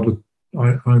 I'm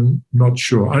not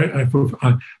sure.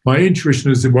 My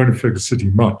intuition is it won't affect the city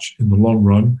much in the long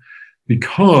run,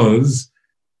 because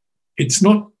it's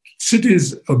not,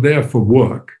 cities are there for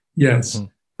work, yes,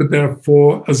 but they're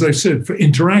for, as I said, for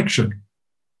interaction,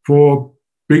 for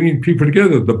bringing people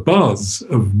together, the buzz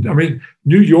of,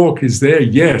 New York is there,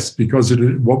 yes, because of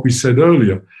what we said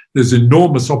earlier. There's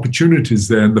enormous opportunities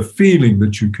there and the feeling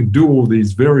that you can do all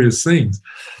these various things.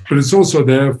 But it's also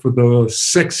there for the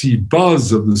sexy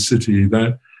buzz of the city,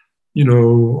 that,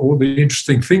 all the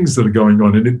interesting things that are going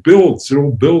on. And it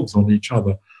all builds on each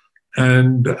other.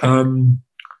 And,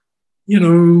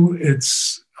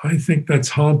 I think that's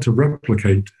hard to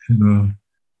replicate in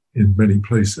many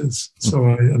places. So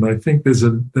I think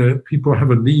people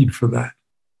have a need for that,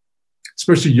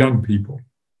 especially young people.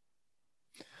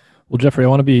 Well, Geoffrey, I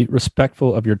want to be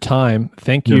respectful of your time.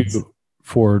 Thank you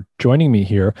for joining me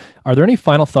here. Are there any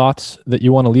final thoughts that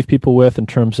you want to leave people with in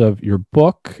terms of your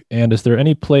book? And is there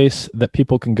any place that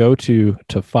people can go to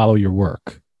follow your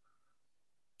work?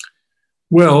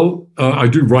 Well, I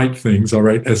do write things. I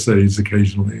write essays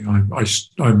occasionally. I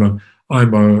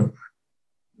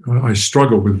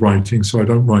struggle with writing, so I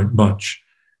don't write much.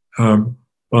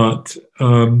 But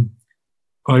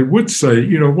I would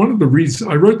say, one of the reasons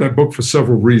I wrote that book for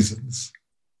several reasons.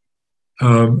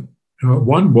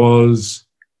 One was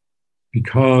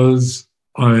because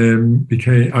I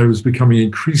was becoming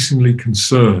increasingly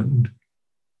concerned,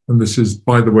 and this is,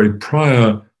 by the way,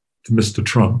 prior to Mr.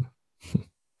 Trump,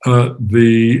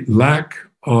 the lack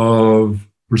of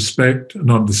respect and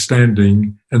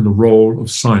understanding and the role of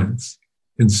science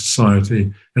in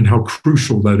society and how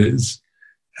crucial that is,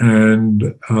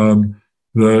 and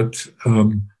that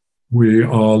we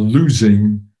are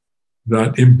losing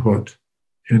that input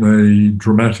in a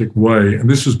dramatic way. And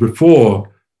this was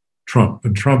before Trump,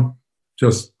 and Trump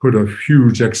just put a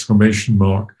huge exclamation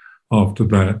mark after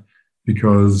that,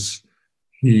 because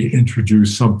he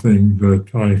introduced something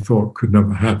that I thought could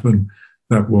never happen.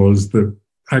 That was that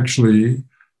actually,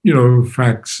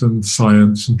 facts and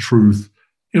science and truth,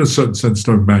 in a certain sense,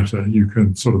 don't matter. You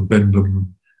can sort of bend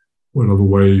them whatever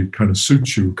way kind of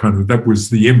suits you. That was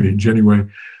the image, anyway,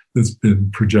 that's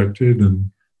been projected.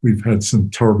 And we've had some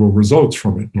terrible results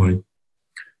from it, like,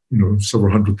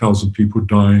 several 100,000 people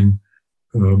dying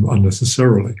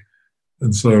unnecessarily.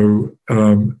 And so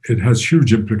it has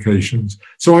huge implications.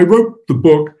 So I wrote the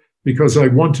book because I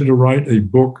wanted to write a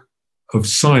book of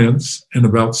science and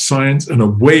about science and a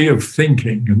way of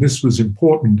thinking. And this was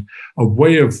important, a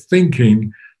way of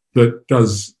thinking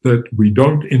that we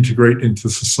don't integrate into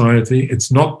society.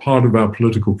 It's not part of our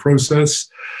political process.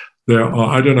 There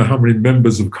are, I don't know how many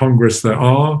members of Congress there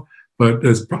are, but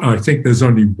I think there's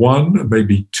only one,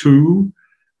 maybe two,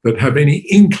 that have any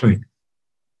inkling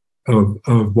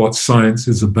of what science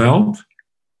is about.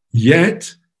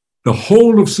 Yet the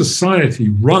whole of society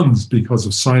runs because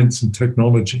of science and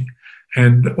technology,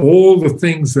 and all the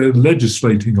things they're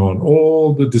legislating on,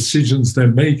 all the decisions they're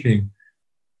making,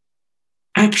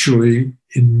 actually,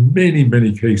 in many,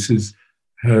 many cases,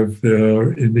 have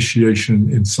their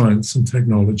initiation in science and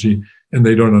technology, and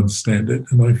they don't understand it.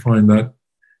 And I find that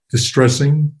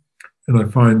distressing, and I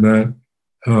find that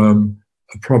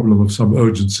a problem of some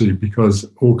urgency, because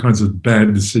all kinds of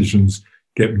bad decisions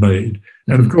get made.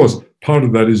 And of course, part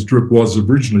of that was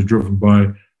originally driven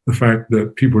by the fact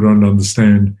that people don't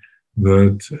understand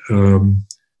that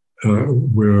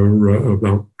we're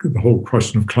about the whole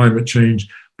question of climate change,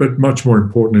 but much more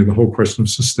importantly, the whole question of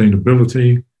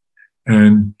sustainability.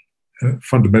 And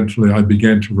fundamentally, I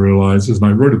began to realize, and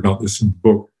I wrote about this in the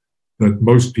book, that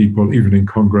most people, even in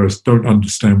Congress, don't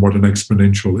understand what an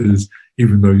exponential is,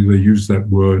 even though they use that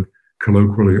word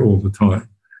colloquially all the time.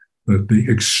 That the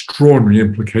extraordinary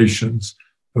implications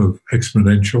of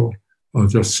exponential are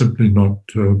just simply not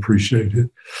appreciated.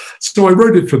 So I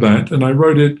wrote it for that, and I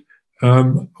wrote it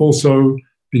also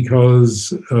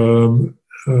because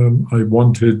I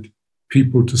wanted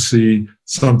people to see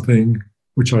something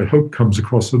which I hope comes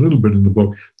across a little bit in the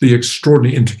book, the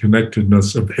extraordinary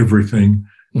interconnectedness of everything,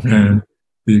 and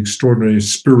the extraordinary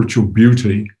spiritual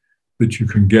beauty that you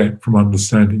can get from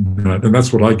understanding that. And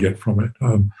that's what I get from it,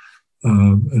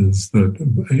 is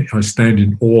that I stand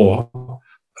in awe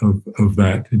of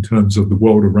that in terms of the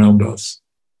world around us.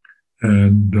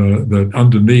 And that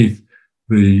underneath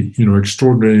the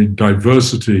extraordinary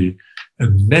diversity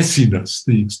and messiness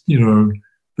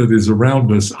that is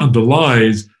around us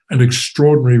underlies an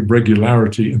extraordinary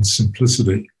regularity and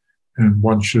simplicity. And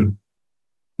one should,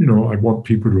 I want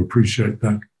people to appreciate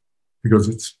that, because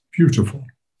it's beautiful.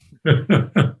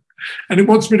 And it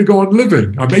wants me to go on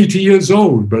living. I'm 80 years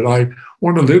old, but I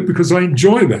want to live because I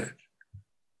enjoy that.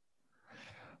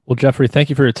 Well, Geoffrey, thank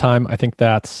you for your time. I think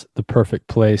that's the perfect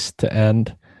place to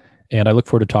end. And I look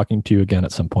forward to talking to you again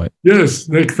at some point. Yes,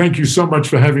 Nick, thank you so much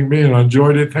for having me, and I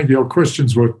enjoyed it. Thank you. Your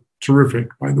questions were terrific,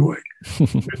 by the way.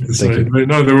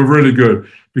 No, they were really good,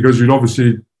 because you'd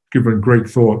obviously given great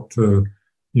thought to,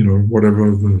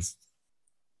 whatever the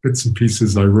bits and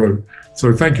pieces I wrote.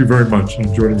 So thank you very much. I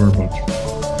enjoyed it very much.